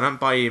surface. I don't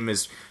buy him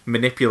as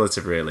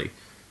manipulative, really.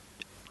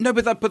 No,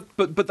 but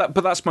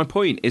that's my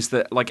point. Is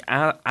that, like,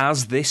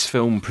 as this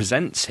film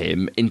presents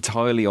him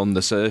entirely on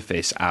the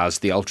surface as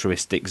the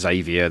altruistic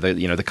Xavier,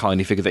 the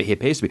kindly figure that he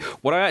appears to be.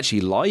 What I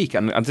actually like,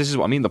 and this is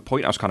what I mean. The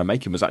point I was kind of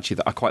making was actually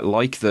that I quite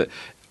like that,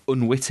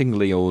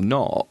 unwittingly or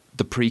not,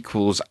 the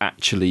prequels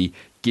actually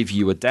give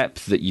you a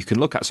depth that you can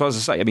look at. So as I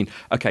say, I mean,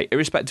 okay,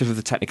 irrespective of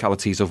the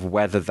technicalities of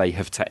whether they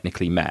have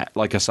technically met,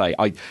 like I say,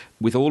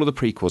 with all of the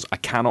prequels, I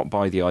cannot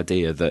buy the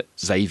idea that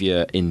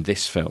Xavier in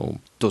this film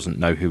doesn't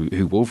know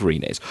who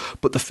Wolverine is.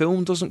 But the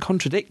film doesn't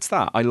contradict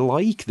that. I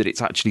like that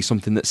it's actually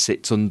something that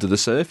sits under the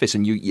surface,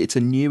 and it's a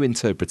new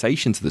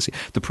interpretation to the scene.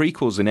 The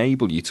prequels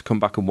enable you to come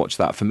back and watch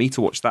that, for me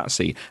to watch that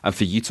scene, and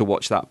for you to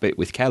watch that bit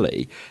with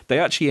Kelly. They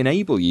actually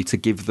enable you to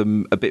give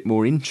them a bit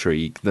more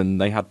intrigue than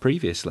they had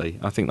previously.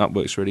 I think that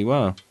works really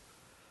well.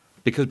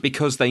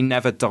 Because they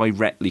never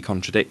directly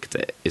contradict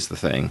it, is the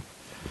thing.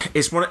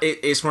 It's one of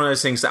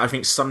those things that I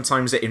think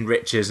sometimes it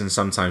enriches and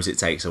sometimes it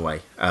takes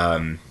away.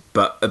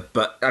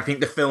 But I think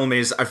the film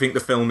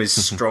is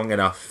strong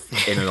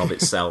enough in and of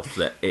itself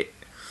that it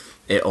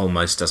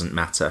almost doesn't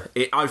matter.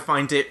 I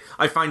find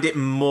it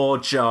more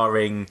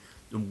jarring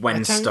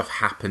when stuff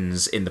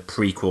happens in the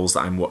prequels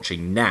that I'm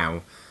watching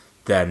now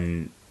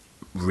than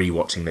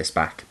rewatching this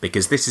back,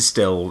 because this is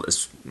still,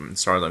 this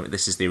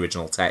is the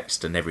original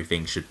text and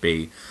everything should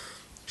be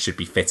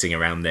fitting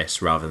around this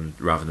rather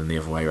than the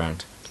other way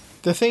around.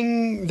 The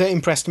thing that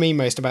impressed me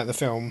most about the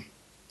film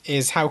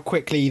is how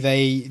quickly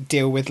they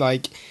deal with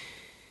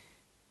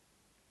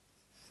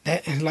they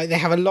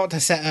have a lot to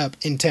set up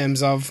in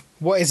terms of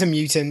what is a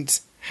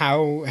mutant,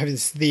 how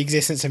has the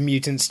existence of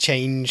mutants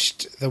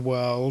changed the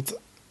world,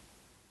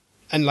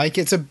 and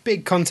it's a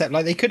big concept.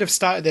 They could have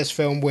started this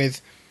film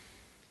with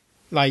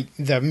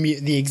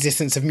the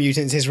existence of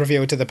mutants is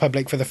revealed to the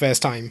public for the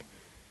first time,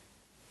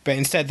 but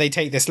instead they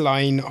take this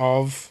line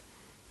of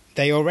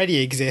they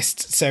already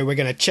exist, so we're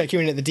going to chuck you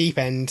in at the deep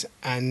end,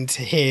 and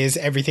here's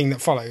everything that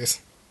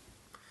follows.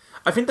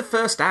 I think the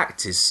first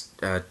act is,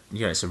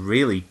 it's a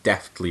really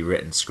deftly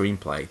written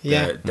screenplay.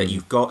 Yeah. That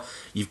you've got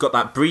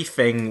that brief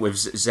thing with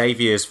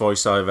Xavier's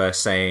voiceover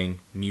saying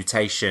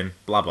mutation,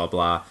 blah blah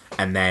blah,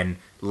 and then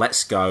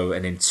let's go,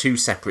 and in 2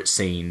 separate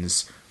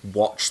scenes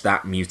watch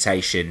that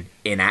mutation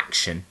in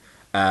action,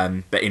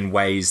 but in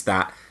ways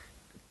that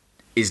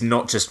is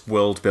not just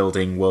world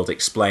building, world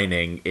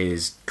explaining,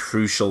 is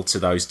crucial to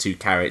those 2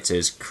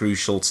 characters,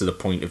 crucial to the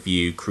point of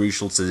view,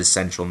 crucial to the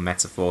central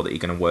metaphor that you're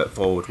going to work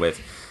forward with.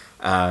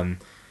 And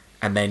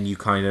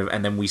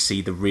then we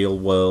see the real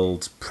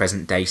world,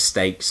 present day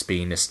stakes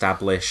being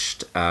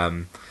established.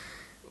 It's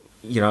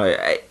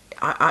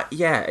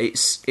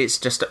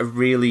just a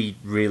really,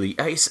 really.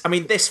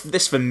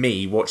 This for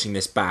me, watching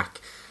this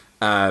back,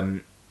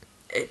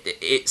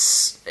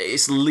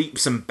 it's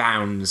leaps and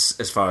bounds,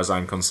 as far as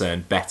I'm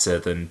concerned, better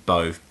than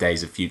both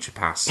Days of Future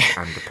Past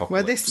and Apocalypse.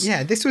 Well,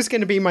 this was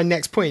going to be my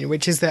next point,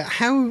 which is that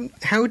how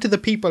do the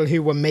people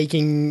who were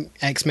making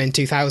X-Men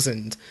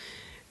 2000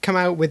 come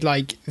out with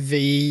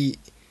the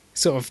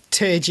sort of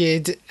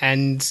turgid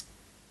and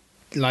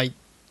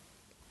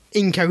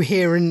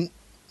incoherent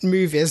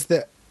movies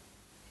that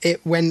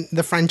when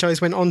the franchise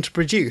went on to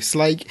produce?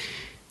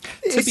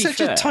 It's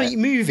such a tight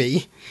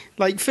movie,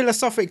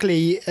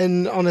 philosophically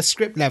and on a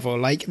script level.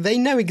 They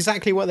know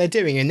exactly what they're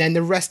doing, and then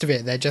the rest of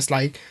it, they're just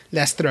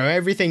let's throw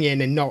everything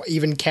in and not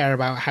even care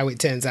about how it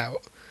turns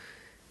out.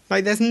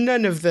 There's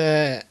none of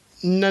the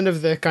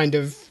kind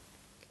of,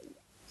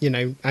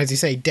 as you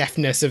say,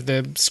 deftness of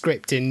the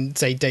script in,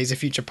 say, Days of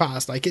Future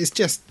Past. It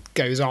just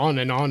goes on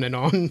and on and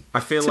on. I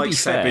feel like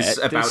Seb is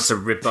about to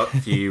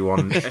rebut you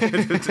on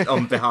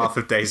on behalf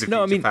of Days of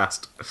Future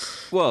Past.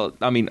 Well,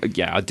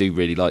 I do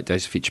really like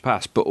Days of Future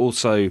Past, but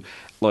also,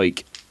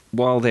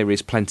 while there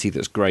is plenty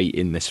that's great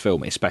in this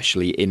film,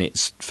 especially in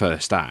its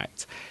first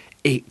act,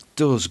 it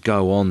does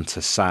go on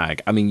to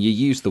sag. You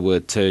use the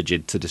word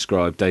turgid to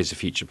describe Days of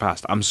Future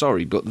Past. I'm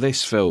sorry, but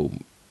this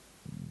film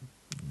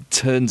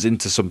turns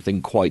into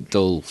something quite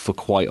dull for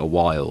quite a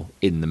while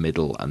in the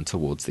middle and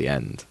towards the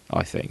end,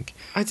 I think.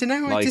 I don't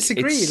know, I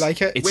disagree.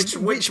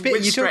 Which bit are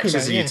you talking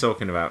about? Are you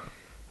talking about?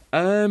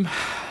 The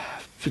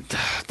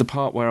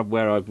part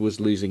where I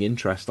was losing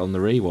interest on the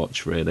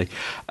rewatch, really.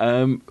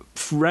 Round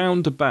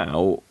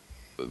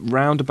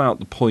about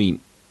the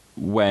point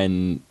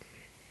when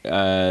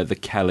the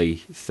Kelly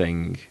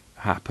thing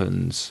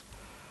happens,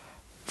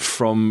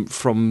 from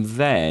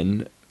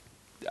then,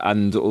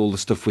 and all the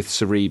stuff with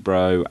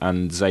Cerebro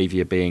and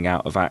Xavier being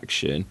out of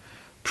action,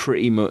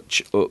 pretty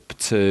much up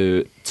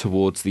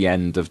towards the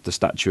end of the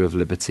Statue of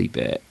Liberty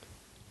bit,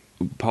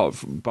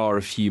 bar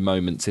a few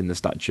moments in the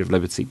Statue of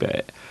Liberty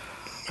bit.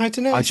 I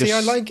don't know.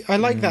 I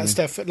like that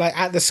stuff.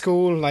 At the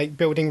school,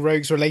 building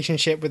Rogue's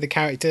relationship with the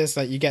characters.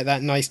 You get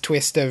that nice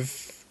twist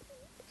of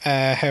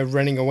her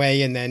running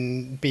away and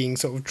then being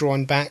sort of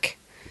drawn back.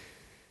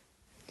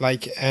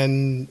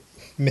 And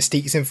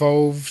Mystique's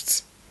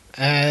involved.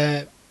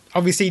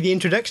 Obviously, the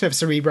introduction of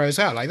Cerebro as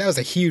well. That was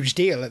a huge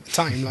deal at the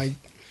time. I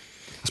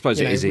suppose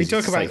it is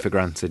easy to take for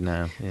granted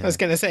now. Yeah. I was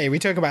going to say, we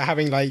talk about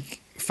having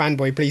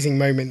fanboy pleasing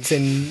moments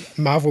in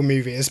Marvel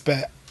movies,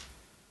 but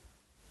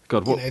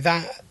God, what?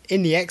 That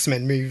in the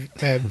X-Men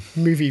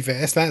movie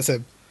verse, that's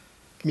a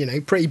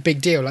pretty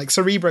big deal.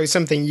 Cerebro is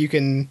something you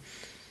could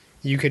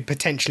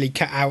potentially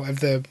cut out of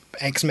the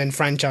X-Men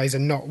franchise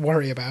and not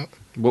worry about.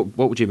 What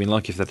would you mean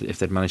if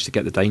they'd managed to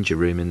get the Danger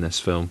Room in this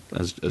film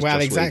as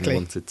Joss exactly Whedon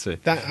wanted to?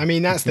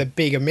 That's the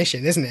big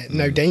omission, isn't it?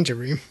 No Danger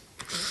Room.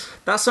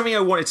 That's something I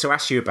wanted to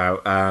ask you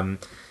about.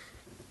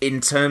 In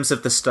terms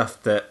of the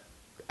stuff that,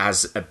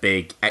 as a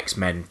big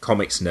X-Men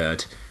comics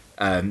nerd,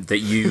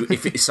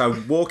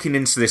 walking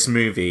into this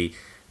movie,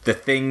 the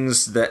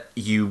things that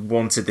you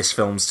wanted this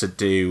film to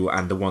do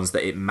and the ones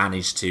that it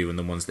managed to and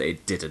the ones that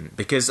it didn't.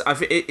 Because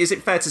is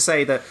it fair to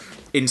say that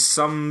in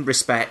some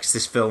respects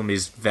this film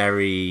is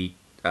very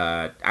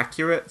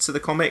accurate to the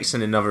comics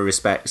and in other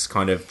respects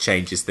kind of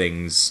changes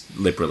things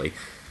liberally?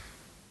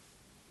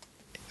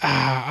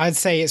 I'd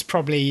say it's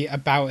probably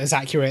about as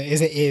accurate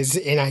as it is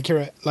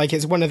inaccurate. Like,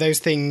 it's one of those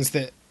things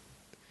that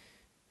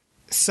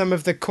some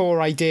of the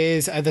core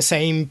ideas are the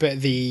same,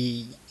 but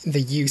the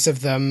use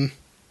of them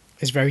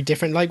is very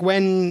different. Like,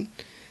 when...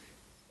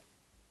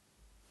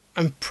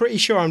 I'm pretty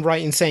sure I'm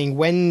right in saying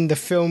when the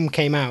film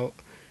came out,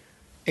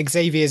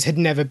 Xavier's had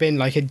never been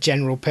like a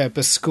general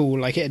purpose school.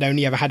 Like, it had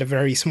only ever had a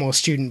very small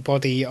student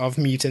body of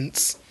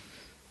mutants.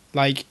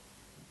 Like,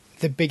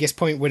 the biggest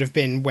point would have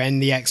been when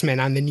the X-Men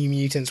and the New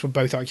Mutants were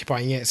both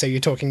occupying it. So you're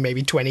talking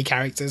maybe 20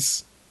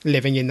 characters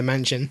living in the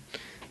mansion.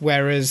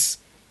 Whereas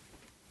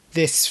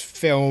this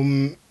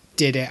film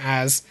did it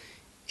as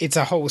it's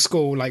a whole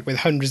school, like, with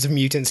hundreds of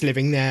mutants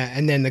living there,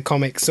 and then the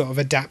comics sort of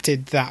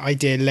adapted that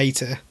idea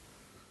later.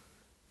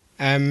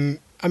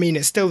 I mean,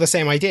 it's still the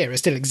same idea. It's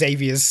still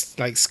Xavier's,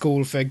 like,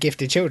 school for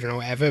gifted children or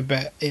whatever,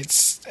 but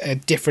it's a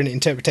different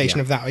interpretation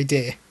of that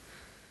idea.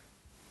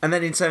 And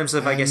then in terms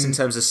of, I guess, in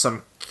terms of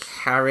some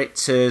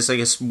characters, I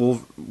guess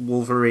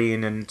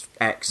Wolverine and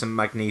X and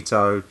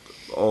Magneto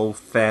all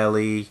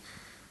fairly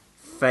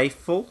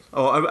faithful,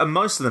 or are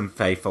most of them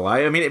faithful?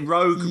 I mean,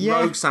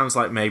 Rogue sounds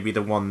like maybe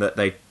the one that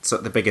they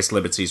took the biggest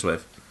liberties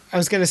with. I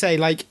was going to say,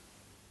 like,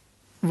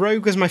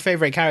 Rogue was my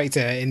favourite character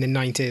in the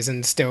 90s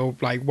and still,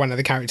 like, one of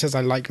the characters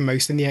I like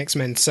most in the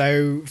X-Men.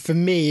 So, for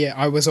me,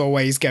 I was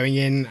always going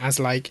in as,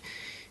 like,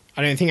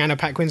 I don't think Anna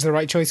Paquin's the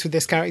right choice for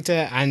this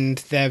character, and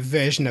their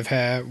version of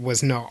her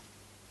was not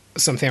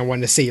something I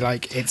wanted to see.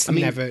 Like,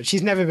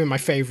 she's never been my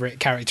favourite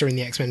character in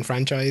the X-Men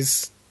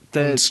franchise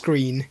on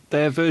screen.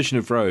 Their version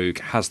of Rogue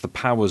has the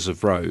powers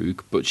of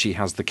Rogue, but she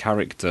has the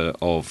character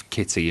of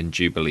Kitty and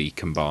Jubilee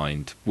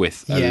combined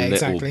with a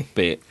little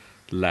bit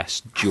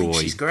less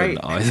joy than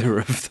either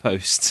of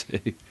those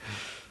two.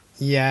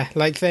 Yeah,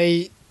 like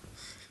I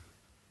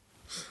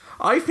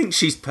think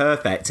she's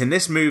perfect in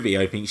this movie.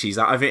 I think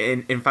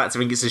in fact, I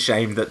think it's a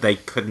shame that they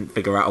couldn't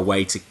figure out a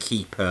way to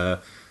keep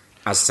her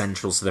as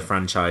central to the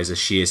franchise as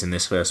she is in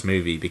this first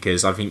movie,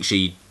 because I think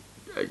she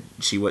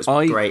works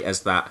great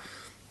as that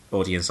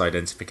audience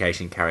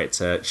identification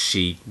character.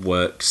 She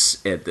works.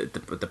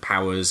 The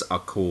powers are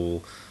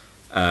cool.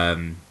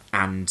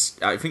 And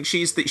I think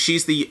she's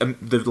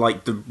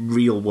the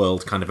real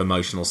world kind of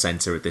emotional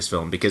center of this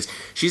film, because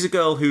she's a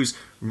girl who's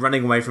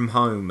running away from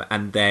home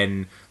and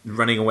then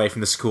running away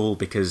from the school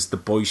because the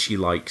boy she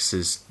likes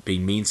has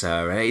been mean to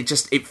her. And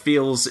it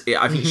feels.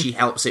 I think she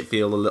helps it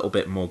feel a little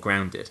bit more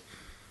grounded.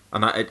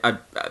 And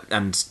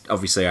and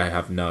obviously I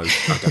don't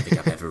think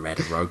I've ever read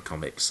a Rogue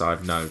comic, so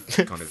I've no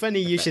kind of funny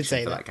you should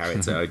say that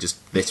character. I just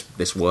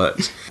this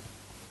works.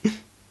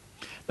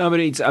 No, but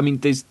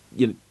there's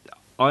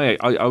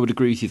I would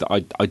agree with you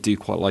that I do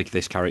quite like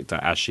this character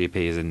as she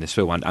appears in this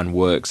film and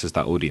works as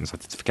that audience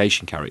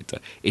identification character.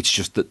 It's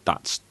just that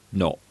that's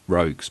not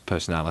Rogue's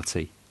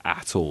personality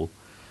at all.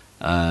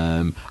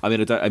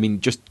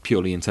 Just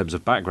purely in terms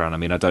of background. I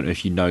mean, I don't know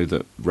if you know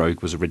that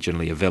Rogue was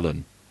originally a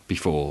villain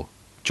before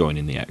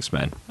joining the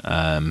X-Men.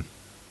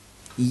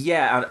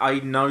 Yeah, I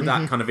know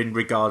that kind of in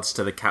regards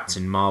to the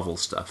Captain Marvel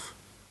stuff.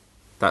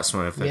 That's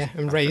one of the... Yeah,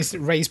 and raised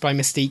by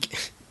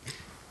Mystique.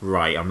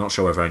 Right, I'm not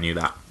sure whether I knew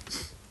that.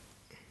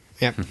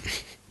 Yep.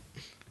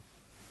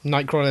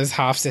 Nightcrawler's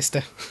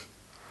half-sister.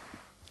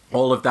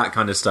 All of that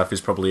kind of stuff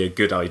is probably a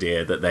good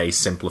idea that they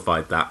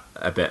simplified that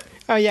a bit.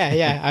 Oh,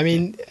 yeah. I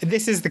mean,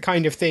 this is the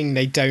kind of thing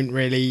they don't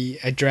really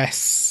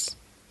address.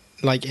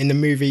 Like, in the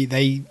movie,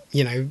 they,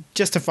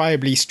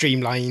 justifiably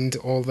streamlined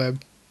all the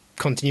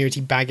continuity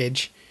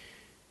baggage.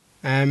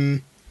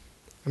 I'm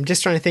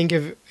just trying to think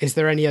of, is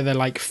there any other,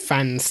 like,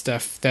 fan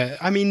stuff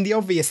that... I mean, the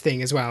obvious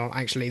thing as well,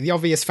 actually. The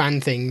obvious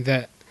fan thing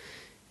that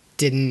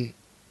didn't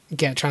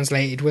get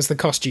translated was the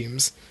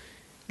costumes.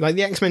 Like,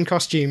 the X-Men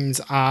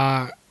costumes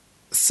are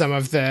some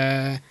of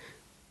the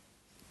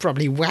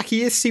probably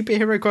wackiest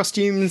superhero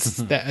costumes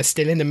that are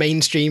still in the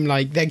mainstream.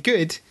 Like, they're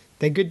good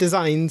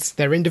designs,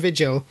 they're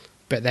individual,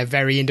 but they're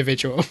very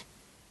individual.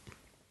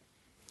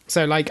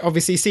 So, like,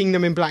 obviously seeing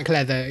them in black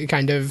leather, it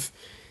kind of,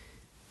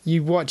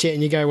 you watch it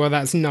and you go, well,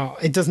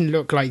 it doesn't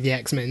look like the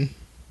X-Men.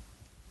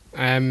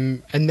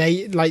 And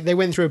they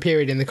went through a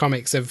period in the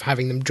comics of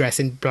having them dress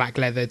in black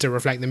leather to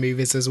reflect the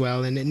movies as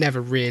well, and it never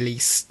really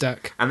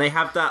stuck. And they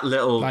have that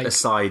little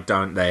aside,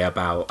 don't they,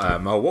 about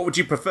what would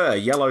you prefer,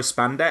 yellow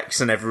spandex?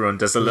 And everyone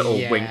does a little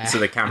wink to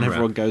the camera, and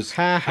everyone goes,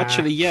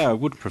 actually, yeah, I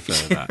would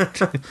prefer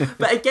that.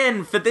 But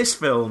again, for this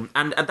film,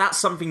 and that's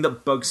something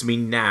that bugs me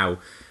now.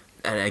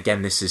 And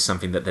again, this is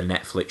something that the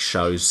Netflix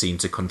shows seem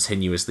to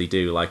continuously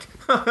do. Like,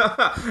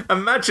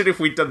 imagine if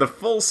we'd done the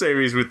full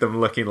series with them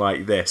looking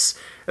like this.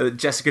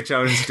 Jessica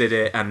Jones did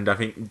it, and I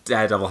think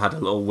Daredevil had a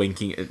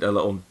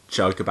little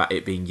joke about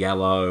it being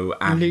yellow.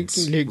 And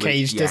Luke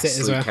Cage does it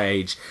as well. Luke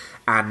Cage,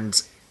 and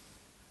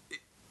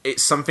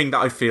it's something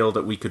that I feel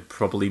that we could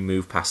probably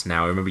move past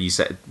now. I remember you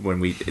said when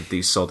we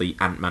saw the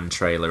Ant-Man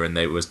trailer, and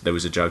there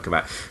was a joke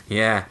about,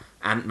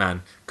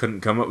 Ant-Man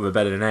couldn't come up with a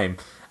better name.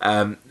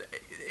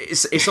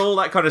 it's all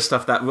that kind of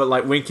stuff that we're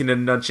like winking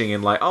and nudging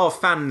and like, oh,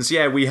 fans,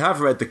 yeah, we have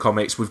read the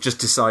comics, we've just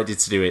decided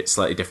to do it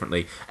slightly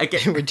differently.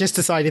 Again, we just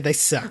decided they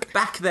suck.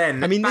 Back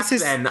then,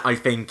 I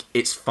think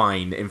it's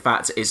fine. In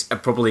fact, it's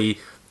probably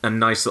a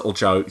nice little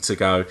joke to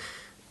go,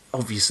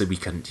 obviously we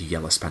couldn't do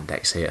yellow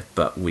spandex here,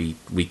 but we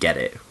get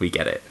it.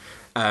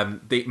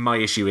 My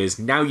issue is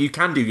now you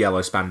can do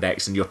yellow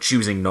spandex and you're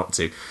choosing not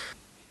to.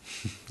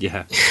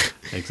 Yeah,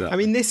 exactly. I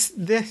mean, this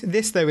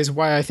though is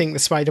why I think the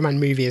Spider-Man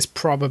movie is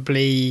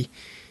probably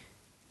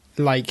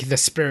like the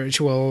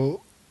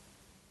spiritual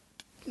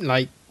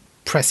like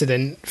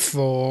precedent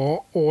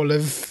for all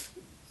of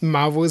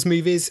Marvel's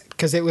movies,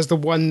 because it was the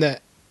one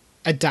that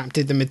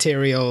adapted the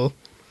material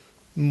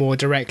more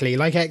directly.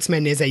 Like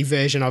X-Men is a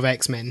version of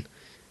X-Men,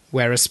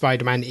 whereas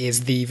Spider-Man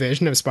is the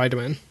version of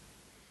Spider-Man.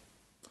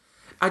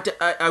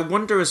 I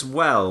wonder as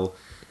well,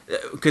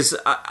 because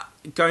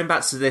going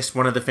back to this,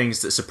 one of the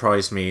things that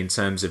surprised me in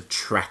terms of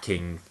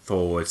tracking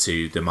forward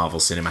to the Marvel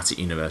Cinematic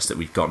Universe that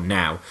we've got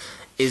now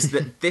is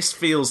that this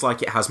feels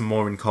like it has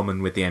more in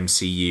common with the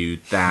MCU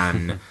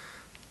than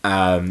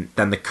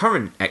the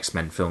current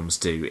X-Men films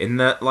do. In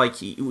that,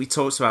 like we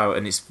talked about,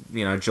 and it's,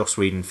 you know, Joss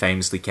Whedon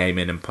famously came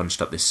in and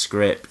punched up this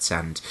script,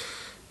 and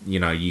you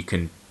know, you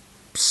can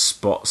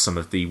spot some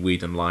of the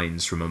Whedon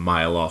lines from a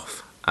mile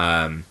off.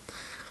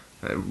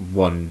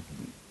 One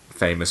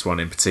famous one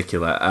in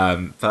particular,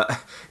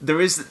 but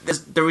there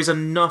is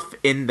enough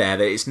in there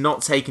that it's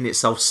not taking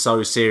itself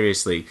so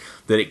seriously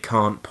that it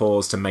can't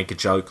pause to make a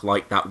joke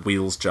like that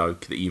Wheels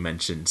joke that you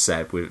mentioned,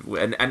 Seb.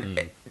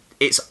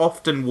 It's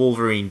often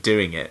Wolverine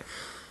doing it,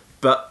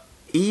 but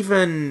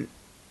even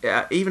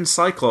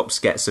Cyclops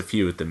gets a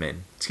few of them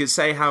in. To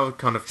say how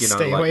kind of, you know,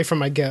 stay away from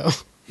my girl.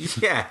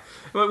 Yeah,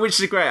 which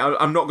is great.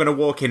 I'm not going to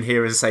walk in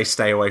here and say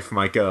stay away from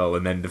my girl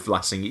and then the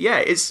last thing. Yeah,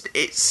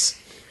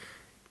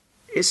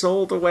 it's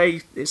all the way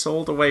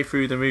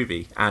through the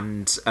movie,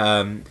 and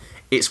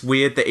it's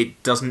weird that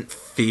it doesn't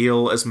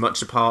feel as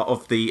much a part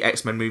of the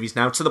X-Men movies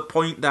now, to the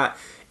point that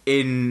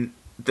when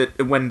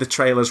the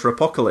trailers for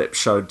Apocalypse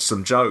showed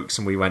some jokes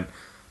and we went,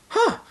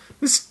 huh,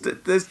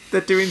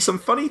 they're doing some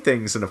funny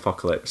things in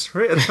Apocalypse.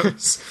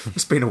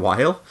 It's been a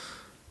while.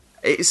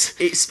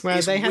 It's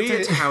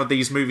weird how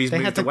these movies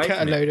moved away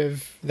from it.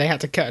 They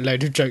had to cut a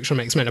load of jokes from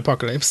X-Men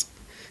Apocalypse.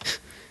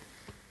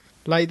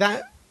 Like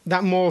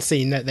that mall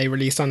scene that they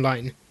released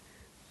online,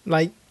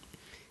 like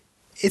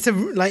it's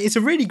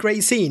a really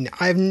great scene.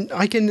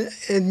 I can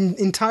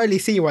entirely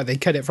see why they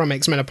cut it from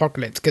X-Men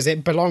Apocalypse, because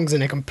it belongs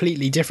in a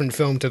completely different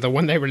film to the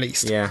one they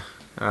released. Yeah,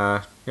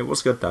 it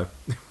was good though.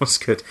 It was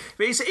good.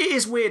 But it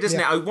is weird, isn't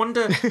it? I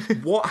wonder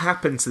what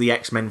happened to the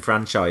X-Men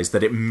franchise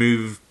that it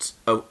moved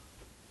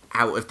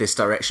out of this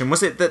direction.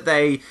 Was it that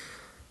they?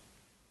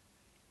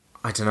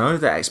 I don't know,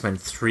 that X-Men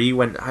 3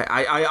 went...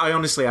 I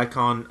honestly, I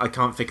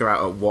can't figure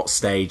out at what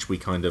stage we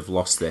kind of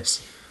lost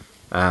this.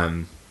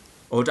 I'm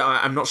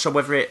not sure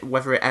whether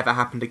it ever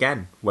happened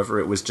again. Whether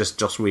it was just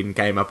Joss Whedon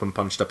came up and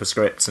punched up a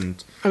script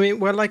and... I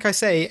mean, well, like I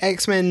say,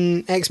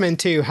 X-Men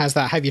 2 has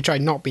that "have you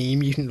tried not being a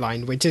mutant"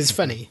 line, which is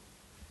funny.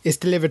 It's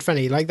delivered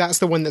funny. Like, that's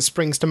the one that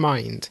springs to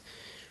mind.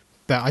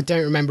 But I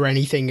don't remember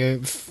anything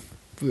of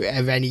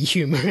any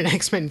humour in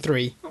X-Men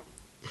 3.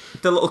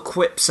 The little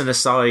quips and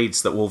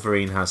asides that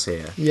Wolverine has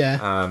here.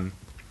 Yeah.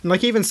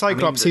 Like, even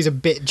Cyclops, who's a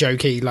bit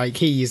jokey, like,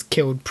 he's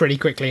killed pretty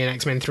quickly in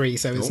X-Men 3,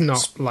 so it's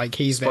not like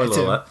he's there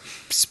to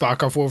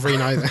spark off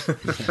Wolverine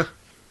either.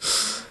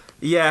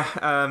 Yeah,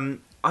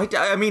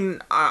 I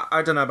mean,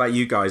 I don't know about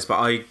you guys,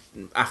 but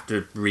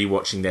after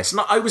rewatching this,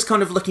 I was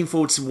kind of looking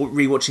forward to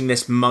rewatching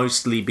this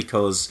mostly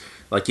because,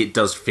 like, it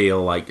does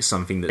feel like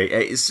something that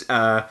it's,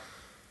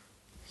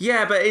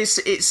 yeah, but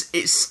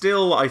it's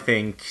still, I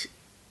think...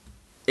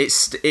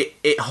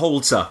 It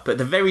holds up at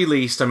the very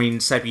least. I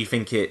mean, Seb, you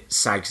think it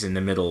sags in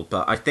the middle,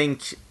 but I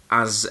think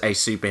as a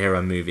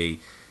superhero movie,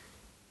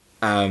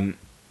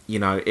 you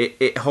know,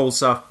 it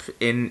holds up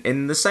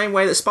in the same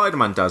way that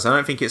Spider-Man does. I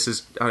don't think it's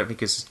as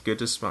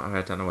good as.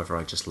 I don't know whether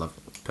I just love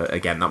it. But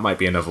again, that might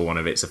be another one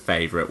of it's a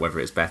favourite, whether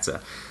it's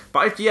better.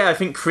 But I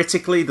think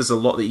critically, there's a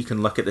lot that you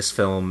can look at this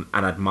film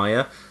and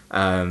admire,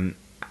 and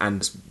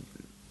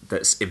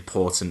that's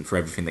important for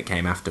everything that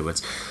came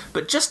afterwards.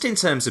 But just in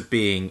terms of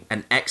being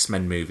an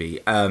X-Men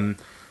movie, I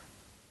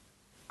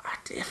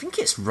think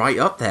it's right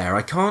up there.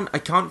 I can't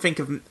think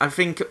of... I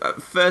think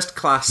First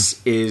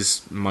Class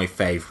is my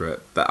favourite,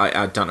 but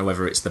I don't know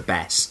whether it's the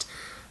best.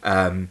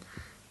 I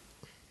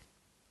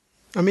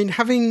mean,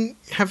 having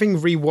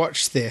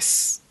rewatched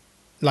this,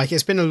 like,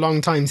 it's been a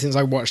long time since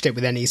I watched it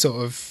with any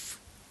sort of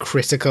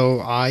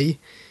critical eye,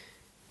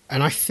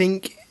 and I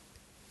think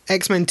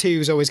X-Men 2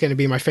 is always going to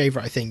be my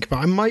favourite, I think, but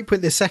I might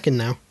put this second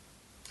now,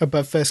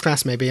 above First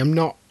Class maybe. I'm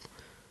not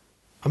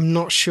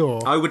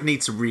sure. I would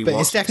need to rewatch. But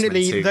it's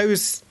definitely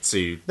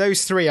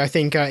those three, I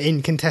think, are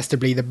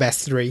incontestably the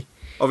best three.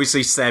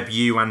 Obviously, Seb,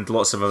 you and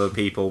lots of other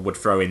people would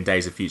throw in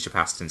Days of Future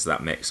Past into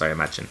that mix, I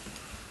imagine.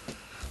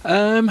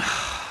 I'm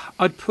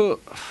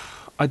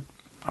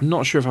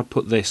not sure if I'd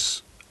put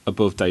this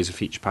above Days of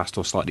Future Past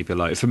or slightly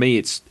below. For me,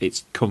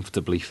 it's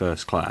comfortably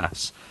First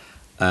Class.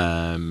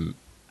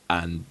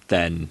 and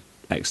then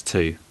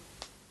X2.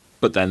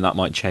 But then that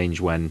might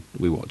change when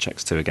we watch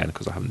X2 again,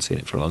 because I haven't seen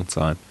it for a long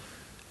time.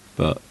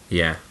 But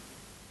yeah,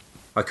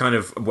 I kind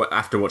of,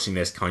 after watching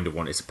this, kind of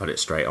wanted to put it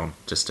straight on.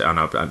 Just to, I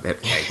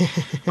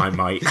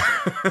might.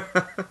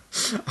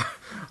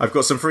 I've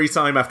got some free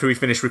time after we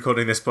finish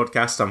recording this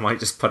podcast. I might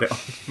just put it on.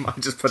 Might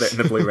just put it in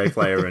the Blu-ray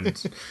player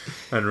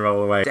and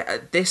roll away.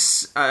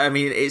 This, I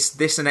mean, it's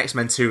this and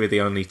X-Men 2 are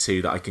the only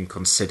two that I can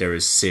consider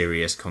as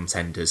serious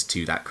contenders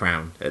to that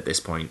crown at this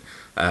point.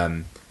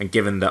 And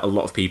given that a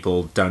lot of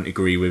people don't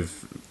agree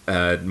with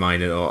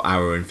mine or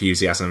our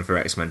enthusiasm for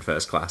X-Men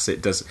First Class,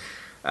 it does.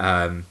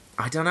 I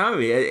don't know.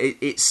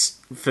 It's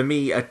for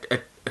me a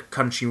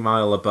country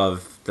mile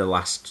above the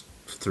last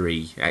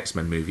 3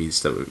 X-Men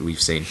movies that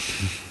we've seen.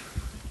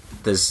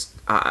 And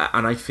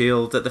I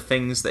feel that the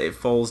things that it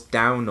falls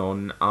down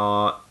on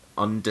are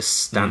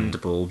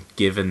understandable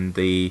given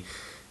the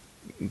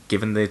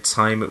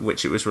time at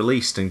which it was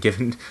released, and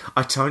given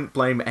I don't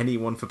blame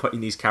anyone for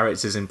putting these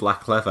characters in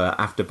black leather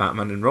after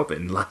Batman and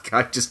Robin. Like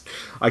I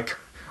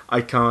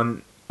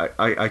can't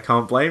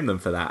blame them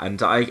for that,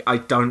 and I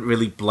don't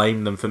really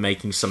blame them for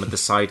making some of the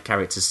side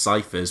characters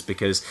ciphers,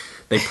 because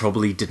they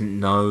probably didn't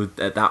know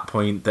at that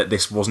point that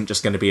this wasn't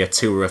just going to be a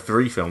 2 or a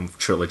 3 film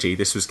trilogy.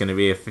 This was going to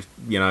be a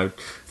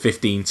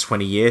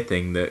 15-20 year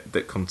thing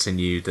that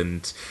continued,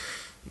 and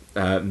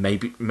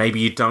maybe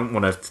you don't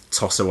want to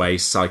toss away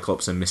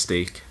Cyclops and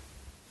Mystique.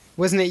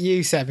 Wasn't it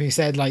you, Seb, who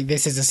said, like,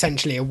 this is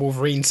essentially a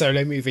Wolverine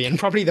solo movie, and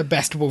probably the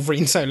best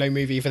Wolverine solo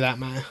movie for that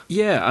matter?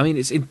 Yeah, I mean,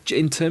 it's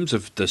in terms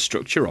of the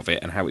structure of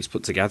it and how it's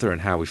put together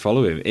and how we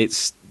follow him.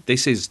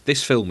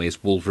 This film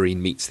is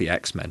Wolverine meets the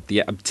X-Men.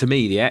 To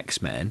me, the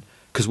X-Men,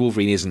 because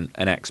Wolverine isn't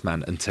an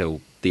X-Man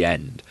until the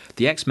end.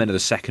 The X-Men are the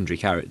secondary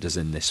characters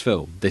in this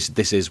film.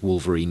 This is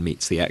Wolverine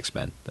meets the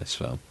X-Men. This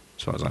film,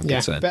 as far as I'm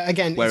concerned. But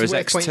again, whereas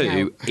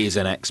X2 is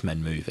an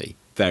X-Men movie,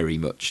 very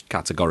much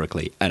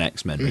categorically an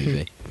X-Men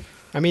movie.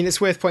 I mean,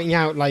 it's worth pointing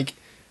out, like,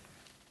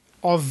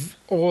 of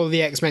all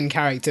the X-Men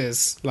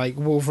characters, like,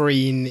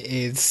 Wolverine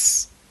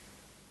is...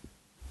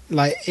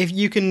 Like, if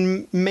you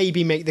can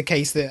maybe make the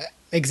case that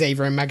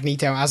Xavier and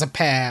Magneto as a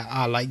pair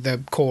are, like,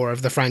 the core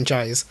of the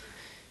franchise.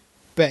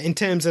 But in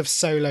terms of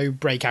solo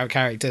breakout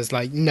characters,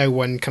 like, no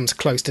one comes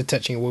close to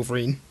touching a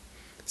Wolverine.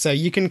 So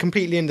you can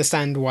completely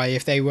understand why,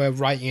 if they were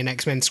writing an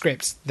X-Men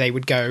script, they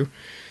would go,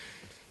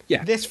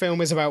 yeah, this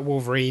film is about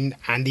Wolverine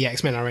and the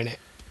X-Men are in it.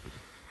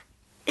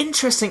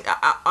 Interesting.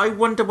 I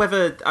wonder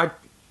whether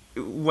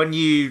when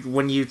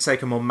you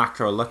take a more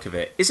macro look of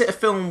it, is it a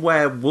film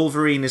where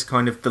Wolverine is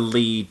kind of the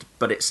lead,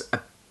 but it's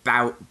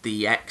about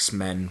the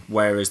X-Men,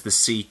 whereas the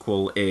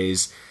sequel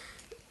is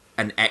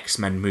an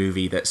X-Men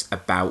movie that's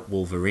about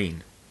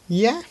Wolverine?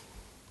 Yeah,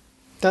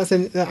 I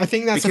think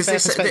that's because a fair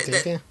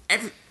perspective.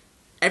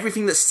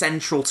 Everything that's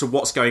central to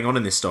what's going on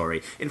in this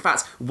story. In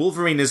fact,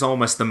 Wolverine is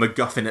almost the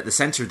MacGuffin at the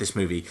centre of this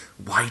movie.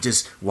 Why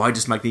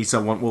does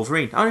Magneto want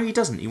Wolverine? Oh no, he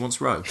doesn't. He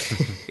wants Rogue.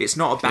 It's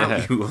not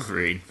about you,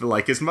 Wolverine.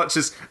 Like, as much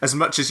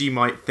as you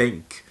might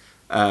think,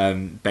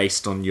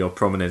 based on your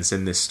prominence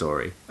in this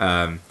story.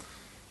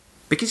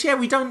 Because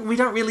we don't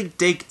really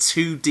dig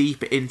too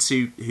deep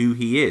into who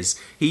he is.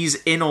 He's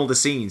in all the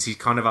scenes. He's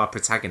kind of our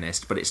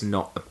protagonist, but it's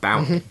not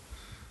about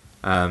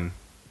him.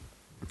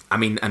 I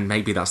mean, and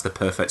maybe that's the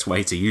perfect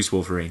way to use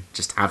Wolverine.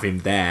 Just have him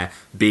there,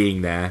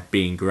 being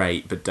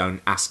great, but don't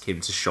ask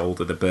him to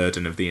shoulder the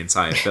burden of the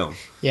entire film.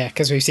 Yeah,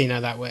 because we've seen how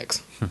that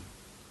works.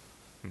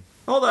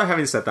 Although,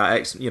 having said that,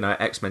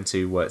 X-Men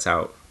 2 worked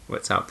out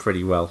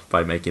pretty well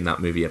by making that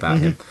movie about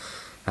him.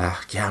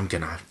 Yeah, I'm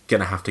gonna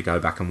have to go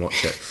back and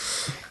watch it.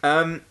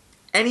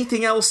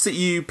 Anything else that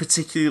you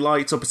particularly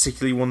liked or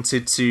particularly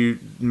wanted to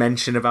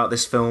mention about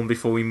this film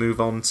before we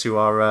move on to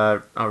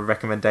our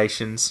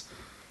recommendations?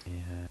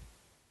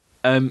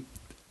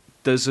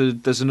 There's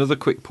another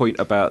quick point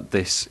about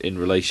this in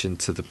relation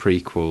to the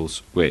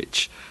prequels,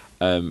 which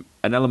an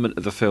element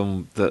of the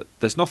film that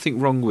there's nothing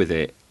wrong with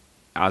it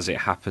as it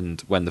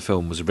happened when the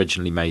film was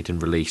originally made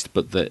and released,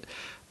 but that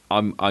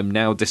I'm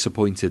now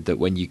disappointed that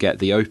when you get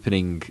the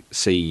opening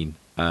scene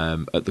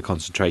at the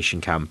concentration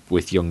camp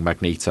with young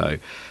Magneto,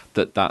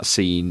 that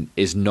scene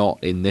is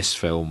not in this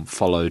film,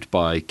 followed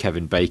by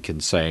Kevin Bacon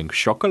saying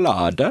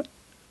 "chocolade."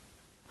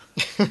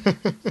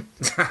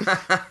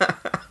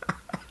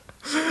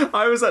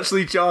 I was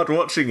actually jarred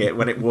watching it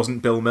when it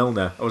wasn't Bill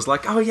Milner. I was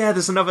like, oh yeah,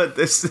 there's another...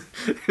 It's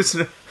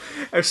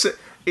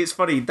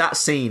funny, that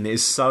scene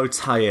is so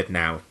tired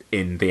now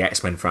in the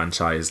X-Men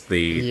franchise,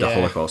 the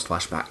Holocaust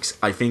flashbacks.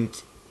 I think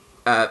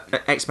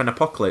X-Men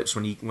Apocalypse,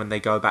 when they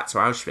go back to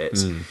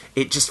Auschwitz,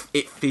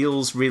 it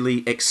feels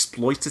really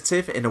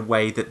exploitative in a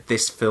way that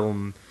this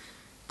film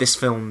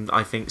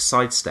I think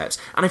sidesteps.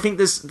 And I think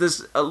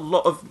there's a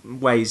lot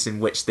of ways in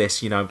which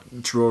this,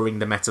 drawing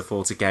the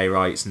metaphor to gay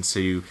rights and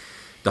to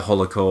the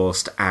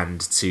Holocaust and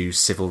to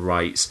civil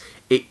rights,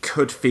 it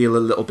could feel a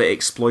little bit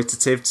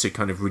exploitative to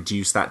kind of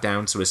reduce that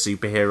down to a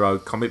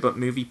superhero comic book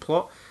movie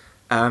plot.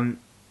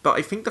 But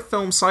I think the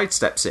film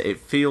sidesteps it. It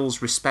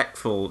feels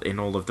respectful in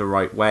all of the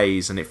right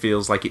ways, and it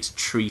feels like it's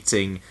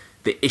treating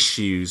the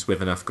issues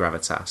with enough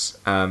gravitas.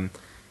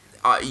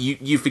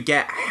 you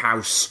forget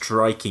how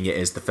striking it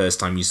is the first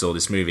time you saw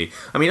this movie.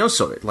 I mean, I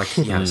saw it I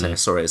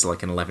saw it as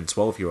like an 11,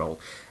 12-year-old,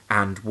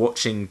 and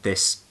watching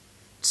this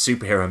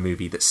superhero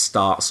movie that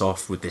starts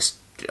off with this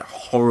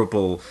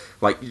horrible,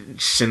 like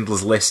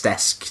Schindler's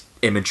List-esque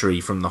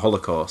imagery from the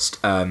Holocaust.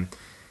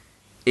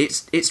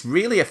 It's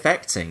really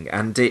affecting,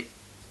 and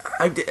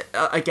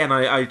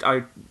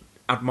I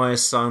admire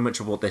so much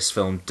of what this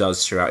film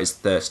does throughout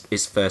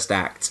its first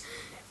act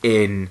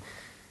in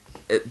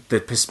the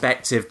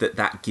perspective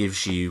that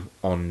gives you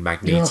on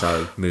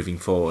Magneto moving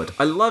forward.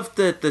 I love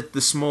the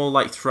small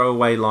like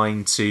throwaway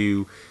line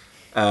to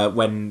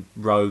when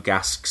Rogue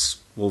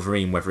asks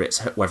Wolverine whether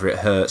it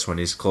hurts when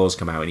his claws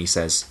come out, and he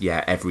says,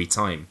 "Yeah, every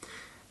time."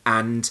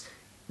 And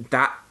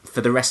that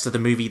for the rest of the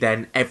movie,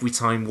 then every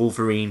time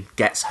Wolverine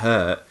gets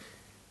hurt,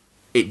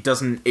 it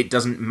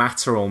doesn't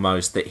matter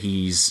almost that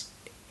he's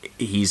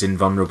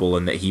invulnerable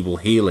and that he will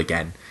heal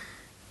again.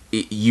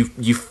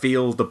 You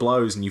feel the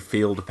blows and you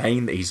feel the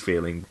pain that he's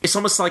feeling. It's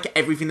almost like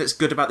everything that's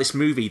good about this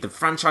movie, the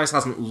franchise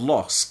hasn't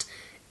lost.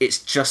 It's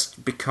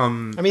just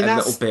become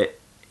little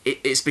bit.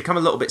 It's become a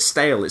little bit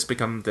stale. It's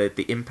become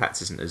the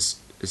impact isn't as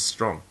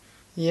strong.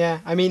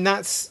 Yeah, I mean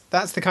that's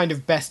the kind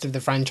of best of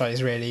the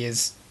franchise. Really,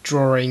 is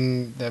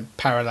drawing the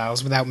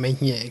parallels without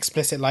making it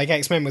explicit. Like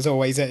X-Men was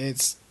always at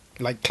its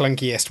like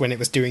clunkiest when it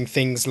was doing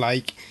things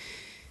like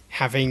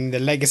having the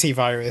legacy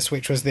virus,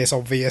 which was this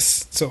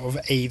obvious sort of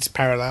AIDS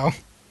parallel.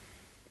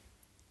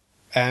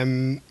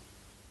 And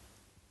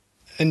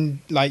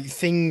like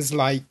things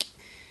like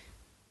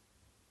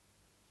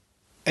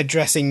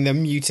addressing the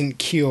mutant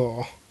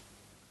cure,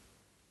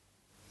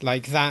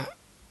 like that's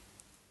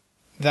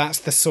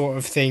the sort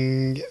of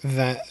thing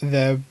that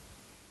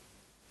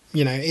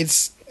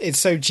it's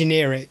so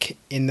generic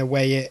in the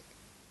way it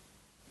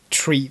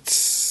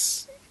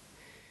treats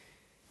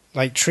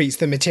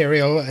the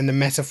material and the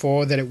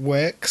metaphor that it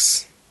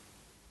works.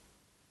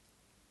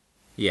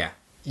 Yeah.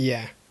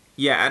 Yeah.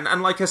 Yeah,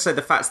 and like I said,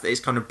 the fact that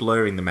it's kind of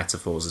blurring the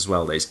metaphors as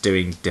well, that it's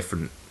doing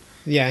different...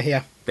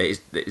 Yeah. That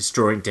it's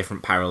drawing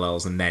different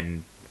parallels and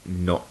then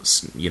not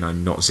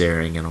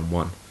zeroing in on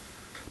one.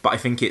 But I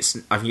think it's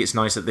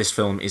nice that this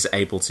film is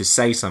able to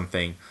say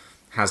something,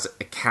 has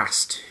a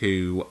cast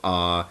who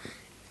are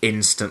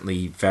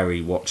instantly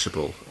very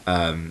watchable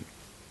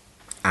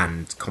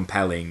and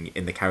compelling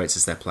in the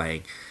characters they're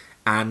playing.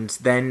 And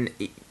then,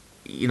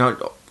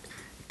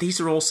 these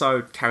are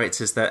also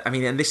characters that,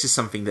 and this is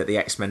something that the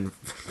X-Men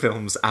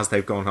films, as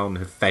they've gone on,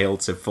 have failed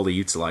to fully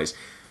utilise.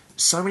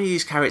 So many of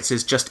these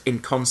characters, just in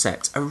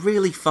concept, are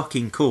really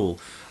fucking cool.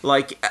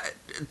 Like,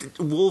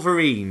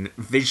 Wolverine,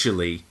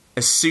 visually,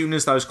 as soon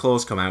as those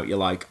claws come out, you're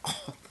like,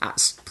 oh,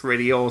 that's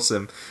pretty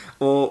awesome.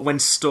 Or when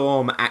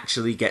Storm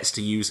actually gets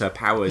to use her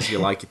powers,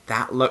 you're like,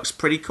 that looks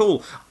pretty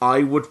cool.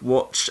 I would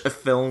watch a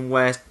film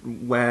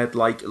where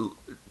like,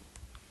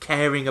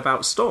 caring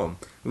about Storm.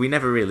 We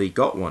never really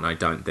got one, I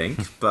don't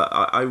think. But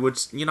I would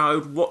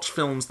watch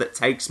films that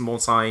takes more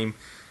time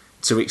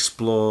to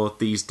explore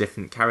these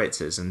different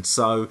characters. And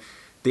so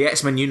the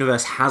X-Men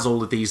universe has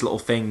all of these little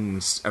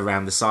things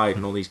around the side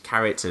and all these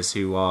characters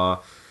who are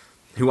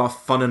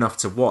fun enough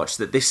to watch,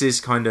 that this is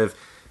kind of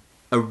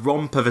a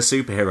romp of a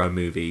superhero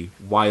movie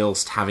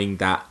whilst having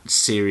that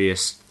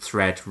serious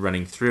thread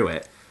running through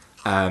it.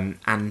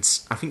 And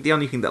I think the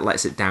only thing that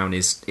lets it down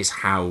is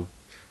how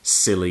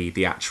silly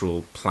the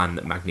actual plan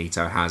that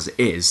Magneto has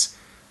is.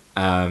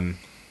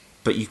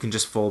 But you can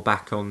just fall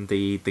back on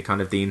the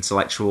kind of the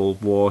intellectual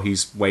war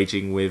he's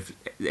waging with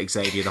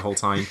Xavier the whole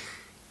time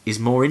is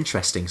more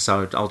interesting.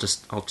 So I'll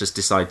just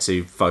decide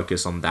to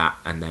focus on that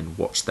and then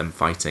watch them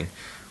fighting,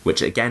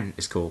 which again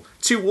is cool.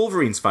 2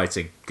 Wolverines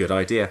fighting, good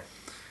idea.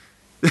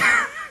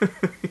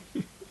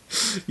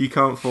 You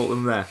can't fault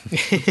them there.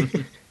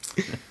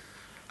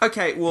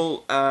 Okay,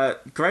 well,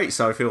 great.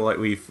 So I feel like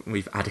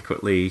we've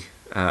adequately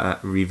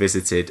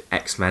revisited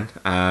X-Men.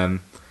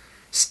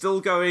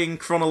 Still going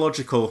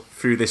chronological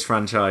through this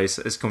franchise,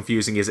 as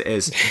confusing as it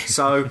is.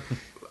 So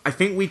I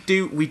think we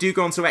do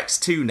go on to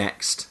X2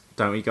 next,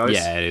 don't we, guys?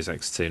 Yeah, it is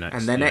X2 next.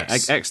 And then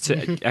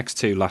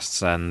X2 Last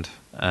Stand.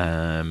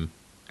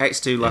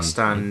 X2 Last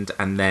Stand,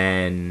 and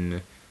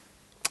then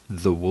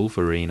The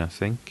Wolverine, I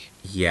think.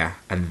 Yeah,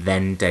 and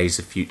then Days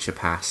of Future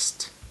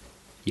Past.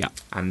 Yeah.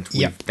 And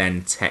we've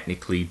then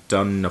technically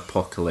done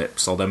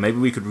Apocalypse, although maybe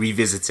we could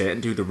revisit it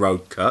and do the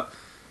road cut.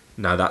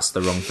 No, that's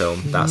the wrong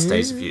film. That's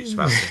Days of Future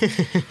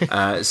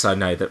Past. So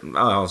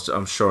no,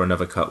 I'm sure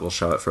another cut will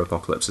show it for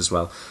Apocalypse as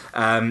well.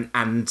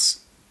 And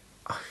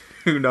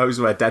who knows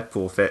where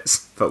Deadpool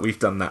fits, but we've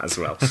done that as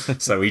well.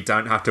 So we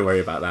don't have to worry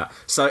about that.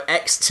 So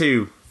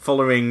X2,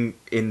 following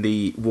in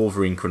the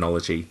Wolverine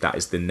chronology, that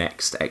is the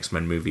next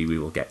X-Men movie we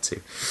will get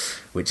to,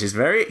 which is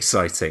very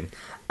exciting.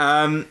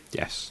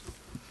 Yes.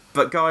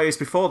 But guys,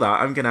 before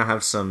that, I'm going to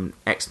have some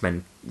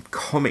X-Men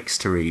comics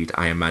to read,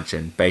 I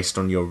imagine, based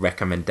on your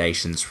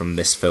recommendations from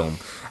this film.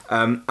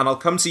 And I'll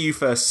come to you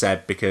first,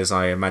 Seb, because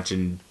I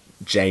imagine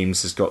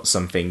James has got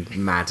something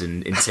mad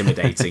and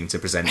intimidating to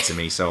present to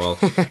me, so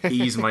I'll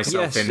ease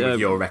myself in with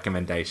your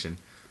recommendation.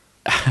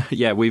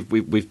 yeah,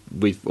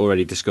 we've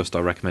already discussed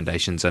our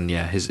recommendations, and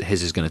yeah, his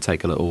is going to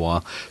take a little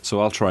while,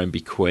 so I'll try and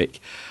be quick.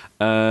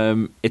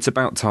 It's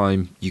about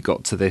time you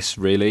got to this,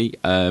 really.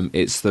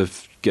 It's the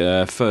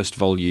first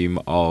volume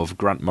of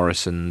Grant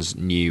Morrison's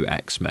New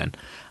X-Men.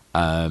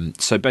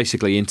 So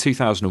basically, in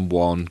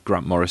 2001,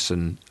 Grant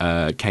Morrison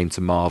came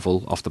to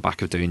Marvel off the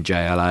back of doing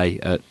JLA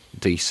at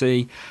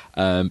DC,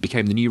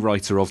 became the new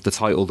writer of the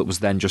title that was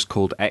then just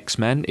called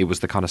X-Men. It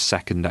was the kind of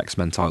second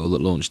X-Men title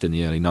that launched in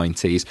the early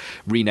 90s,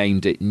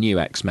 renamed it New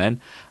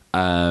X-Men,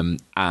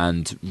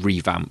 and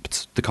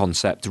revamped the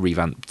concept,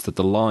 revamped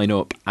the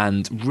lineup,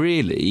 and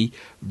really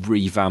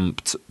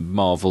revamped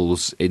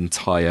Marvel's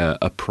entire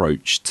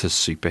approach to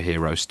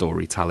superhero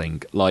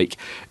storytelling. Like,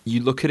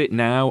 you look at it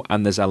now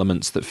and there's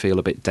elements that feel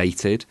a bit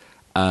dated,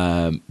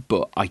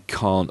 but I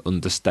can't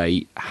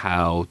understate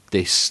how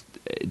this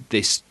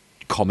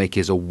comic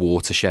is a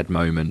watershed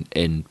moment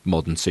in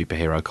modern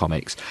superhero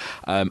comics.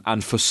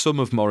 And for some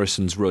of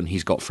Morrison's run,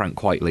 he's got Frank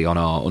Quitely on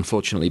art.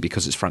 Unfortunately,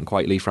 because it's Frank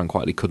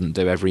Quitely couldn't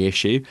do every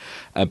issue.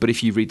 But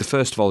if you read the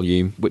first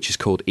volume, which is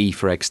called E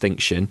for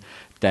Extinction,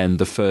 then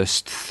the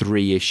first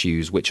 3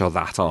 issues, which are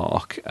that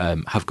arc,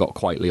 have got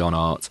Quitely on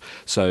art.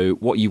 So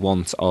what you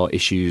want are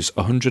issues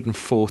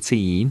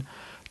 114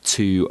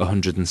 to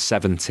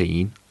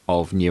 117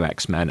 of New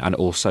X-Men, and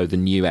also the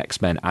New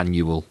X-Men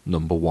Annual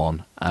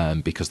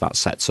 #1, because that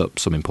sets up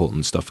some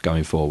important stuff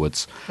going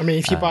forwards. I mean,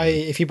 if you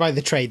buy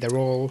the trade, they're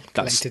all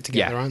collected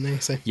together, aren't they?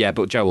 So. Yeah,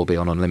 but Joe will be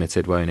on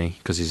Unlimited, won't he?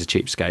 Because he's a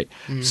cheapskate.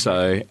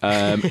 So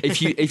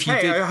if you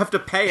I have to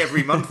pay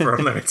every month for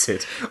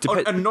Unlimited.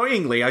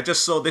 Annoyingly, I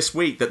just saw this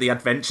week that the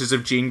Adventures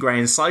of Jean Grey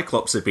and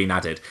Cyclops had been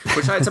added,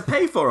 which I had to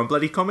pay for on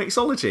bloody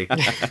Comixology.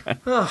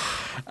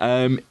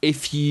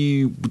 If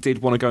you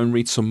did want to go and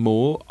read some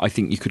more, I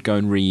think you could go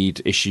and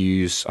read issues,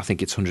 I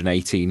think it's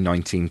 118,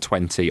 19,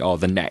 20 are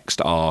the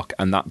next arc,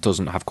 and that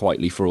doesn't have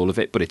Quitely for all of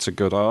it, but it's a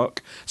good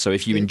arc. So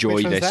if you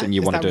enjoy this and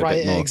you want to do a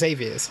bit more,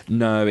 Xavier's?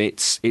 No,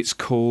 it's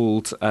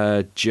called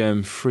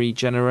Germ-Free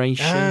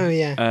Generation. Oh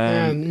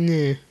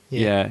yeah.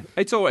 Yeah,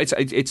 it's all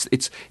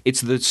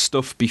it's the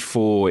stuff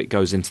before it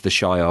goes into the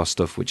Shi'ar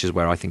stuff, which is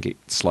where I think it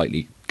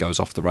slightly goes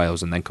off the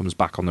rails and then comes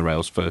back on the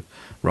rails for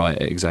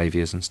at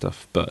Xavier's and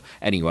stuff. But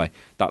anyway,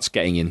 that's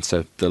getting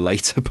into the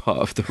later part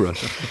of the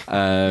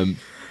run.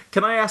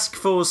 Can I ask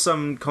for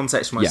some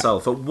context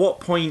myself? Yeah. At what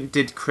point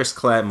did Chris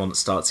Claremont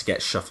start to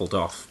get shuffled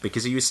off?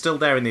 Because he was still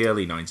there in the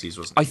early 90s,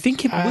 wasn't he? I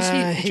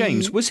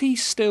think was he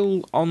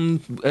still on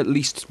at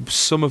least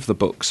some of the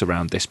books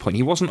around this point?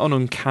 He wasn't on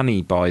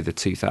Uncanny by the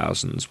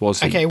 2000s,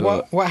 was he? Okay,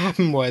 what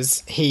happened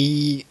was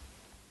he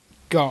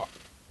got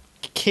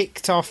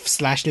kicked off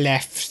 /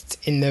 left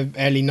in the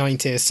early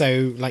 90s.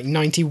 So,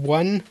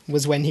 91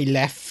 was when he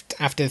left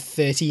after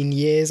 13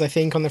 years, I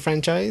think, on the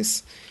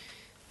franchise.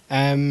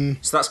 So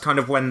that's kind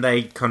of when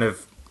they kind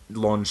of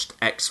launched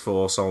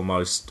X-Force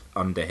almost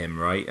under him,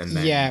 right? And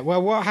then... Yeah,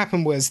 well, what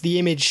happened was the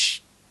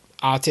Image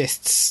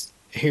artists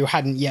who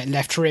hadn't yet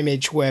left for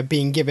Image were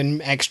being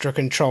given extra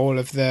control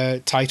of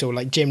the title.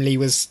 Like, Jim Lee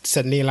was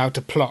suddenly allowed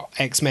to plot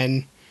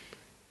X-Men,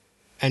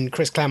 and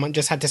Chris Claremont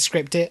just had to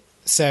script it.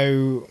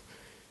 So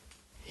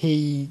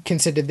he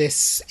considered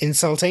this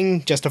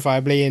insulting,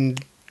 justifiably,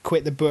 and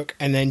quit the book,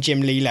 and then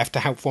Jim Lee left to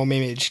help form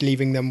Image,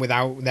 leaving them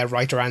without their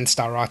writer and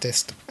star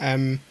artist.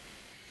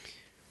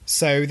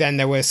 So then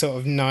there were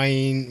sort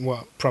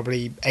of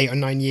probably 8 or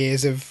 9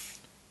 years of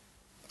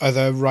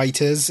other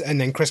writers, and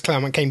then Chris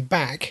Claremont came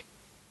back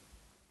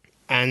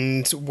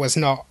and was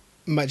not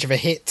much of a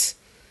hit.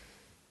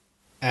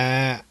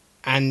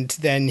 And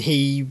then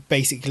he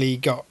basically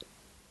got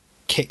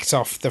kicked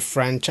off the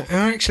franchise. Oh,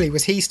 actually,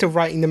 was he still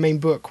writing the main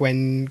book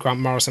when Grant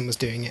Morrison was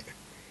doing it?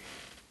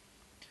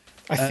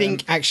 I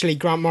think, actually,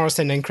 Grant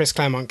Morrison and Chris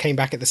Claremont came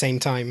back at the same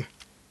time.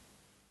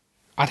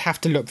 I'd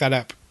have to look that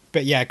up.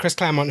 But yeah, Chris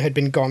Claremont had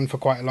been gone for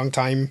quite a long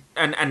time.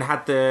 And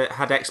had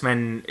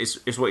X-Men, is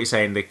what you're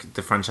saying,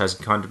 the franchise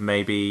kind of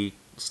maybe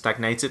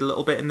stagnated a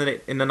little bit in the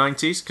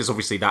 90s? Because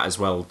obviously that as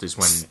well is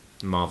when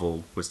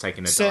Marvel was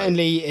taking a dive.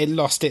 Certainly it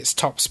lost its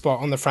top spot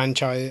on the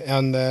franchise,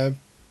 on the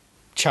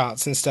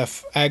charts and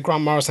stuff.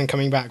 Grant Morrison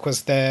coming back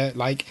was there's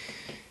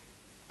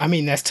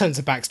tons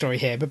of backstory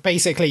here, but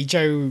basically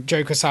Joe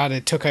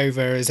Quesada took over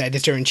as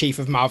editor-in-chief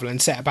of Marvel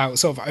and set about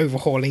sort of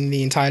overhauling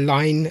the entire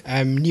line.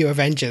 New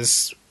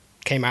Avengers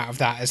came out of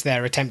that as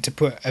their attempt to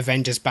put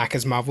Avengers back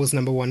as Marvel's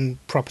 #1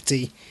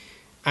 property.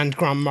 And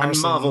Grant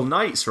Morrison... And Marvel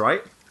Knights,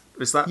 right?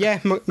 Was that...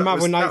 Yeah,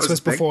 Marvel Knights was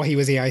before he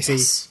was EIC.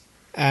 Yes.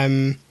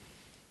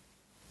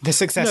 The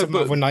success of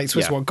Marvel Knights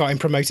was what got him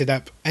promoted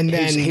up. And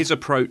then his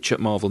approach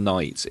at Marvel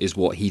Knights is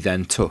what he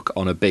then took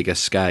on a bigger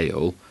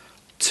scale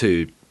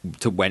to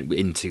went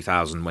in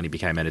 2000 when he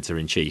became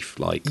editor-in-chief,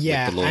 with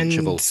the launch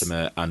of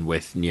Ultimate and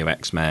with New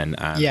X-Men.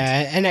 And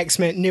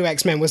New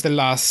X-Men was the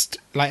last,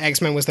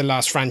 X-Men was the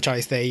last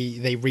franchise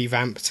they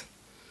revamped.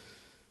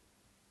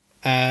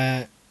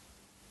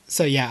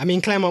 So yeah,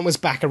 Claremont was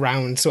back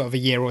around sort of a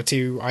year or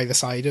two either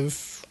side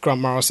of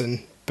Grant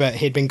Morrison, but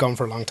he'd been gone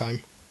for a long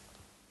time.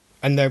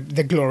 And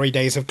the glory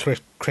days of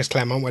Chris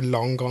Claremont were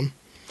long gone.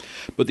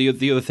 But the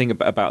other thing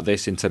about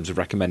this, in terms of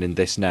recommending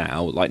this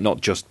now, like,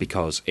 not just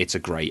because it's a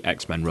great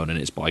X-Men run and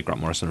it's by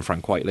Grant Morrison and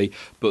Frank Whiteley,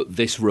 but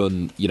this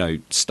run, you know,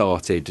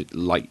 started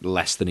like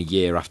less than a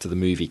year after the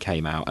movie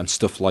came out, and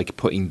stuff like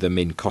putting them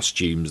in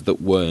costumes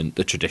that weren't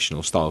the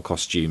traditional style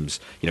costumes,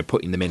 you know,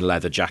 putting them in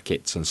leather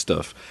jackets and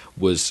stuff,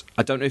 was,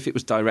 I don't know if it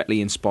was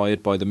directly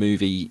inspired by the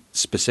movie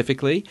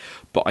specifically,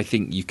 but I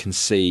think you can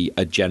see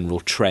a general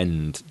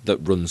trend that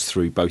runs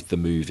through both the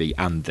movie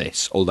and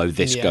this, although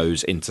this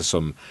goes into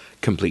some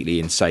completely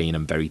insane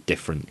and very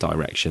different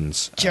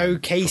directions. Joe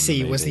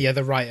Casey was the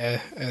other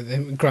writer.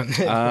 Grant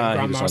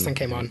Morrison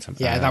came on.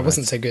 Yeah, that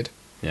wasn't so good.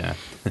 Yeah.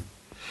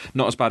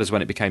 Not as bad as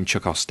when it became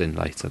Chuck Austin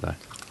later, though.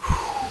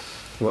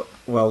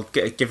 Well,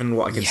 given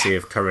what I can see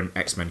of current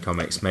X-Men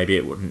comics, maybe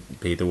it wouldn't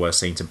be the worst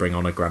thing to bring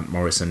on a Grant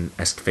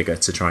Morrison-esque figure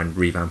to try and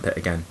revamp it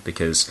again,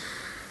 because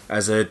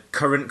as a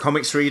current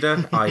comics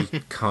reader, I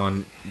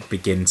can't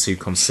begin to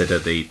consider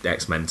the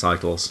X-Men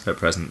titles at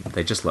present.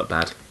 They just look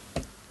bad.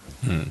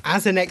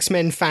 As an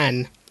X-Men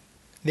fan,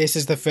 this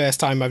is the first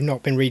time I've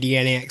not been reading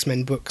any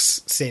X-Men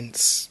books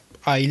since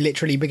I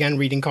literally began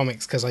reading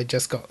comics, because I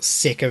just got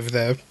sick of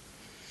the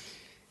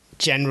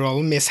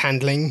general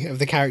mishandling of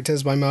the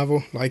characters by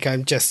Marvel. Like,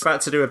 I'm just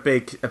about to do a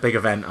big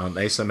event, aren't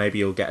they? So maybe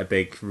you'll get a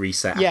big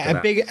reset. Yeah,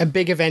 after a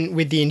big event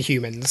with the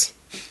Inhumans.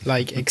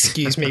 Like,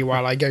 excuse me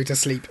while I go to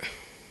sleep.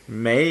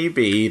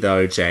 Maybe,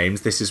 though,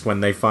 James, this is when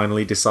they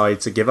finally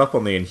decide to give up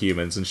on the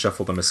Inhumans and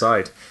shuffle them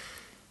aside.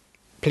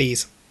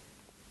 Please.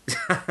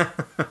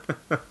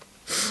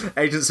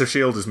 Agents of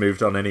S.H.I.E.L.D. has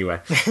moved on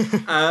anyway.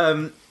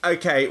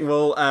 Okay,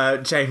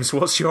 well, James,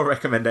 what's your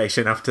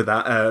recommendation after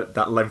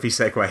that lengthy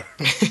segue?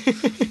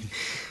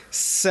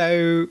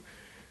 So,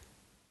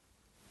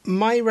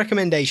 my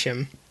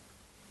recommendation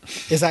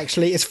is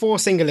actually, it's 4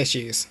 single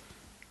issues.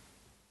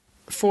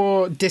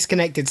 4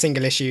 disconnected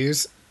single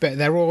issues, but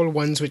they're all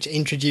ones which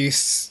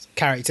introduce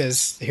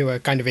characters who are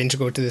kind of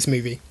integral to this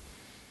movie.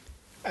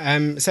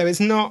 So it's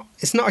not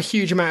a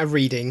huge amount of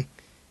reading.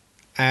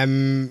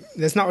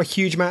 There's not a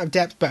huge amount of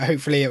depth, but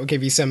hopefully it will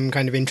give you some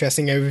kind of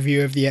interesting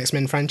overview of the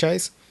X-Men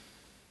franchise.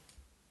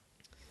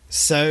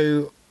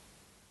 So,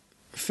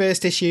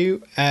 first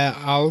issue,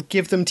 I'll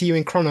give them to you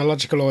in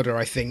chronological order,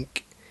 I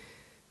think,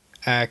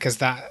 because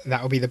that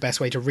will be the best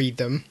way to read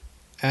them.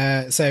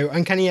 So,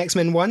 Uncanny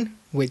X-Men 1,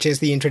 which is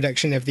the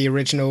introduction of the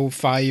original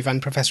 5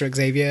 and Professor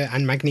Xavier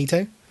and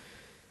Magneto.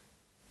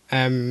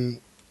 After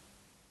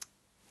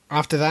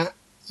that,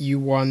 you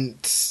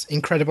want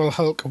Incredible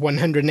Hulk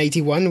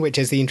 181, which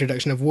is the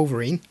introduction of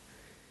Wolverine.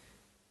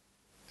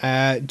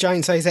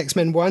 Giant Size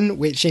X-Men 1,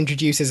 which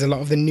introduces a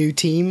lot of the new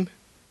team.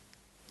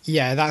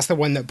 Yeah, that's the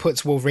one that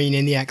puts Wolverine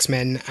in the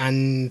X-Men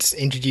and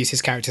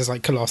introduces characters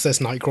like Colossus,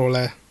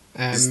 Nightcrawler.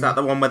 Is that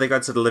the one where they go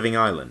to the Living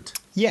Island?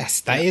 Yes,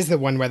 that is the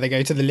one where they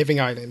go to the Living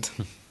Island.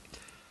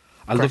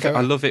 I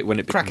love it when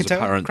it becomes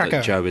apparent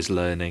that Joe is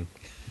learning.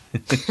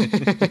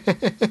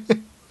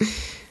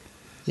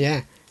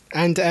 Yeah.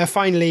 And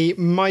finally,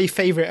 my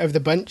favourite of the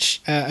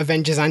bunch,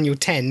 Avengers Annual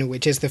 10,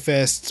 which is the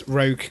first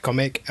Rogue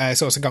comic.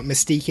 It's also got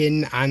Mystique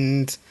in,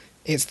 and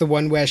it's the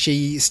one where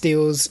she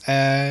steals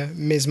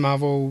Ms.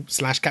 Marvel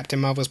 / Captain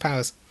Marvel's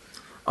powers.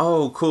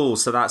 Oh, cool.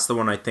 So that's the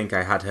one I think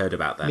I had heard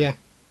about then. Yeah.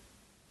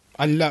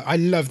 I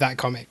love that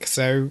comic,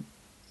 so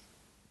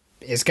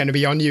it's going to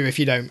be on you if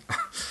you don't.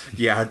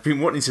 Yeah, I'd been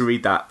wanting to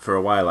read that for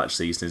a while,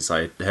 actually, since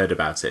I heard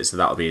about it, so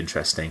that'll be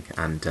interesting.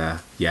 And,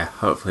 yeah,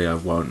 hopefully I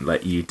won't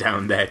let you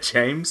down there,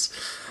 James.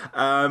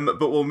 But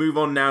we'll move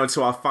on now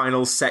to our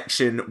final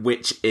section,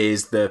 which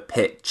is the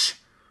pitch.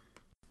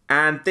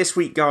 And this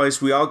week,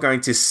 guys, we are going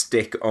to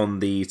stick on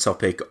the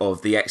topic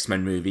of the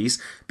X-Men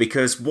movies,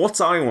 because what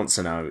I want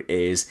to know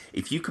is,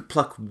 if you could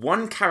pluck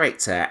one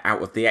character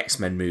out of the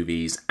X-Men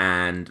movies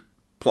and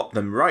plot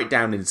them right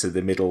down into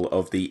the middle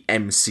of the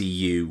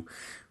MCU,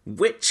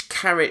 which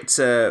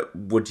character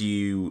would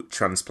you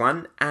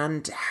transplant,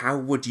 and how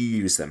would you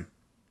use them?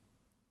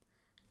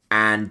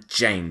 And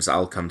James,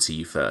 I'll come to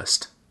you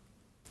first.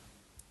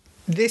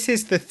 This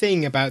is the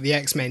thing about the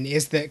X-Men,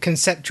 is that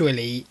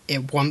conceptually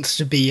it wants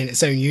to be in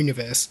its own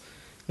universe.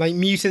 Like,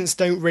 mutants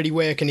don't really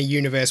work in a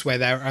universe where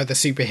there are other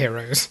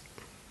superheroes.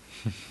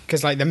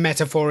 Because, like, the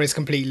metaphor is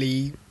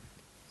completely,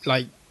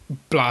 like,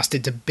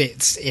 blasted to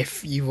bits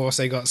if you've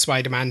also got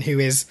Spider-Man, who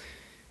is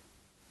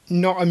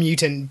not a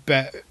mutant,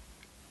 but,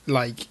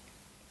 like,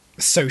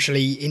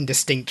 socially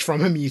indistinct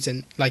from a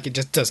mutant. Like, it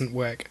just doesn't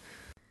work.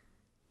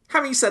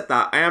 Having said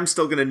that, I am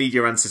still going to need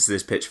your answer to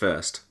this pitch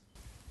first.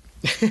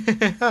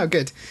 Oh,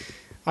 good.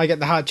 I get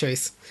the hard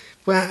choice.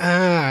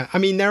 Well, I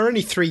mean, there are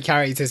only 3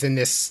 characters in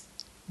this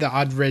that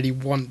I'd really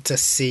want to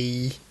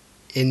see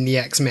in the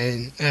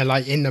X-Men,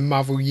 like in the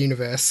Marvel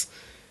universe.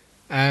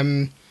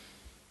 Who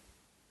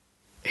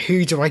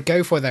do I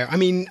go for, though? I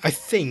mean, I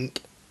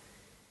think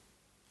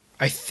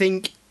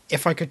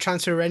if I could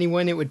transfer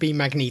anyone, it would be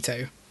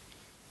Magneto.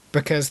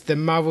 Because the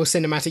Marvel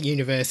Cinematic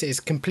Universe is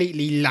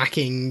completely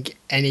lacking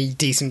any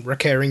decent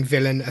recurring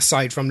villain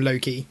aside from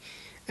Loki.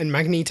 And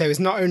Magneto is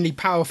not only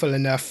powerful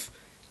enough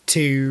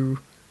to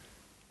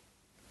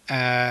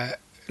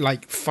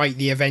like fight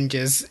the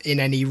Avengers in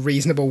any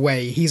reasonable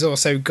way. He's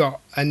also got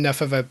enough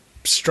of a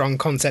strong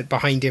concept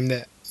behind him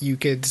that you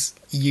could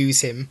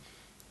use him.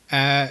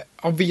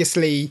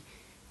 Obviously,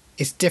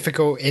 it's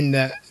difficult in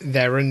that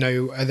there are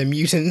no other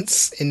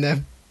mutants in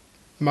the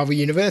Marvel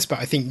Universe, but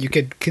I think you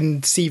could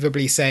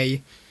conceivably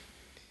say,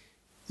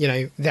 you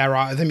know, there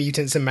are other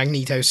mutants and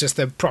Magneto's just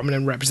the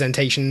prominent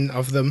representation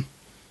of them.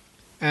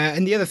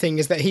 And the other thing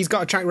is that he's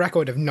got a track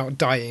record of not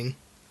dying.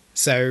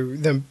 So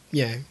the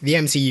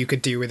MCU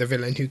could do with a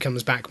villain who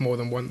comes back more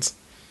than once.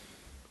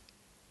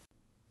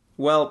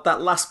 Well,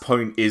 that last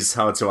point is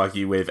hard to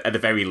argue with, at the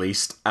very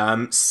least.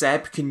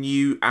 Seb, can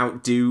you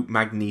outdo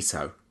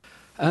Magneto?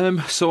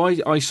 So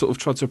I sort of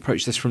tried to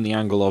approach this from the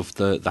angle of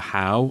the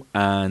how,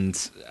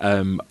 and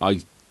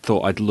I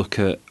thought I'd look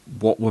at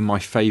what were my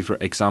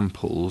favourite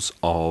examples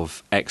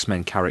of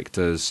X-Men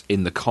characters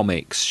in the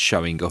comics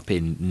showing up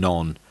in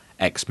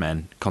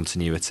non-X-Men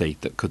continuity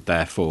that could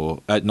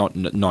therefore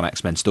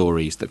non-X-Men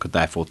stories that could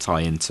therefore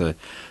tie into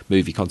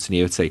movie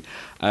continuity,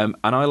 and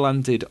I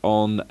landed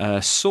on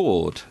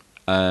SWORD.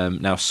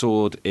 Now,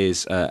 SWORD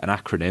is an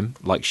acronym,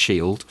 like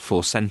SHIELD,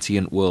 for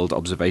Sentient World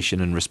Observation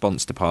and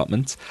Response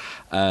Department.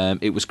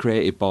 It was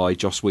created by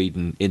Joss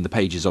Whedon in the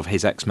pages of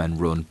his X-Men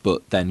run,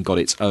 but then got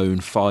its own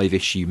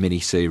 5-issue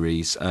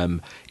miniseries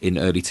in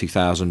early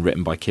 2000,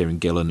 written by Kieran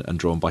Gillen and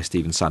drawn by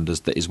Stephen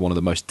Sanders, that is one of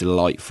the most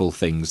delightful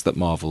things that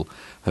Marvel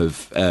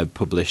have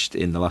published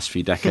in the last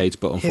few decades.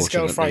 But unfortunately, His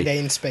Girl Friday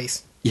in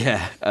Space.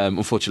 Yeah,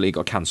 unfortunately it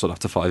got cancelled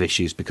after 5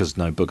 issues because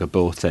no bugger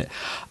bought it.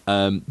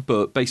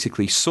 But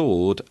basically,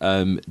 SWORD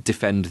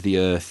defend the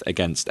Earth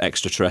against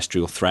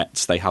extraterrestrial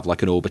threats. They have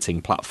like an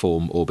orbiting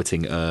platform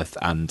orbiting Earth,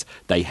 and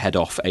they head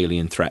off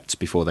alien threats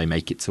before they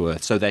make it to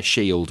Earth. So they're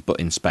S.H.I.E.L.D. but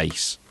in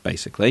space,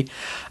 basically.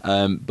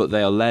 But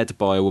they are led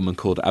by a woman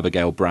called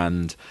Abigail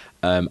Brand,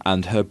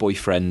 and her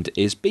boyfriend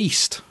is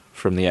Beast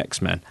from the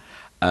X-Men.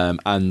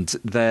 And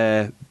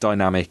their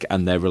dynamic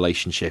and their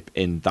relationship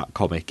in that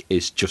comic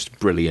is just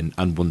brilliant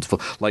and wonderful.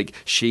 Like,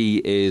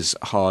 she is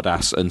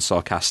hard-ass and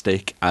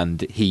sarcastic, and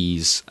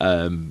he's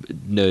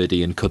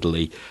nerdy and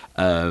cuddly,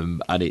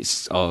 and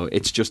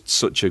it's just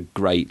such a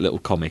great little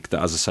comic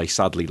that, as I say,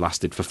 sadly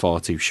lasted for far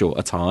too short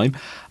a time.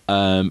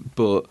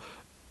 But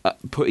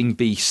putting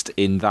Beast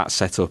in that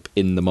setup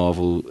in the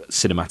Marvel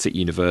Cinematic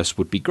Universe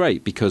would be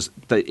great, because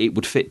it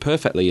would fit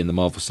perfectly in the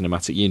Marvel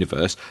Cinematic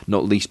Universe,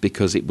 not least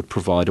because it would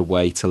provide a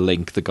way to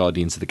link the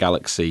Guardians of the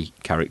Galaxy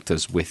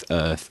characters with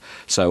Earth.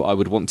 So I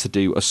would want to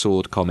do a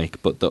SWORD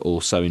comic, but that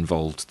also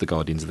involved the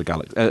Guardians of the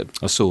Galaxy,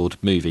 a SWORD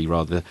movie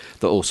rather,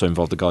 that also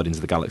involved the Guardians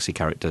of the Galaxy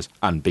characters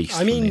and Beast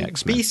from the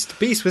X-Men.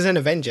 Beast was an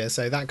Avenger,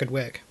 so that could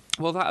work.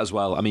 Well, that as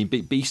well. I mean,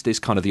 Beast is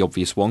kind of the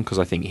obvious one, because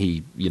I think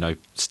he,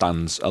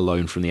 stands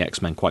alone from the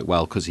X-Men quite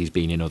well, because he's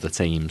been in other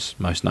teams,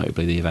 most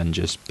notably the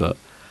Avengers. But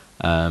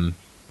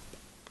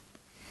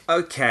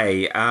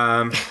okay,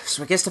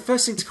 so I guess the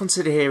first thing to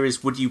consider here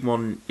is, would you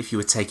want, if you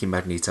were taking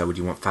Magneto, would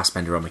you want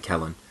Fassbender or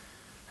McKellen?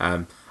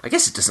 I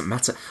guess it doesn't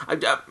matter.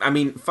 I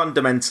mean,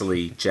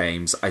 fundamentally,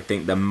 James, I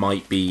think there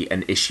might be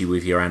an issue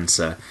with your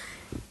answer,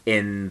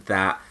 in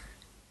that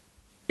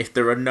if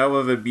there are no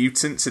other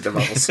mutants in the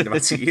Marvel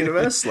Cinematic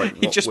Universe, like,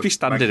 he'd just be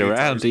standing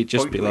around. He'd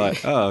just be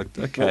like, "Oh,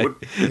 okay." What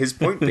would his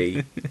point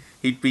be?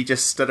 He'd be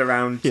just stood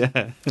around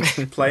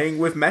playing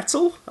with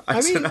metal.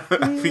 I don't know.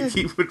 I think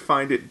he would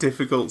find it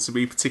difficult to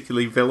be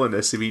particularly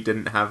villainous if he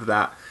didn't have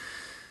that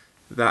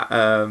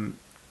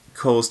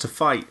cause to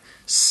fight.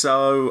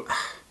 So,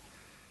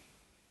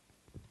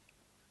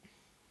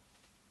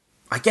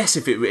 I guess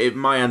if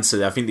my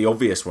answer, I think the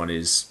obvious one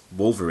is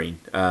Wolverine.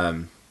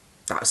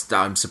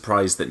 I'm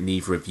surprised that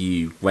neither of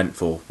you went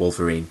for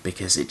Wolverine,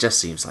 because it just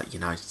seems like,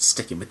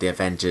 sticking with the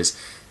Avengers,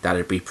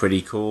 that'd be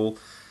pretty cool.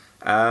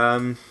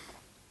 Well,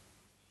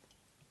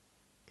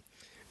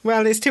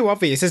 it's too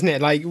obvious, isn't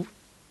it? Like,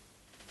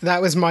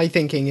 that was my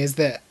thinking, is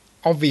that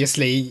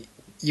obviously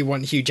you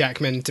want Hugh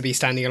Jackman to be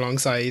standing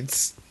alongside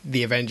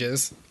the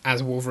Avengers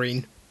as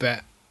Wolverine,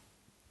 but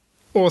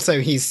also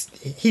he's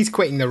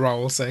quitting the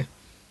role, so...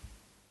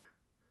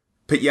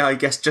 But yeah, I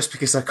guess just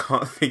because I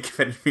can't think of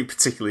anything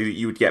particularly that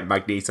you would get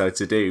Magneto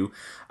to do,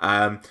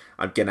 I'm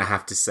going to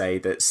have to say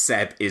that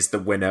Seb is the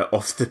winner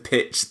of the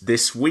pitch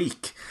this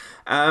week.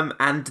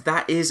 And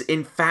that is,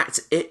 in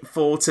fact, it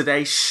for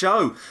today's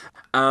show.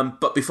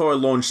 But before I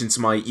launch into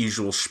my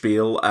usual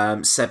spiel,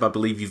 Seb, I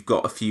believe you've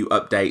got a few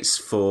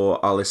updates for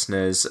our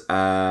listeners,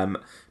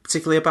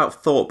 particularly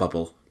about Thought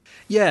Bubble.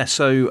 Yeah,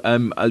 so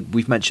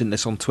we've mentioned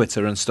this on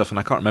Twitter and stuff, and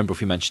I can't remember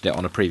if we mentioned it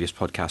on a previous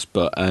podcast,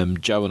 but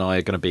Joe and I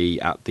are going to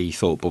be at the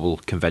Thought Bubble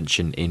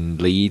convention in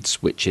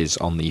Leeds, which is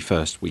on the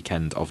first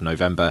weekend of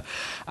November.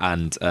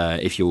 And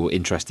if you're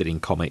interested in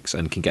comics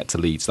and can get to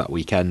Leeds that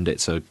weekend,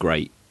 it's a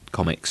great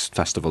comics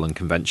festival and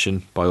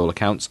convention by all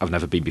accounts. I've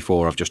never been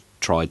before. I've just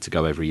tried to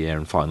go every year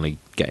and finally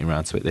getting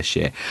around to it this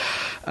year.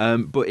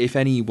 But if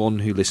anyone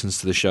who listens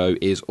to the show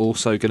is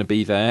also going to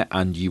be there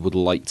and you would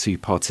like to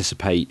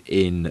participate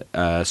in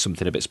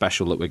something a bit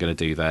special that we're going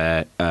to do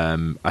there,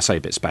 I say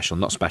a bit special,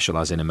 not special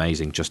as in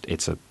amazing, just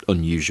it's an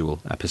unusual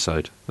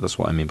episode. That's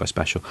what I mean by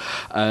special.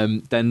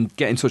 Then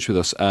get in touch with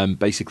us.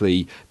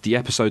 Basically, the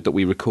episode that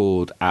we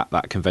record at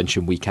that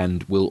convention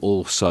weekend will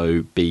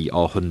also be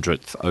our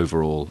 100th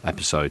overall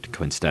episode,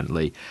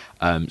 coincidentally.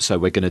 So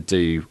we're going to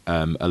do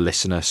a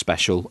listener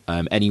special.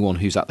 Anyone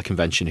who's at the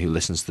convention who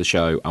listens to the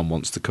show and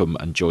wants to come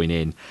and join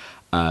in,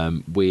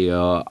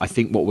 I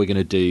think what we're going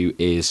to do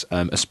is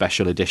a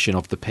special edition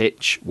of the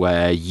pitch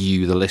where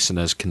you, the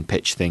listeners, can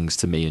pitch things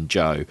to me and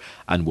Joe,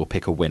 and we'll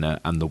pick a winner,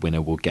 and the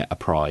winner will get a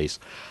prize.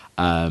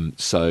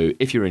 So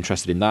if you're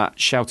interested in that,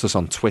 shout us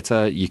on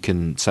Twitter. You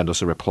can send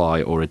us a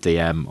reply or a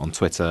DM on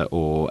Twitter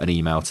or an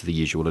email to the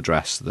usual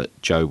address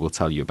that Joe will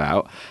tell you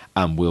about,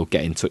 and we'll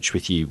get in touch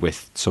with you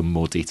with some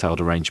more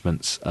detailed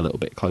arrangements a little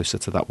bit closer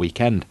to that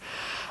weekend.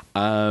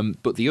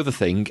 But the other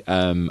thing,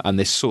 and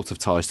this sort of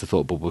ties to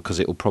Thought Bubble because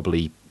it will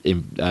probably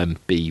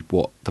be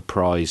what the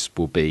prize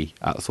will be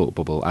at the Thought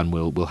Bubble, and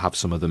we'll have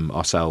some of them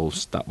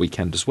ourselves that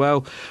weekend as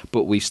well.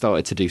 But we've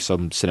started to do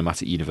some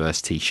Cinematic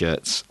Universe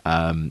t-shirts,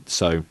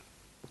 so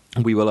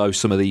we will owe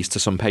some of these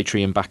to some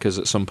Patreon backers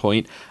at some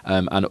point,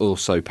 and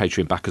also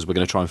Patreon backers, we're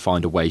going to try and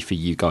find a way for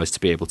you guys to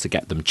be able to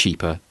get them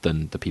cheaper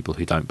than the people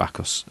who don't back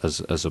us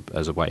as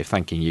a way of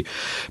thanking you.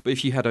 But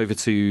if you head over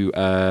to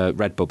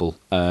Redbubble,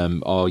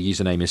 our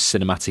username is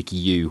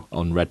CinematicU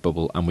on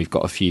Redbubble, and we've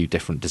got a few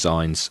different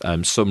designs,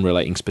 some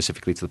relating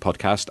specifically to the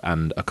podcast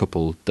and a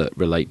couple that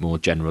relate more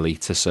generally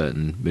to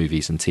certain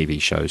movies and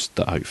TV shows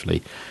that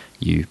hopefully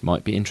you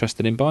might be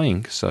interested in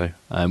buying. So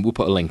we'll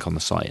put a link on the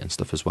site and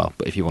stuff as well.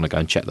 But if you want to go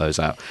and check those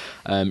out,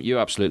 you're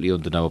absolutely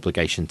under no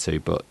obligation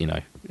to, but, you know,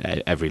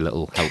 every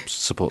little helps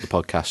support the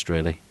podcast,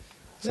 really.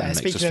 So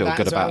it makes us feel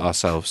good about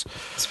ourselves.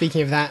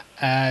 Speaking of that,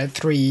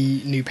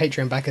 3 new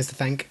Patreon backers to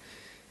thank.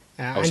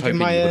 I was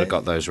hoping you would have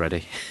got those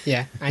ready.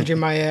 Yeah, Andrew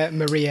Meyer,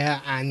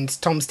 Maria and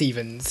Tom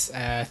Stevens.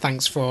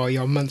 Thanks for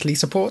your monthly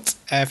support.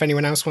 If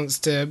anyone else wants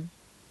to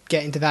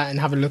get into that and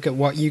have a look at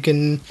what you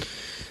can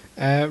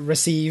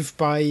receive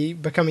by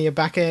becoming a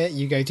backer,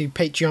 you go to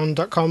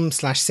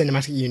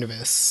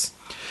patreon.com/cinematicuniverse.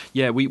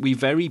 Yeah, we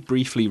very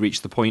briefly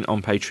reached the point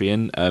on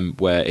Patreon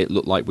where it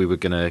looked like we were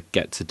going to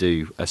get to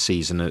do a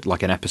season,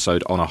 like an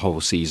episode on a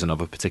whole season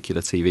of a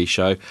particular TV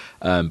show,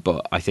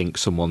 but I think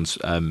someone's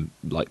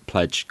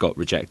pledge got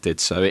rejected,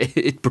 so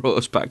it brought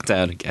us back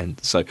down again.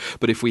 So,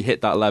 but if we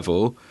hit that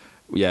level,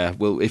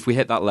 we'll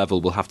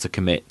have to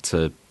commit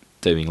to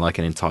doing like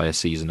an entire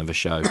season of a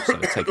show. So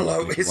take a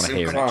look if you want to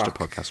hear an extra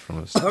podcast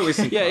from us.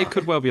 It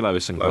could well be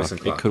Lois and Clark.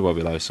 It could well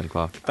be Lois and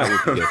Clark. That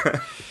would be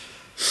good.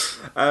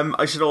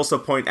 I should also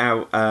point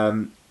out,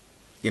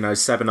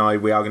 Seb and I,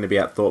 we are going to be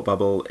at Thought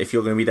Bubble. If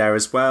you're going to be there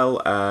as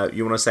well,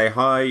 you want to say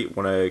hi,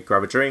 want to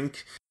grab a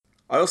drink.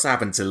 I also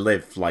happen to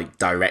live like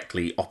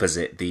directly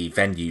opposite the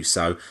venue,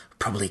 so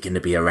probably going to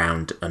be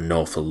around an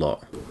awful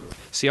lot.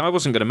 See, I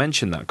wasn't going to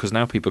mention that because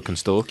now people can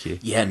stalk you.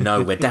 Yeah,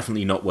 no, we're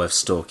definitely not worth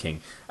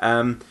stalking.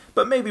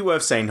 But maybe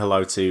worth saying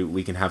hello to.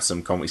 We can have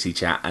some comicsy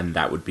chat, and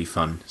that would be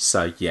fun.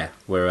 So yeah,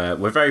 we're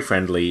very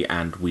friendly,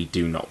 and we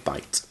do not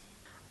bite.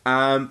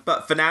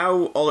 But for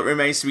now, all that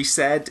remains to be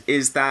said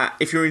is that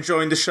if you're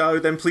enjoying the show,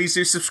 then please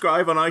do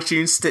subscribe on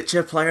iTunes,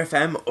 Stitcher, Player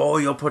FM,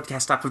 or your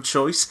podcast app of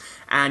choice.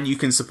 And you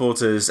can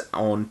support us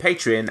on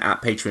Patreon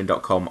at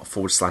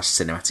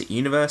patreon.com/cinematic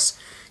universe.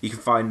 You can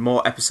find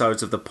more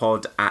episodes of the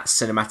pod at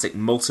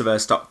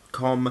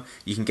cinematicmultiverse.com.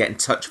 You can get in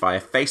touch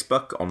via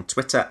Facebook, on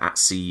Twitter at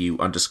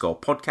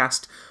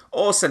CU_podcast,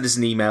 or send us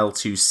an email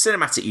to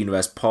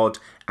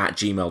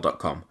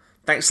cinematicuniversepod@gmail.com.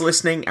 Thanks for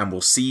listening, and we'll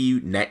see you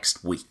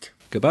next week.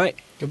 Goodbye.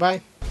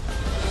 Goodbye.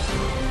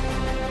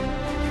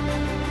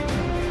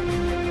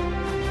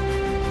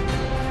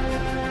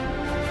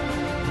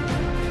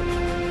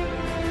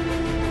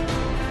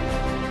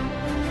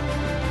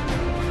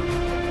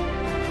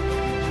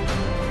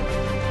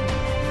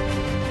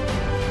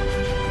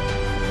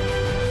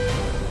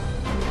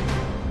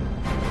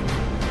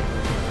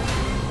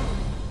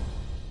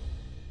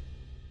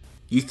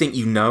 You think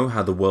you know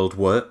how the world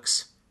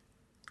works?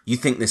 You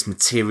think this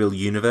material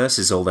universe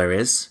is all there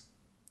is?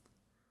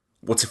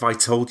 What if I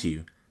told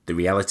you the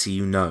reality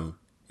you know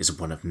is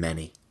one of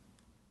many?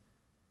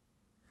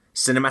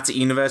 Cinematic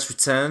Universe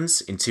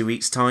returns in 2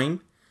 weeks'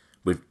 time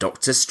with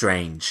Doctor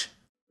Strange.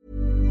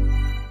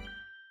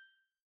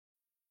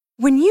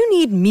 When you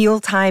need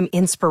mealtime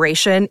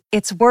inspiration,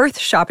 it's worth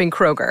shopping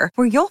Kroger,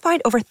 where you'll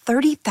find over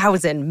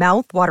 30,000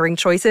 mouth-watering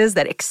choices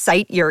that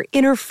excite your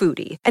inner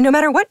foodie. And no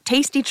matter what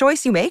tasty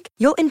choice you make,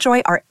 you'll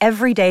enjoy our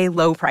everyday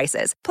low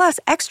prices, plus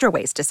extra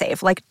ways to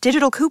save, like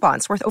digital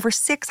coupons worth over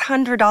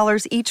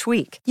 $600 each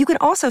week. You can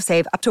also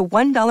save up to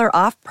 $1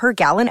 off per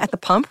gallon at the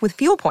pump with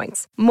fuel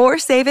points. More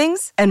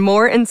savings and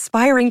more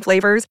inspiring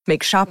flavors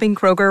make shopping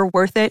Kroger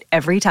worth it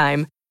every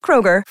time.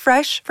 Kroger,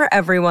 fresh for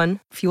everyone.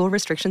 Fuel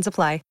restrictions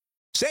apply.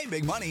 Save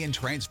big money and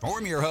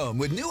transform your home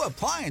with new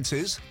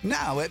appliances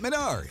now at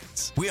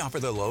Menards. We offer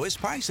the lowest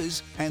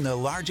prices and the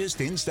largest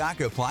in-stock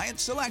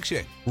appliance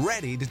selection.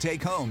 Ready to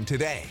take home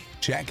today.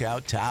 Check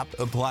out top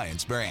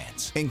appliance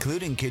brands,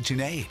 including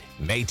KitchenAid,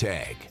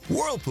 Maytag,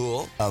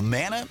 Whirlpool,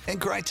 Amana,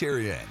 and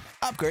Criterion.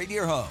 Upgrade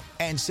your home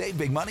and save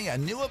big money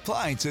on new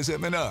appliances at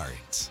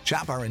Menards.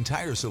 Shop our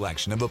entire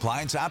selection of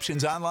appliance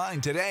options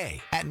online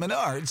today at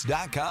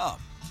menards.com.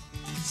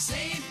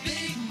 Save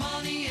big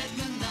money at Menards.